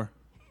going so far?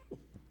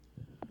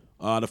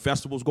 The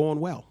festival's going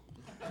well.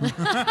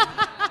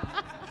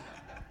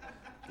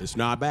 It's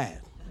not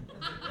bad.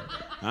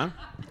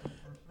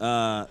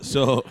 Huh?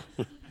 So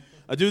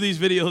I do these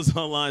videos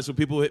online, so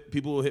people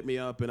will hit me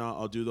up, and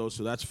I'll do those.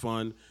 So that's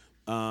fun.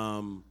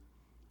 And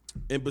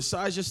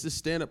besides just the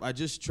stand-up, I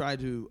just try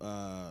to.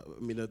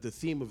 The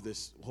theme of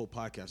this whole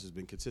podcast has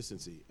been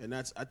consistency, and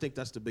I think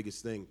that's the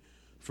biggest thing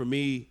for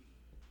me.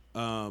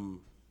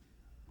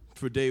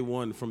 From day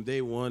one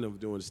of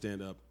doing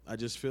stand-up, I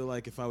just feel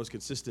like if I was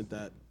consistent,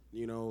 that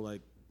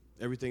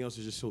everything else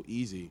is just so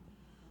easy.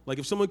 Like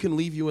if someone can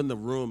leave you in the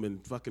room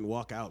and fucking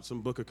walk out,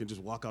 some booker can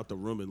just walk out the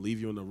room and leave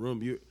you in the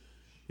room.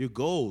 You're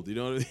gold, you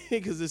know what I mean?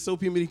 Because there's so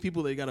many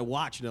people that you gotta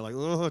watch, and they're like,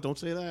 oh, don't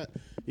say that,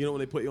 when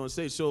they put you on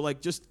stage. So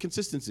just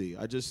consistency.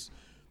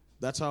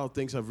 That's how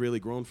things have really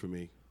grown for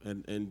me,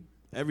 and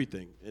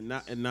everything, and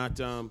not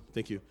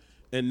thank you,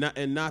 and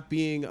not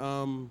being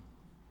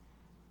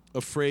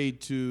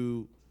afraid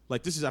to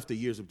this is after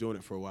years of doing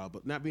it for a while,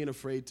 but not being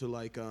afraid to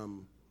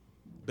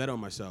bet on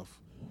myself.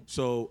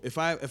 So if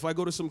I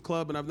go to some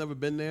club and I've never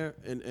been there,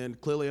 and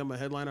clearly I'm a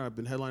headliner, I've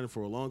been headlining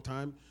for a long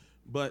time,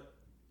 but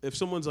if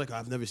someone's like,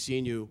 I've never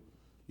seen you,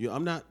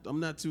 I'm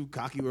not too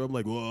cocky where I'm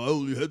like, well, I'll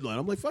only headline.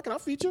 I'm like, fuck it, I'll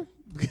feature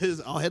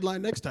because I'll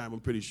headline next time. I'm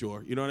pretty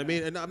sure. You know what I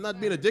mean? And I'm not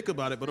being a dick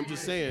about it, but I'm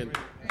just saying,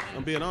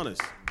 I'm being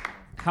honest.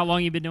 How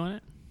long you been doing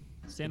it?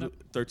 Stand up?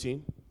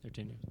 13.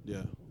 13 years.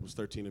 Yeah, it was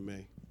 13 in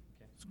May.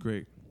 It's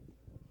great.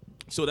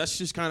 So that's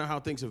just kind of how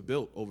things have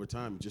built over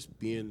time, just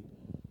being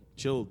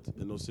chilled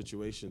in those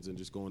situations and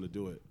just going to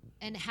do it.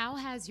 And how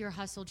has your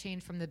hustle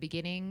changed from the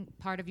beginning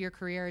part of your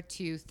career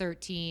to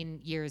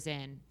 13 years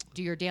in?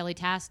 Do your daily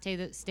tasks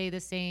stay the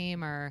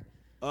same, or?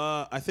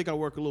 I think I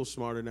work a little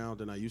smarter now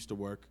than I used to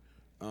work.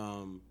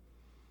 I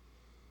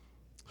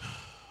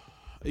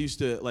used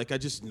to, I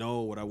just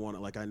know what I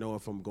want. I know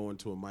if I'm going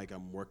to a mic,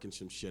 I'm working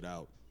some shit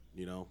out,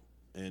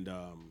 and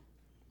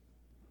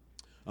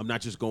I'm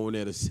not just going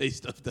there to say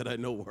stuff that I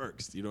know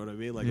works. You know what I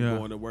mean? I'm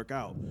going to work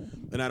out,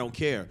 and I don't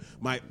care.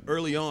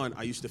 Early on,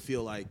 I used to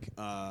feel like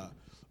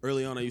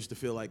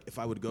if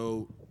I would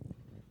go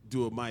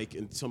do a mic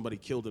and somebody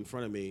killed in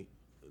front of me,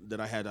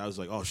 I was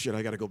like, oh shit,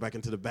 I got to go back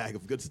into the bag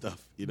of good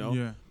stuff,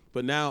 Yeah.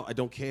 But now I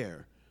don't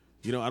care.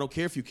 You know, I don't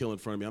care if you kill in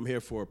front of me. I'm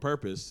here for a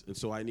purpose, and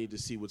so I need to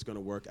see what's going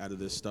to work out of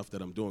this stuff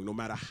that I'm doing. No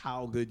matter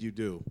how good you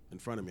do in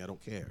front of me, I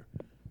don't care.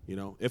 You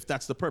know, if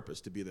that's the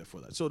purpose, to be there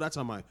for that. So that's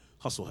how my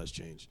hustle has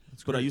changed.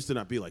 But I used to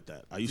not be like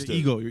that. I used to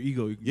your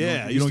ego.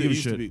 Yeah, you don't give a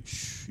used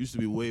shit. Used to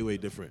be way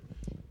different.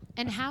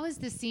 And how has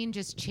the scene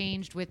just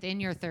changed within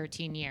your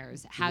 13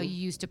 years? How you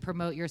used to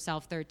promote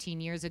yourself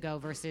 13 years ago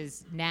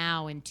versus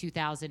now in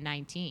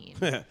 2019?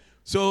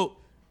 So,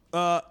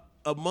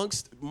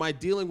 amongst my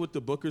dealing with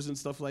the bookers and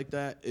stuff like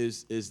that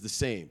is the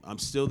same. I'm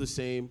still the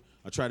same.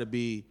 I try to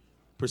be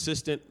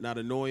persistent, not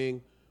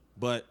annoying,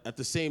 but at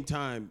the same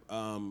time,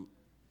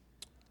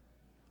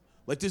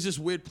 like there's this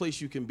weird place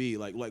you can be.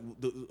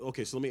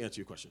 Okay, so let me answer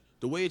your question.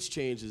 The way it's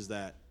changed is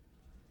that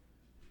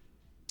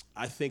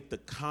I think the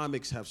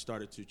comics have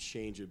started to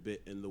change a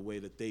bit in the way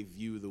that they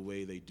view the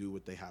way they do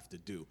what they have to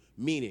do.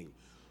 Meaning,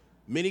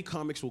 many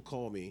comics will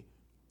call me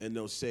and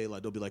they'll say,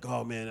 like, they'll be like,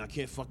 oh man, I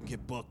can't fucking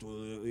get booked.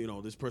 You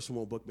know, this person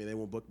won't book me, they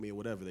won't book me, or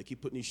whatever. They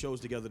keep putting these shows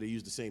together, they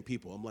use the same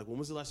people. I'm like, when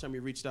was the last time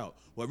you reached out?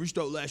 Well, I reached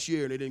out last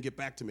year and they didn't get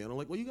back to me. And I'm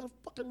like, well, you gotta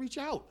fucking reach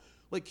out.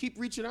 Like, keep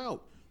reaching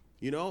out,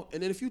 you know?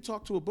 And then if you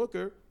talk to a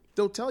booker,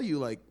 they'll tell you,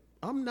 like,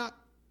 I'm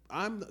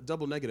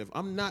double negative.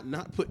 I'm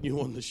not putting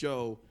you on the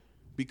show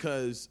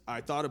because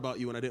I thought about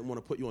you and I didn't want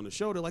to put you on the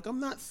show. They're like, I'm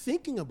not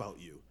thinking about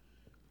you.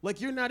 Like,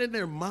 you're not in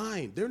their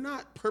mind. They're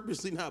not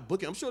purposely not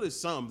booking. I'm sure there's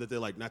some that they're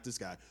like, not this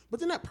guy. But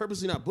they're not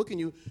purposely not booking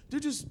you. They're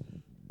just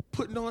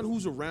putting on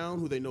who's around,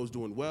 who they know is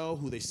doing well,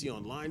 who they see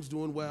online's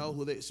doing well.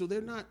 So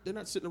they're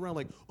not sitting around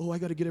like, oh, I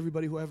got to get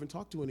everybody who I haven't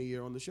talked to in a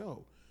year on the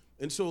show.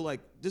 And so, like,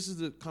 this is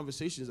the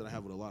conversations that I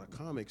have with a lot of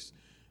comics,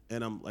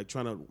 and I'm, like,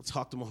 trying to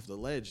talk them off the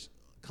ledge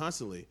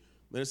constantly.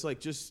 And it's like,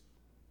 just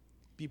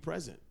be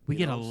present. We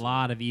get a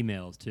lot of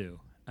emails, too.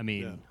 I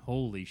mean,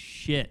 holy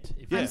shit.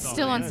 I'm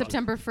still on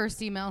September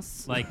 1st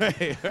emails. Like,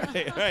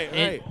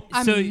 right.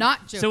 I'm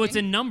not joking. So it's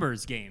a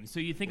numbers game. So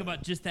you think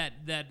about just that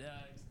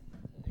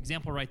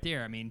example right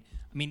there. I mean,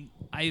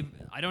 I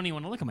don't even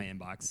want to look at my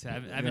inbox.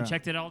 I haven't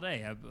checked it all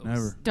day.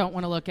 Never. Don't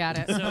want to look at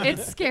it. So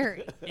it's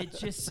scary. It's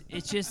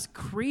just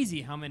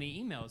crazy how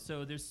many emails.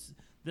 So there's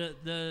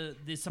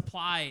the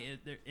supply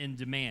and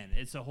demand.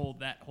 It's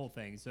that whole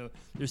thing. So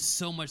there's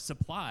so much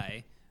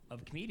supply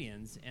of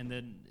comedians, and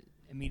then,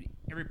 I mean,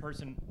 every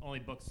person only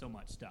books so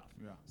much stuff.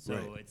 Yeah.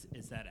 So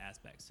it's that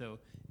aspect. So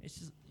it's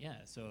just,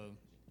 so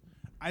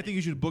I think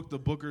you should book the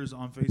bookers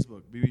on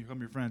Facebook, become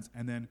your friends,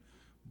 and then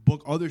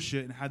book other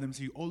shit and have them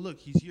see, oh, look,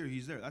 he's here,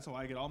 he's there. That's how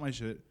I get all my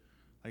shit.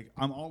 Like,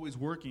 I'm always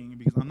working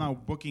because I'm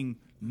not booking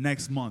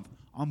next month.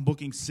 I'm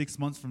booking 6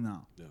 months from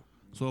now. Yeah.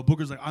 So a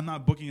booker's like, I'm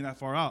not booking it that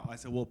far out. I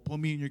said, well, put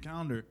me in your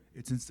calendar.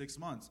 It's in 6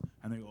 months.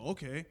 And they go,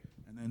 okay.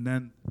 And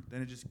then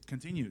it just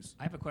continues.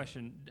 I have a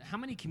question. How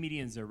many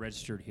comedians are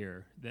registered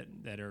here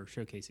that are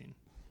showcasing?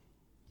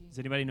 Does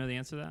anybody know the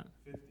answer to that?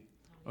 50.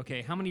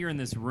 Okay, how many are in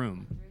this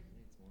room?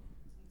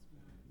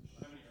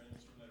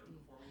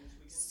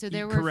 So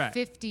there were Correct.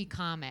 50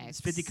 comics.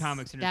 50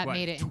 comics, and that there's what,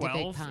 made it into big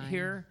 12 time.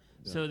 here?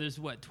 Yeah. So there's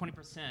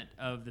 20%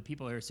 of the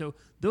people here. So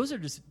those are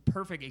just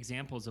perfect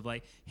examples of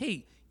like,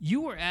 hey,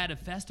 you were at a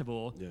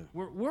festival. Yeah.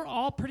 We're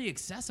all pretty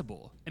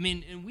accessible. I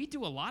mean, and we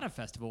do a lot of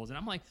festivals, and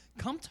I'm like,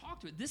 come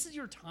talk to it. This is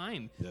your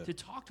time to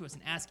talk to us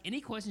and ask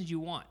any questions you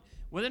want.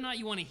 Whether or not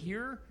you want to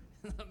hear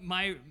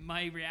my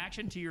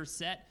reaction to your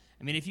set.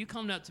 I mean, if you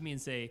come up to me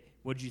and say,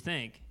 what did you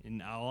think?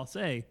 And I'll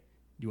say,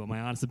 do you want my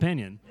honest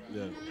opinion?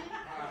 Yeah.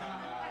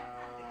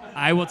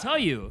 I will tell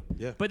you.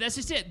 Yeah. But that's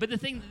just it. But the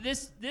thing,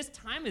 this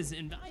time is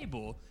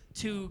invaluable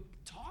to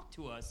talk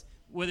to us,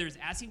 whether it's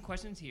asking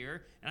questions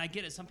here, and I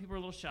get it, some people are a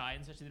little shy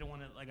and such, they don't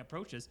want to like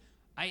approach us.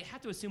 I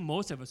have to assume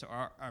most of us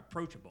are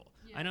approachable.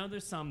 Yeah. I know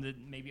there's some that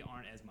maybe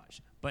aren't as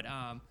much, but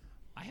I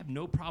have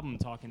no problem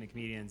talking to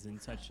comedians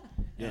and such.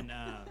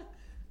 Yeah.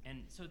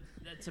 And so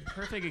that's a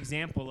perfect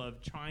example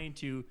of trying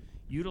to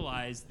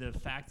utilize the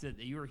fact that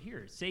you are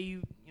here. Say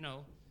you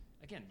know,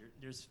 again,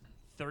 there's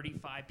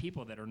 35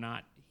 people that are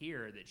not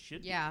here that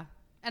should be.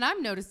 And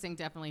I'm noticing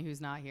definitely who's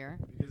not here.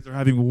 Because they're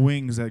having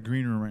wings at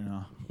Green Room right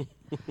now.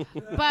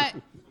 But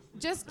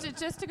just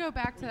to go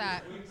back to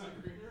that,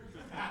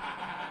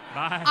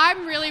 bye.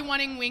 I'm really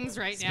wanting wings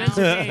right now.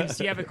 Spencer James,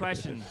 do you have a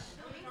question?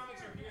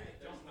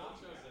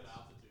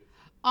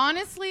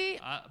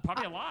 Honestly,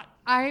 probably a lot.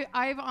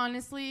 I've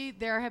honestly,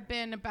 there have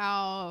been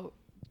about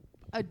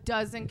a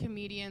dozen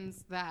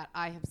comedians that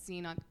I have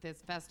seen on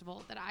this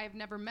festival that I have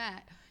never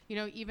met. You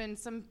know, even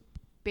some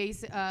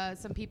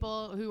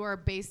people who are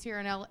based here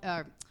in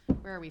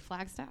where are we?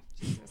 Flagstaff?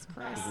 Jesus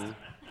Christ. Mm-hmm.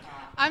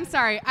 I'm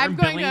sorry. I'm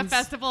going to a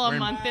festival a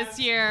month this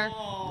year.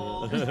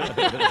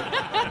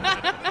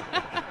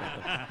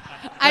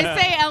 I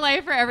say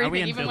LA for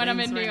everything, even when I'm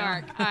in New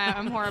York.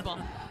 I'm horrible.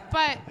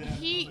 But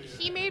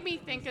he made me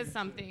think of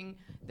something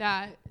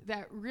that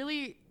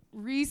really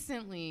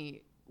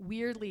recently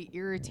weirdly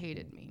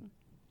irritated me.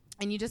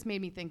 And you just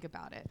made me think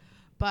about it.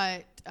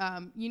 But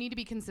you need to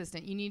be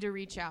consistent. You need to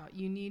reach out.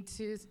 You need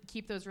to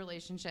keep those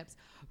relationships.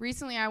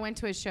 Recently, I went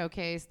to a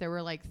showcase. There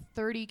were like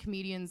 30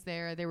 comedians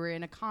there. They were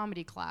in a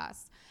comedy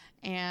class.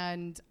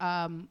 And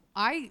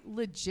I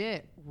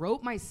legit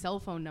wrote my cell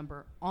phone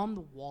number on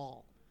the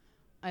wall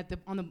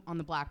on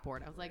the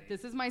blackboard. I was like,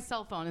 this is my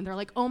cell phone. And they're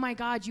like, oh my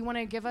God, you want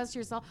to give us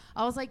your cell?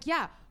 I was like,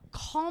 yeah,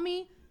 call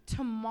me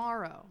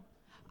tomorrow.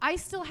 I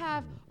still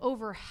have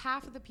over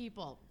half of the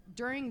people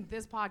during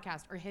this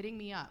podcast are hitting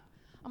me up.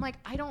 I'm like,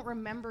 I don't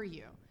remember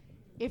you.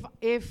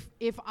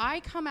 If I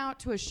come out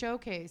to a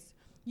showcase,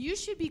 you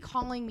should be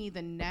calling me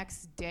the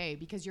next day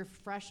because you're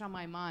fresh on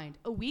my mind.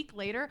 A week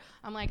later,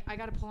 I'm like, I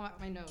got to pull out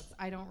my notes.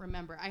 I don't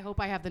remember. I hope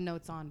I have the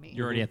notes on me.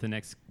 You're already at the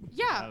next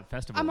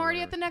festival. I'm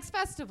already at the next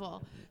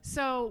festival.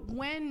 So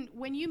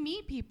when you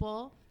meet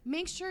people,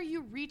 make sure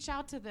you reach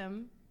out to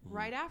them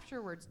right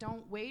afterwards.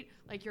 Don't wait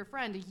like your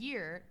friend a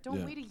year.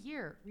 Don't wait a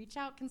year. Reach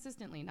out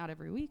consistently. Not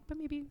every week, but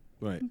maybe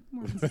more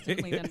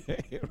consistently than.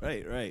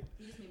 Right.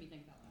 You just made me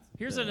think about that.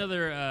 Here's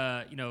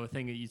another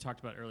thing that you talked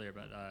about earlier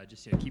about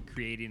just keep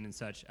creating and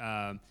such.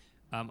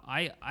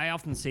 I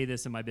often say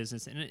this in my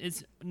business, and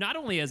it's not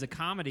only as a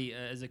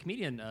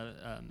comedian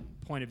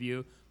point of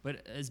view,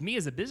 but as me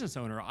as a business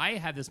owner, I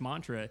have this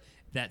mantra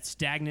that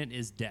stagnant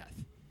is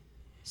death.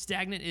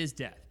 Stagnant is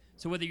death.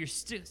 So whether you're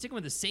sticking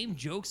with the same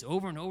jokes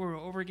over and over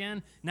and over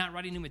again, not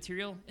writing new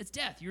material, it's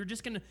death.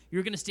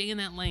 You're gonna stay in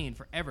that lane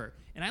forever.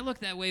 And I look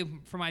that way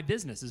for my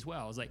business as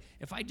well. It's like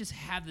if I just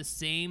have the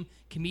same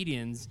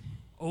comedians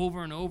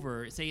over and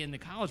over, say in the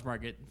college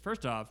market,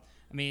 first off,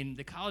 I mean,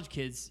 the college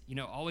kids,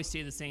 always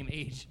stay the same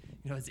age.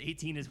 It's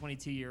 18 to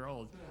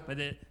 22-year-old. But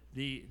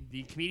the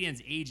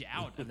comedians age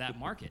out of that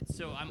market.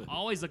 So I'm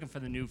always looking for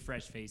the new,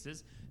 fresh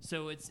faces.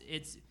 So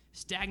it's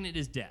stagnant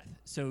is death.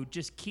 So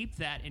just keep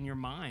that in your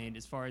mind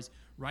as far as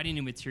writing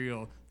new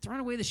material, throwing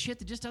away the shit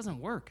that just doesn't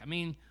work. I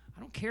mean, I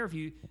don't care if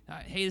you,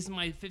 hey, this is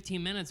my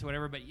 15 minutes or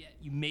whatever, but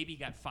you maybe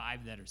got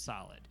 5 that are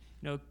solid.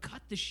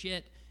 Cut the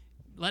shit.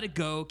 Let it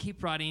go.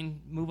 Keep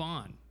writing. Move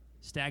on.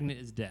 Stagnant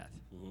is death.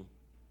 Mm-hmm.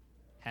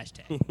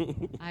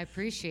 Hashtag. I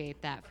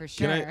appreciate that for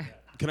sure.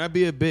 Can I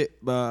be a bit?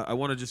 I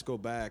want to just go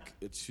back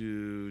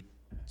to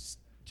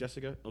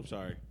Jessica. I'm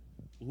sorry.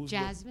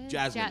 Jasmine.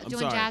 Jasmine.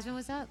 Doing Jasmine,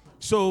 what's up?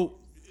 So,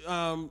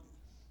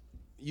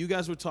 you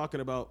guys were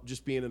talking about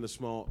just being in a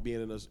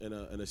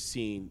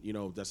scene,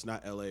 that's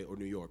not LA or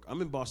New York.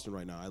 I'm in Boston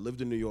right now. I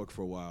lived in New York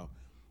for a while.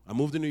 I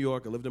moved to New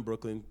York. I lived in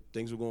Brooklyn.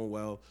 Things were going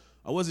well.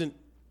 I wasn't,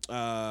 in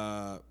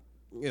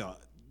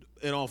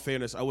all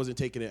fairness, I wasn't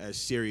taking it as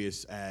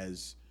serious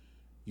as,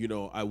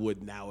 I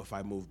would now if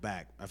I moved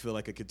back. I feel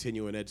like a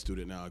continuing ed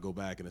student now. I go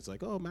back and it's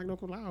like, oh, magna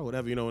cum laude,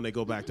 whatever. When they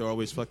go back, they're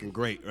always fucking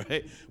great,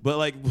 right? But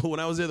like when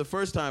I was there the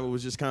first time, it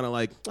was just kind of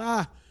like,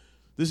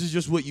 this is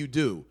just what you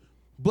do.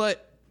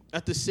 But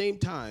at the same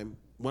time,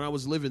 when I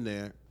was living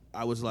there,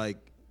 I was like,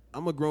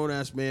 I'm a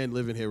grown-ass man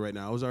living here right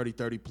now. I was already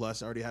 30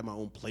 plus. I already had my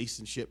own place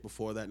and shit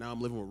before that. Now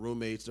I'm living with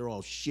roommates. They're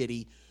all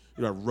shitty.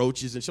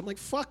 Roaches and shit. I'm like,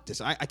 fuck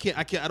this. I can't.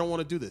 I don't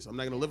want to do this. I'm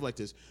not going to live like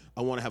this.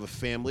 I want to have a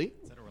family.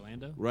 Is that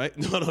Orlando? Right?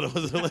 No.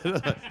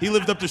 He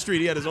lived up the street.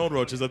 He had his own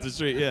roaches up the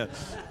street. Yeah.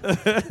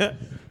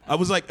 I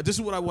was like, this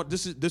is what I want.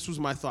 This was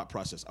my thought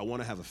process. I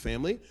want to have a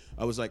family.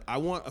 I was like, I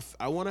want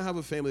to have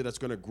a family that's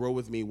going to grow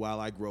with me while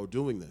I grow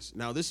doing this.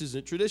 Now, this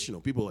isn't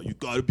traditional. People are like, you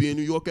got to be in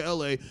New York or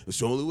LA. It's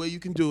the only way you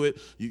can do it.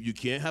 You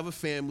can't have a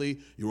family.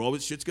 You're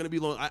always shit's going to be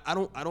long. I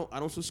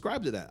don't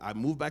subscribe to that. I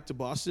moved back to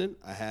Boston.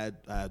 I had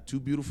 2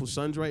 beautiful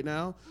sons right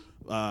now.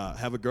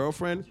 Have a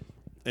girlfriend,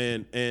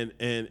 and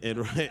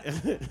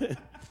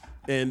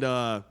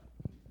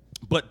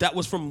but that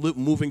was from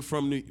moving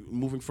from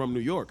New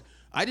York.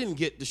 I didn't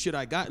get the shit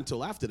I got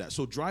until after that.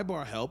 So Dry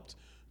Bar helped.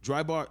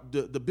 Dry Bar,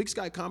 the Big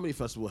Sky Comedy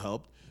Festival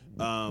helped.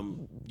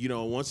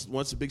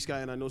 Once the Big Sky,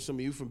 and I know some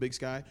of you from Big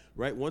Sky,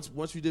 right?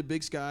 Once we did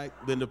Big Sky,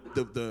 then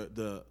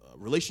the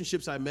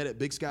relationships I met at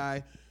Big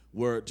Sky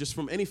were just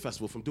from any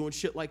festival, from doing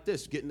shit like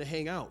this, getting to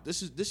hang out.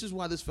 This is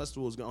why this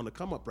festival is on the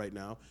come up right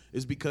now,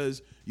 is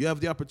because you have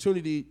the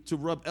opportunity to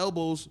rub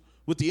elbows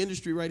with the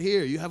industry right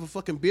here. You have a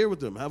fucking beer with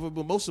them, have a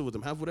mimosa with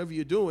them, have whatever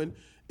you're doing,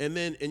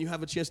 and you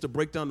have a chance to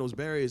break down those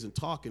barriers and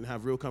talk and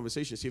have real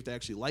conversations, see if they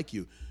actually like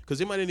you. Because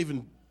they might not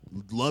even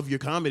love your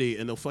comedy,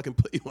 and they'll fucking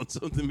put you on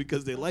something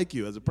because they like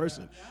you as a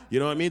person. You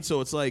know what I mean?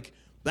 So it's like,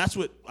 that's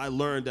what I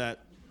learned at.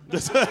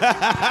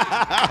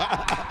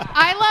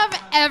 I love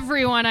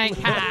everyone I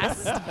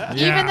cast.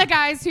 Even the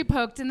guys who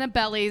poked in the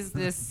bellies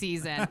this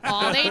season.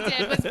 All they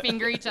did was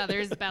finger each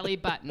other's belly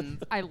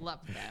buttons. I love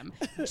them.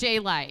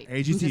 J-Light.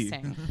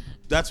 AGT.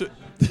 That's what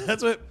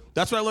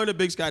I learned at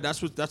Big Sky.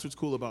 That's what's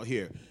cool about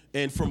here.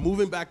 And from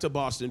moving back to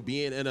Boston,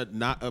 being in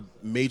not a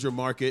major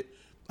market,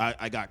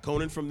 I got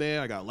Conan from there.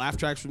 I got Laugh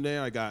Tracks from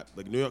there. I got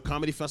like New York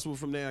Comedy Festival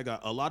from there. I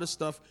got a lot of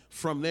stuff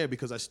from there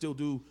because I still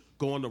do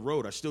go on the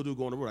road. I still do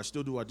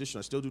audition.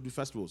 I still do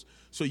festivals.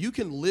 So you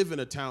can live in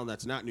a town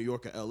that's not New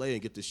York or LA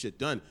and get this shit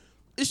done.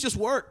 It's just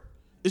work.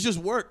 It's just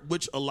work,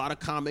 which a lot of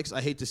comics, I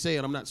hate to say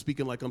it, I'm not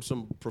speaking like I'm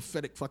some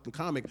prophetic fucking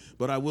comic,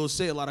 but I will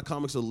say a lot of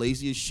comics are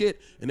lazy as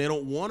shit and they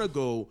don't want to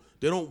go.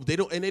 They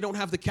don't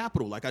have the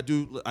capital. Like I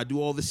do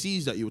all the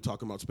C's that you were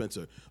talking about,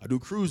 Spencer. I do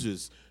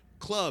cruises,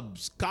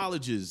 clubs,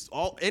 colleges,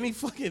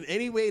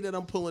 any way that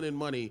I'm pulling in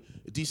money,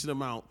 a decent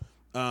amount,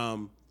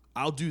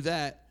 I'll do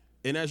that.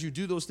 And as you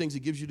do those things,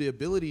 it gives you the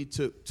ability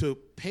to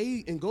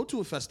pay and go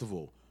to a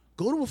festival.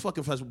 Go to a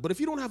fucking festival. But if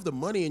you don't have the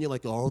money and you're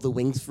like, oh, the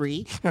wings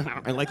free,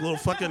 and like little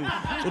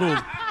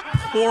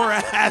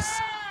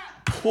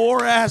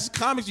poor ass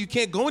comics, you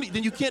can't go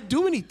then you can't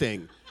do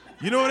anything.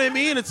 You know what I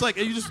mean? It's like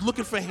you're just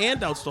looking for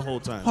handouts the whole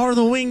time. Are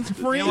the wings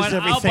free? You know what?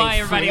 I'll buy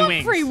everybody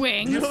wings. Free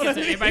wings. You know what I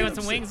mean? Everybody wants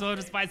some wings, we'll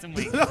just buy some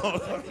wings. No,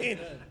 I mean,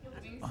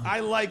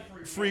 I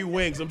like free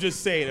wings. I'm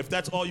just saying, if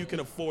that's all you can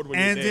afford when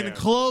And you're there. in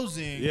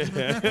closing,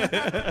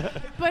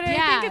 But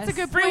I think it's a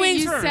good Free point.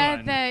 wings You for said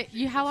everyone.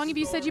 that how long have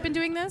you said you've been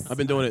doing this? I've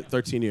been doing it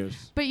 13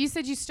 years. But you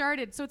said you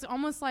started, so it's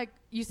almost like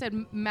you said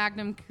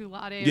magnum cum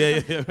laude.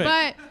 Yeah, right.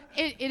 But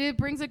it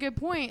brings a good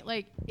point.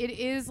 Like, it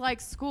is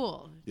like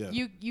school. Yeah.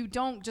 You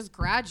don't just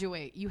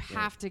graduate. You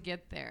have to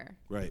get there.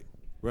 Right.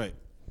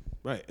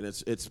 And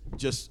it's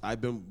just I've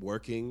been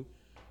working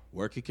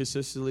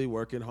consistently,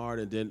 working hard,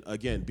 and then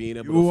again being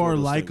able. you to are afford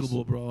those likable,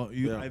 things. bro.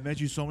 Yeah. I've met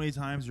you so many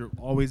times.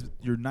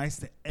 You're nice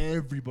to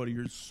everybody.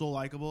 You're so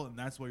likable, and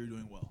that's why you're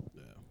doing well.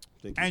 Yeah.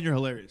 Thank you. And you're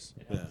hilarious.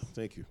 Yeah.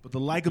 Thank you. But the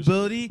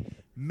likability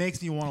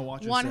makes me want to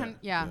watch your set. 100.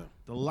 Yeah.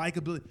 The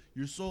likability.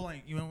 You're so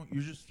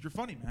you're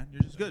funny, man.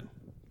 You're just good.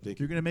 Thank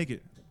You're you. gonna make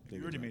it. Thank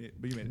You already you. made it,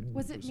 but you made it.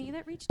 Was it me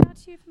that reached out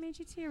to you from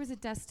AGT, or was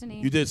it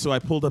Destiny? You did. So I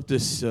pulled up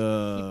this. You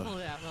pulled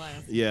it out.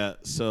 Relax. Yeah.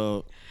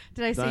 So.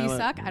 Did I say you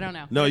Dial-up. suck? I don't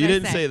know. No, What you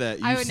did I didn't say that.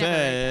 I You would never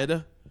write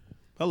said,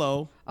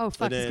 "Hello." Oh,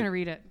 fuck, And he's then- going to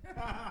read it.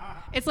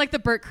 It's like the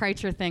Bert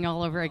Kreischer thing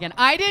all over again.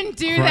 I didn't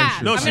do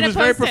that. No, I'm she gonna was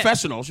very post it.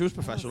 professional. She was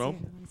professional.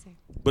 Let me see.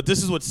 But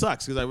this is what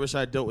sucks because I wish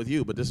I had dealt with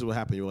you. But this is what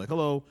happened. You were like,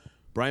 "Hello."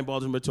 Brian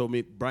Baldinger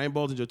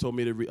told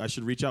me I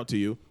should reach out to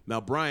you. Now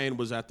Brian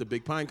was at the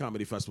Big Pine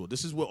Comedy Festival.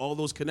 This is where all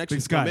those connections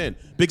Big Sky. come in.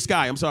 Big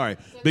Sky. I'm sorry,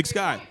 Big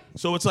Sky.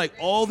 So it's like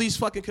all these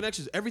fucking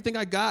connections. Everything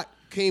I got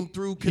came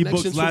through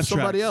connections from laugh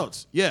somebody tracks.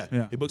 else.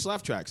 Yeah, he books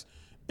laugh tracks.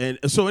 And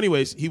so,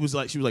 anyways, she was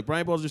like,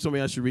 Brian Baldinger told me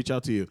I should reach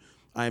out to you.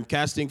 I am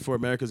casting for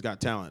America's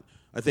Got Talent.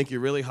 I think you're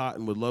really hot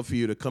and would love for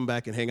you to come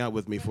back and hang out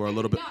with me for a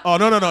little bit. Oh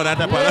no, not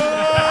that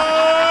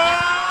part.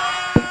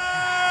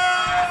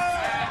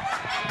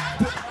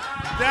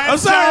 I'm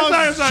sorry.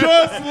 Just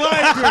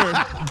like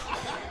her.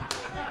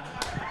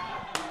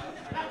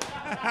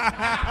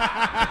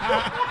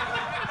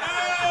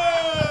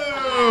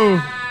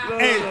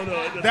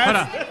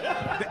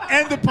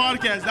 End the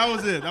podcast. That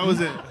was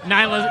it.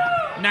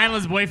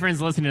 Nyla's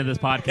boyfriend's listening to this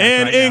podcast.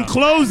 And right in now.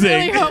 closing,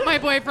 I really hope my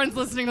boyfriend's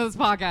listening to this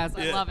podcast.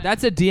 I love it.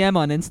 That's a DM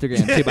on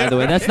Instagram too, by the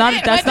way. That's not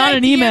Did an I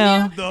DM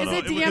email. you? No, Is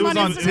it it DM was on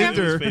on Instagram?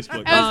 Tinder. It was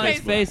Facebook. Oh, It's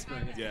Facebook.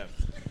 Facebook. Yeah.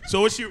 So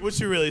what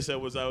she really said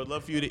was, I would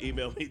love for you to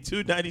email me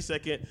 2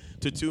 90-second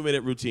to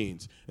 2-minute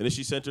routines. And then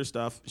she sent her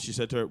stuff. She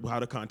sent her how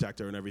to contact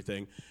her and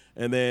everything.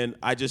 And then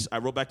I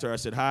wrote back to her. I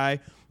said, hi.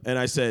 And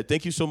I said,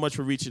 thank you so much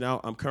for reaching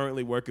out. I'm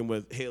currently working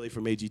with Haley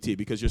from AGT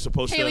because you're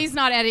supposed Haley's to.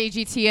 not at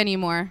AGT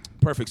anymore.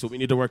 Perfect. So we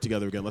need to work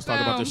together again. Let's talk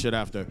about this shit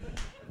after.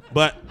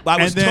 But I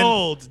was And then-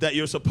 told that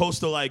you're supposed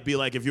to be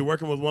like, if you're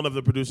working with one of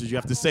the producers, you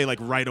have to say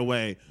right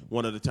away,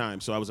 one at a time.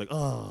 So I was like,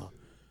 oh.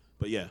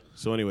 But yeah.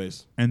 So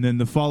anyways. And then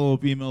the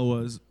follow-up email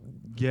was,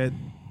 get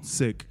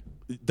sick.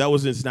 That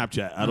was in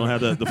Snapchat. I don't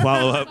have the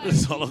follow-up.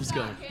 That's all I was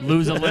going.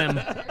 Lose a limb.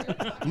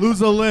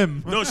 Lose a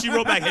limb. No, she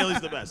wrote back,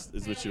 Haley's the best,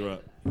 is what she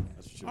wrote.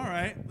 That's what she wrote. All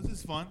right. This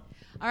is fun.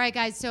 All right,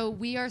 guys. So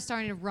we are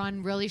starting to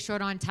run really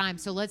short on time.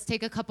 So let's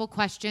take a couple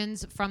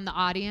questions from the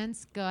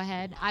audience. Go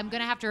ahead. I'm going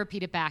to have to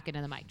repeat it back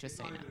into the mic, just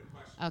so you know.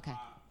 Okay.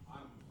 I'm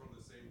from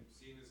the same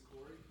scene as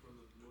Corey, from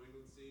the New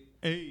England scene.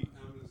 Hey.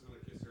 I'm just going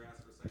to kiss your ass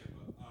for a second,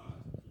 but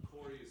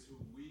Corey is who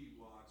we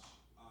watch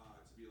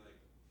to be like,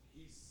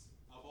 he's,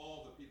 of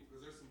all the people,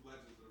 because there's some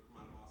legends that have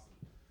come out of Austin,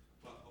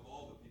 but of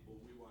all the people,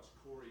 we watch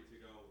Corey to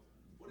go,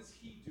 what is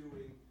he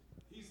doing?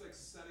 He's like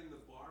setting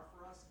the bar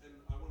for us, and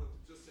I want to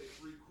just say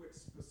 3 quick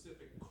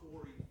specific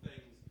Corey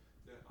things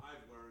that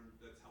I've learned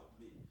that's helped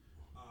me.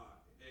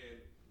 And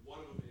one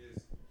of them is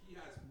he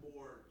has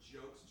more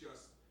jokes,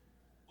 just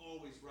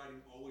always writing,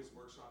 always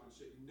workshopping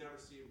shit. You never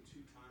see him 2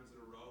 times in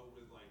a row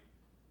with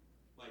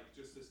like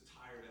just this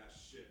tired ass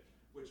shit,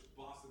 which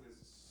Boston is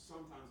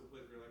sometimes a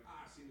place where you're like,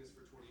 I've seen this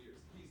for 20 years.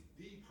 He's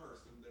the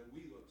person that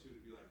we look to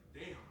be like,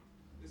 damn,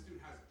 this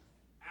dude has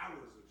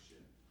hours of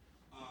shit.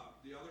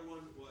 The other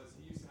one was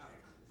he used to have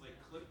like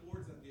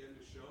clipboards at the end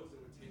of shows that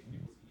would take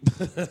people's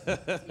emails.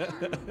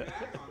 We would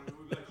back on it and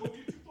we'd be like, go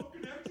get your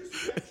fucking actress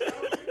for that show,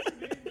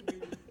 get your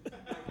name. And we would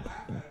like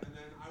laugh at it, and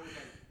then I was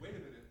like, wait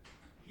a minute,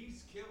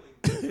 he's killing.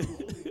 He's the only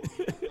one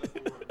with a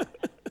clipboard.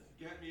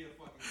 Get me a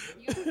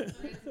fucking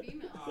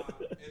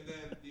clipboard. And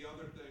then the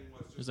other thing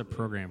was just There's a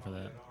program for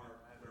that.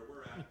 Where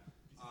we're at,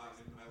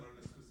 and I learned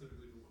this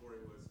specifically from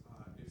Corey, was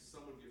if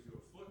someone gives you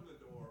a foot in the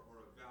door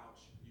or a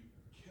vouch, you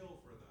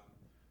kill for them,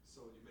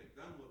 so you make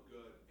them look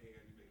good and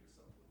you make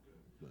yourself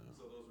look good.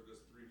 So those were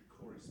just 3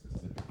 Corey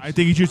specific. I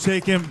think you should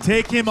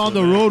take him on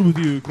the road with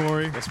you,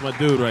 Corey. That's my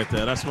dude right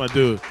there. That's my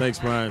dude. Thanks,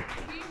 Brian.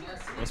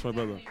 That's my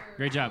brother.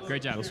 Great job.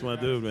 That's my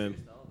dude, man.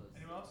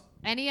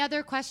 Any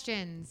other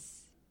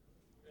questions?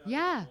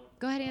 Yeah.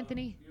 Go ahead,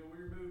 Anthony. You know, when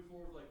you're moving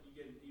forward, like you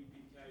get an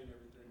EPK and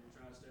everything, you're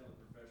trying to stay on the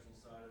professional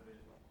side of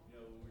it. You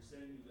know, when we're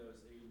sending you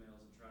those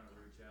emails and trying to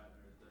reach out and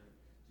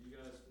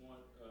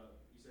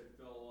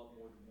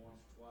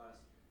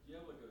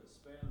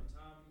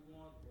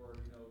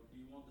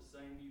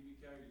same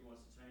EPK, or do you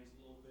want us to change a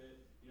little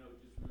bit? You know,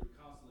 just we're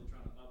constantly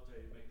trying to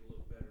update and make it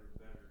look better and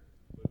better.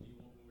 But do you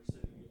want, when we're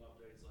sending you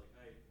updates like,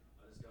 hey,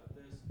 I just got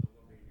this, I'm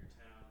going to be in your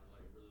town, or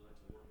like really like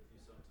to work with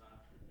you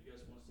sometime. You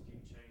guys want us to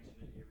keep changing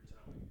it every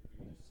time we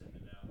just send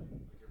it out,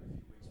 like every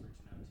few weeks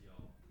reaching out to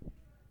y'all?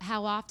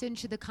 How often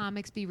should the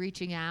comics be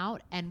reaching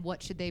out, and what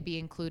should they be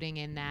including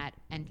in that,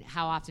 and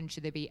how often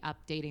should they be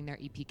updating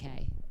their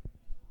EPK?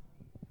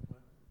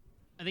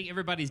 I think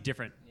everybody's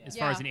different as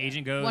Yeah. far as an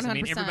agent goes. 100%. I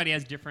mean, everybody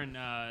has different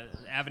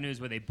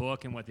avenues where they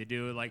book and what they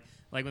do. Like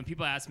when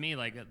people ask me,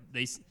 like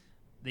they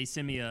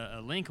send me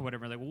a link or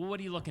whatever. Like, well, what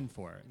are you looking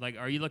for? Like,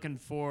 are you looking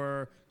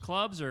for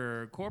clubs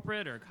or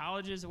corporate or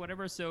colleges or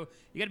whatever? So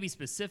you got to be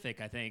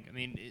specific, I think. I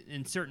mean,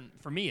 in certain,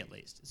 for me at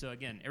least. So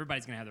again,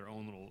 everybody's gonna have their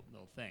own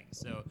little thing.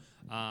 So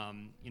I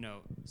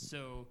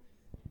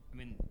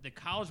mean, the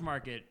college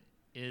market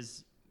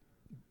is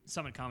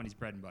Summit Comedy's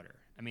bread and butter.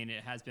 I mean,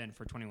 it has been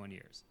for 21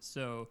 years.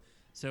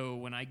 So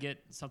when I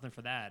get something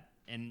for that,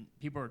 and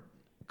people are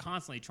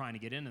constantly trying to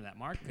get into that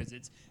market because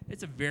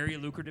it's a very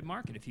lucrative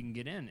market if you can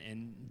get in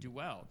and do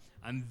well.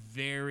 I'm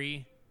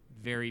very,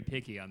 very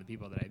picky on the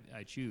people that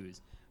I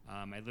choose.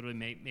 I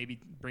literally maybe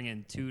bring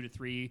in 2 to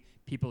 3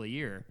 people a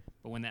year,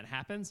 but when that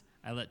happens,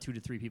 I let 2 to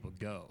 3 people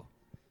go.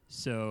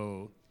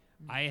 So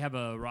I have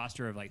a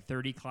roster of like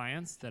 30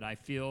 clients that I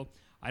feel.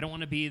 I don't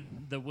want to be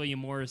the William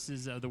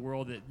Morrises of the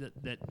world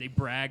that they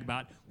brag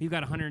about. We've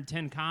got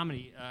 110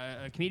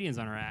 comedians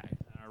on our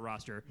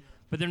roster,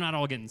 but they're not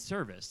all getting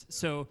serviced.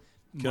 So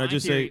Can I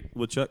just say,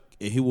 with Chuck,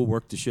 he will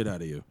work the shit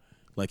out of you.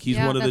 Like he's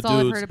one of the dudes. That's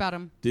all I've heard about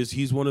him.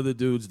 He's one of the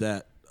dudes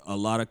that a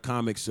lot of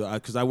comics.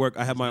 Because I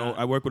have my own.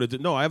 I work with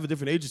I have a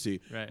different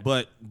agency. Right.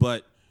 But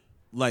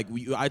like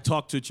I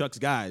talk to Chuck's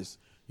guys.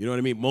 You know what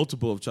I mean?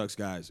 Multiple of Chuck's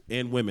guys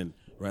and women.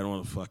 Right? I don't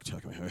want to fuck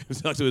Chuck.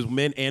 Talk to his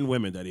men and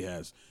women that he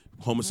has.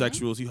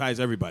 Homosexuals. He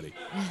hires everybody.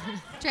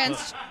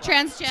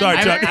 Transgender. Sorry,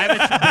 Chuck.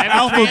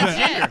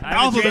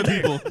 Alphabet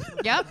people.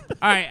 Yep.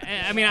 All right.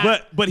 I mean,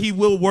 but he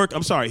will work.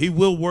 I'm sorry. He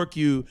will work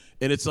you,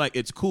 and it's like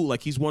it's cool.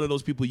 Like he's one of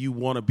those people you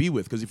want to be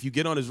with because if you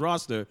get on his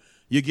roster,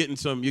 you're getting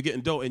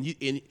dough, and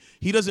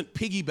he doesn't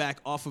piggyback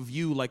off of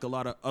you like a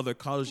lot of other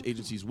college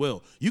agencies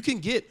will. You can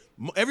get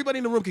everybody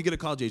in the room can get a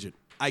college agent.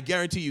 I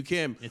guarantee you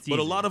can. It's but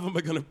easy. a lot of them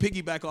are going to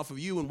piggyback off of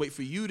you and wait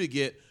for you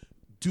to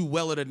do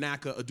well at a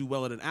NACA or do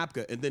well at an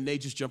APCA, and then they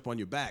just jump on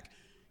your back.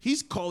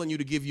 He's calling you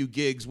to give you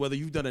gigs, whether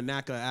you've done a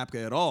NACA or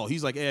APCA at all.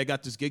 He's like, hey, I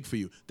got this gig for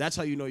you. That's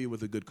how you know you're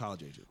with a good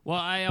college agent. Well,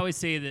 I always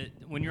say that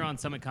when you're on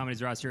Summit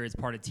Comedy's roster, it's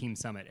part of Team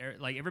Summit.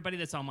 Like everybody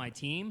that's on my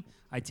team,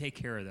 I take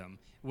care of them.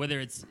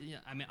 Whether it's,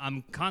 I mean,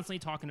 I'm constantly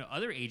talking to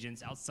other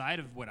agents outside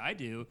of what I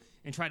do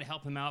and try to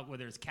help them out,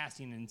 whether it's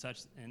casting and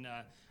such. And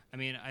I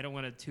mean, I don't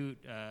want to toot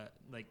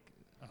like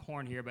a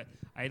horn here, but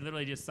I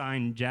literally just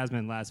signed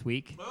Jasmine last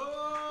week.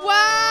 What?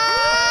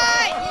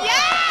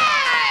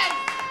 Yes!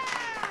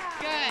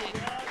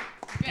 Good.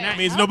 That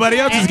means nobody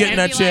else is getting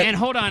that shit. And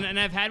hold on, and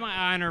I've had my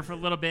eye on her for a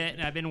little bit,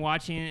 and I've been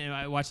watching, and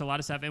I watched a lot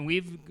of stuff, and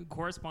we've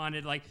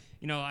corresponded. Like,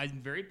 you know, I'm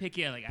very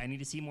picky. I need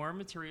to see more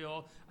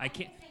material. I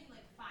can't.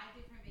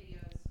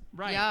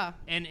 Right. Yeah.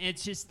 And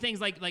it's just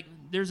things like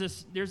there's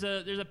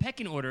a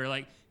pecking order.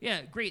 Like,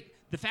 yeah, great.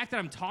 The fact that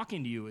I'm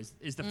talking to you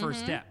is the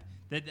first step.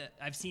 That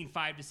I've seen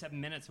 5 to 7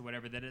 minutes or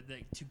whatever that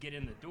to get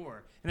in the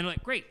door, and they're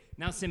like, great,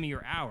 now send me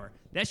your hour.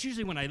 That's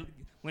usually when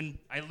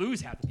I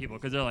lose half the people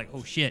because they're like,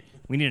 oh shit,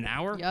 we need an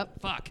hour.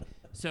 Yep. Fuck.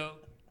 So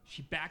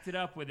she backed it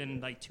up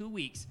within like 2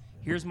 weeks.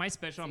 Here's my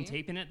special. I'm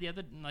taping it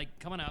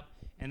coming up,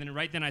 and then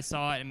right then I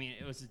saw it. I mean,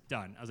 it was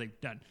done. I was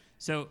like, done.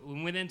 So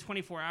within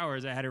 24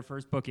 hours, I had her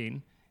first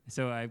booking.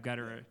 So I've got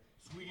her.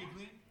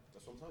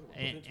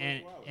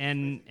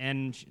 And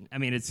I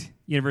mean, it's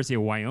University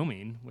of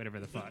Wyoming, whatever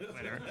the fuck,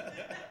 whatever.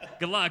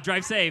 Good luck,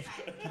 drive safe.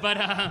 But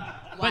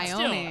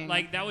still,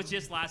 like that was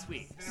just last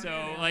week.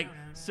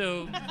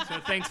 So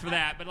thanks for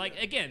that. But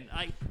like again,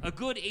 like a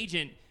good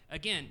agent,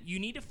 again, you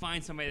need to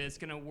find somebody that's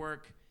gonna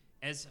work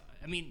as.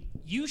 I mean,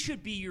 you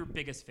should be your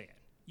biggest fan.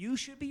 You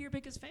should be your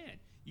biggest fan.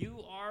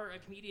 You are a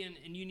comedian,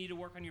 and you need to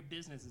work on your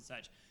business and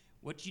such.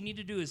 What you need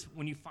to do is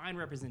when you find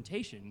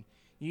representation,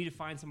 you need to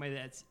find somebody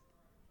that's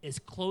as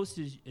close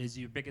as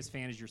your biggest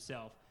fan as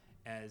yourself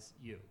as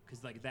you.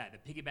 Because like that,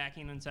 the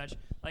piggybacking and such,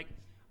 like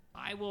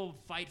I will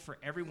fight for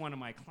every one of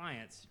my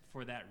clients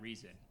for that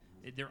reason.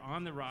 They're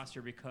on the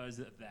roster because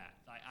of that.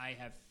 I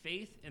have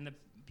faith in the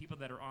people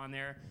that are on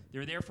there.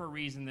 They're there for a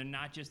reason. They're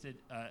not just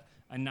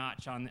a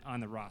notch on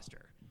the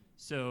roster.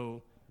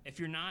 So if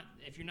you're not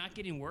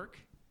getting work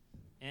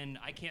and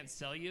I can't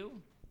sell you,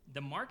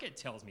 the market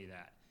tells me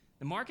that.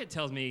 The market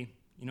tells me,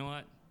 you know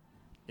what?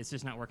 It's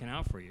just not working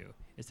out for you.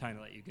 It's time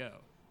to let you go.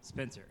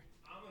 Spencer.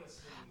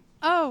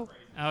 Oh,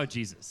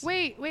 Jesus.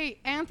 Wait.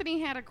 Anthony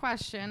had a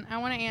question.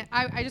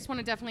 I just want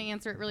to definitely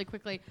answer it really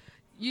quickly.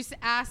 You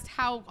asked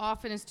how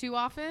often is too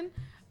often.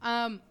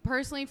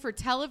 Personally, for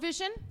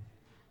television,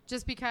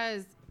 just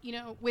because, you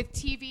know, with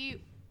TV,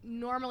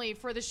 normally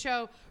for the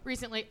show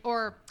recently,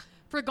 or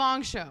for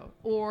Gong Show,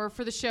 or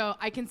for the show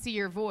I Can See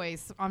Your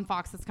Voice on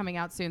Fox that's coming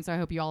out soon, so I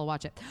hope you all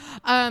watch it.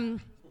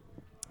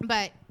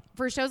 But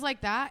for shows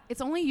like that,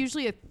 it's only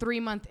usually a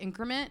 3-month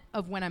increment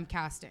of when I'm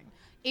casting.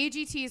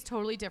 AGT is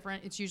totally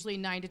different. It's usually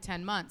 9 to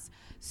 10 months.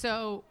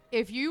 So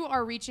if you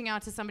are reaching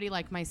out to somebody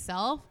like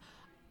myself,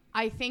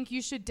 I think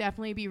you should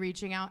definitely be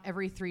reaching out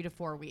every 3 to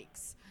 4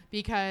 weeks.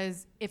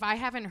 Because if I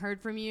haven't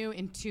heard from you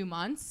in 2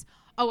 months,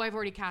 I've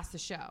already cast the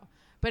show.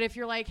 But if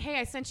you're like, hey,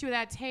 I sent you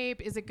that tape,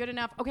 is it good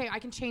enough? Okay, I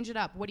can change it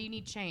up. What do you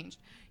need changed?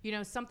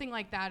 Something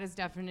like that is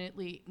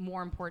definitely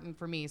more important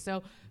for me.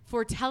 So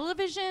for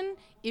television,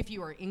 if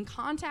you are in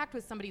contact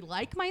with somebody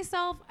like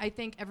myself, I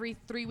think every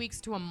 3 weeks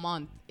to a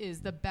month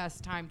is the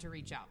best time to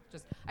reach out.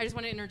 I just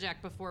want to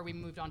interject before we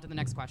moved on to the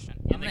next question.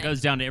 And it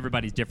goes down to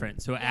everybody's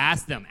different. So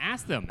ask them.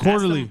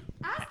 Quarterly.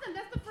 Ask them.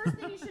 That's the first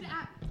thing you should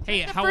ask.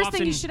 Hey, That's the how first often?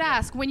 thing you should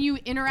ask when you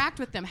interact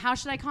with them. How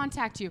should I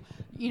contact you?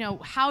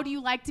 How do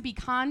you like to be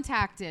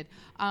contacted?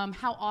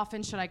 How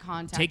often should I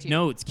contact you? Take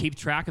notes. Keep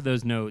track of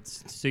those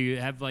notes, so you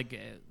have like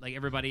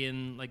everybody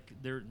in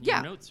their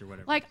notes or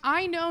whatever. Like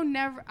I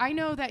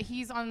know that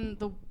he's on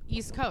the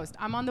East Coast.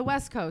 I'm on the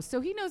West Coast, so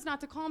he knows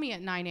not to call me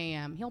at 9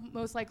 a.m. He'll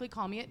most likely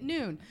call me at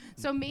noon.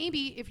 So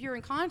maybe if you're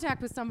in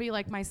contact with somebody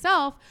like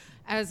myself,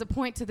 as a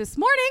point to this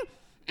morning,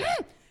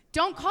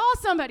 don't call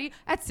somebody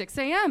at 6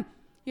 a.m.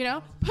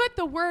 Put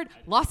the word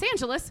Los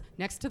Angeles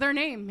next to their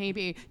name,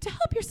 maybe, to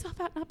help yourself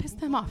out, not piss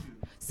them off.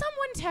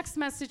 Someone text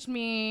messaged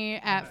me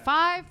at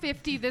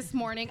 5:50 this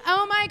morning.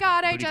 Oh my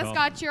God, I just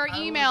got your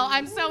email.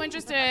 I'm so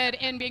interested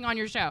in being on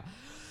your show.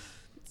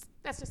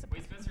 That's just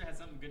Wait, Spencer has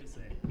something good to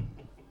say.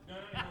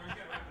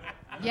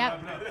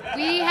 Yep.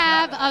 We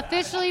have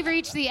officially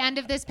reached the end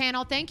of this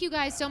panel. Thank you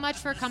guys so much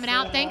for coming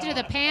out. Thank you to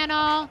the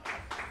panel.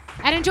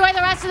 And enjoy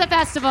the rest of the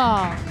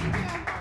festival.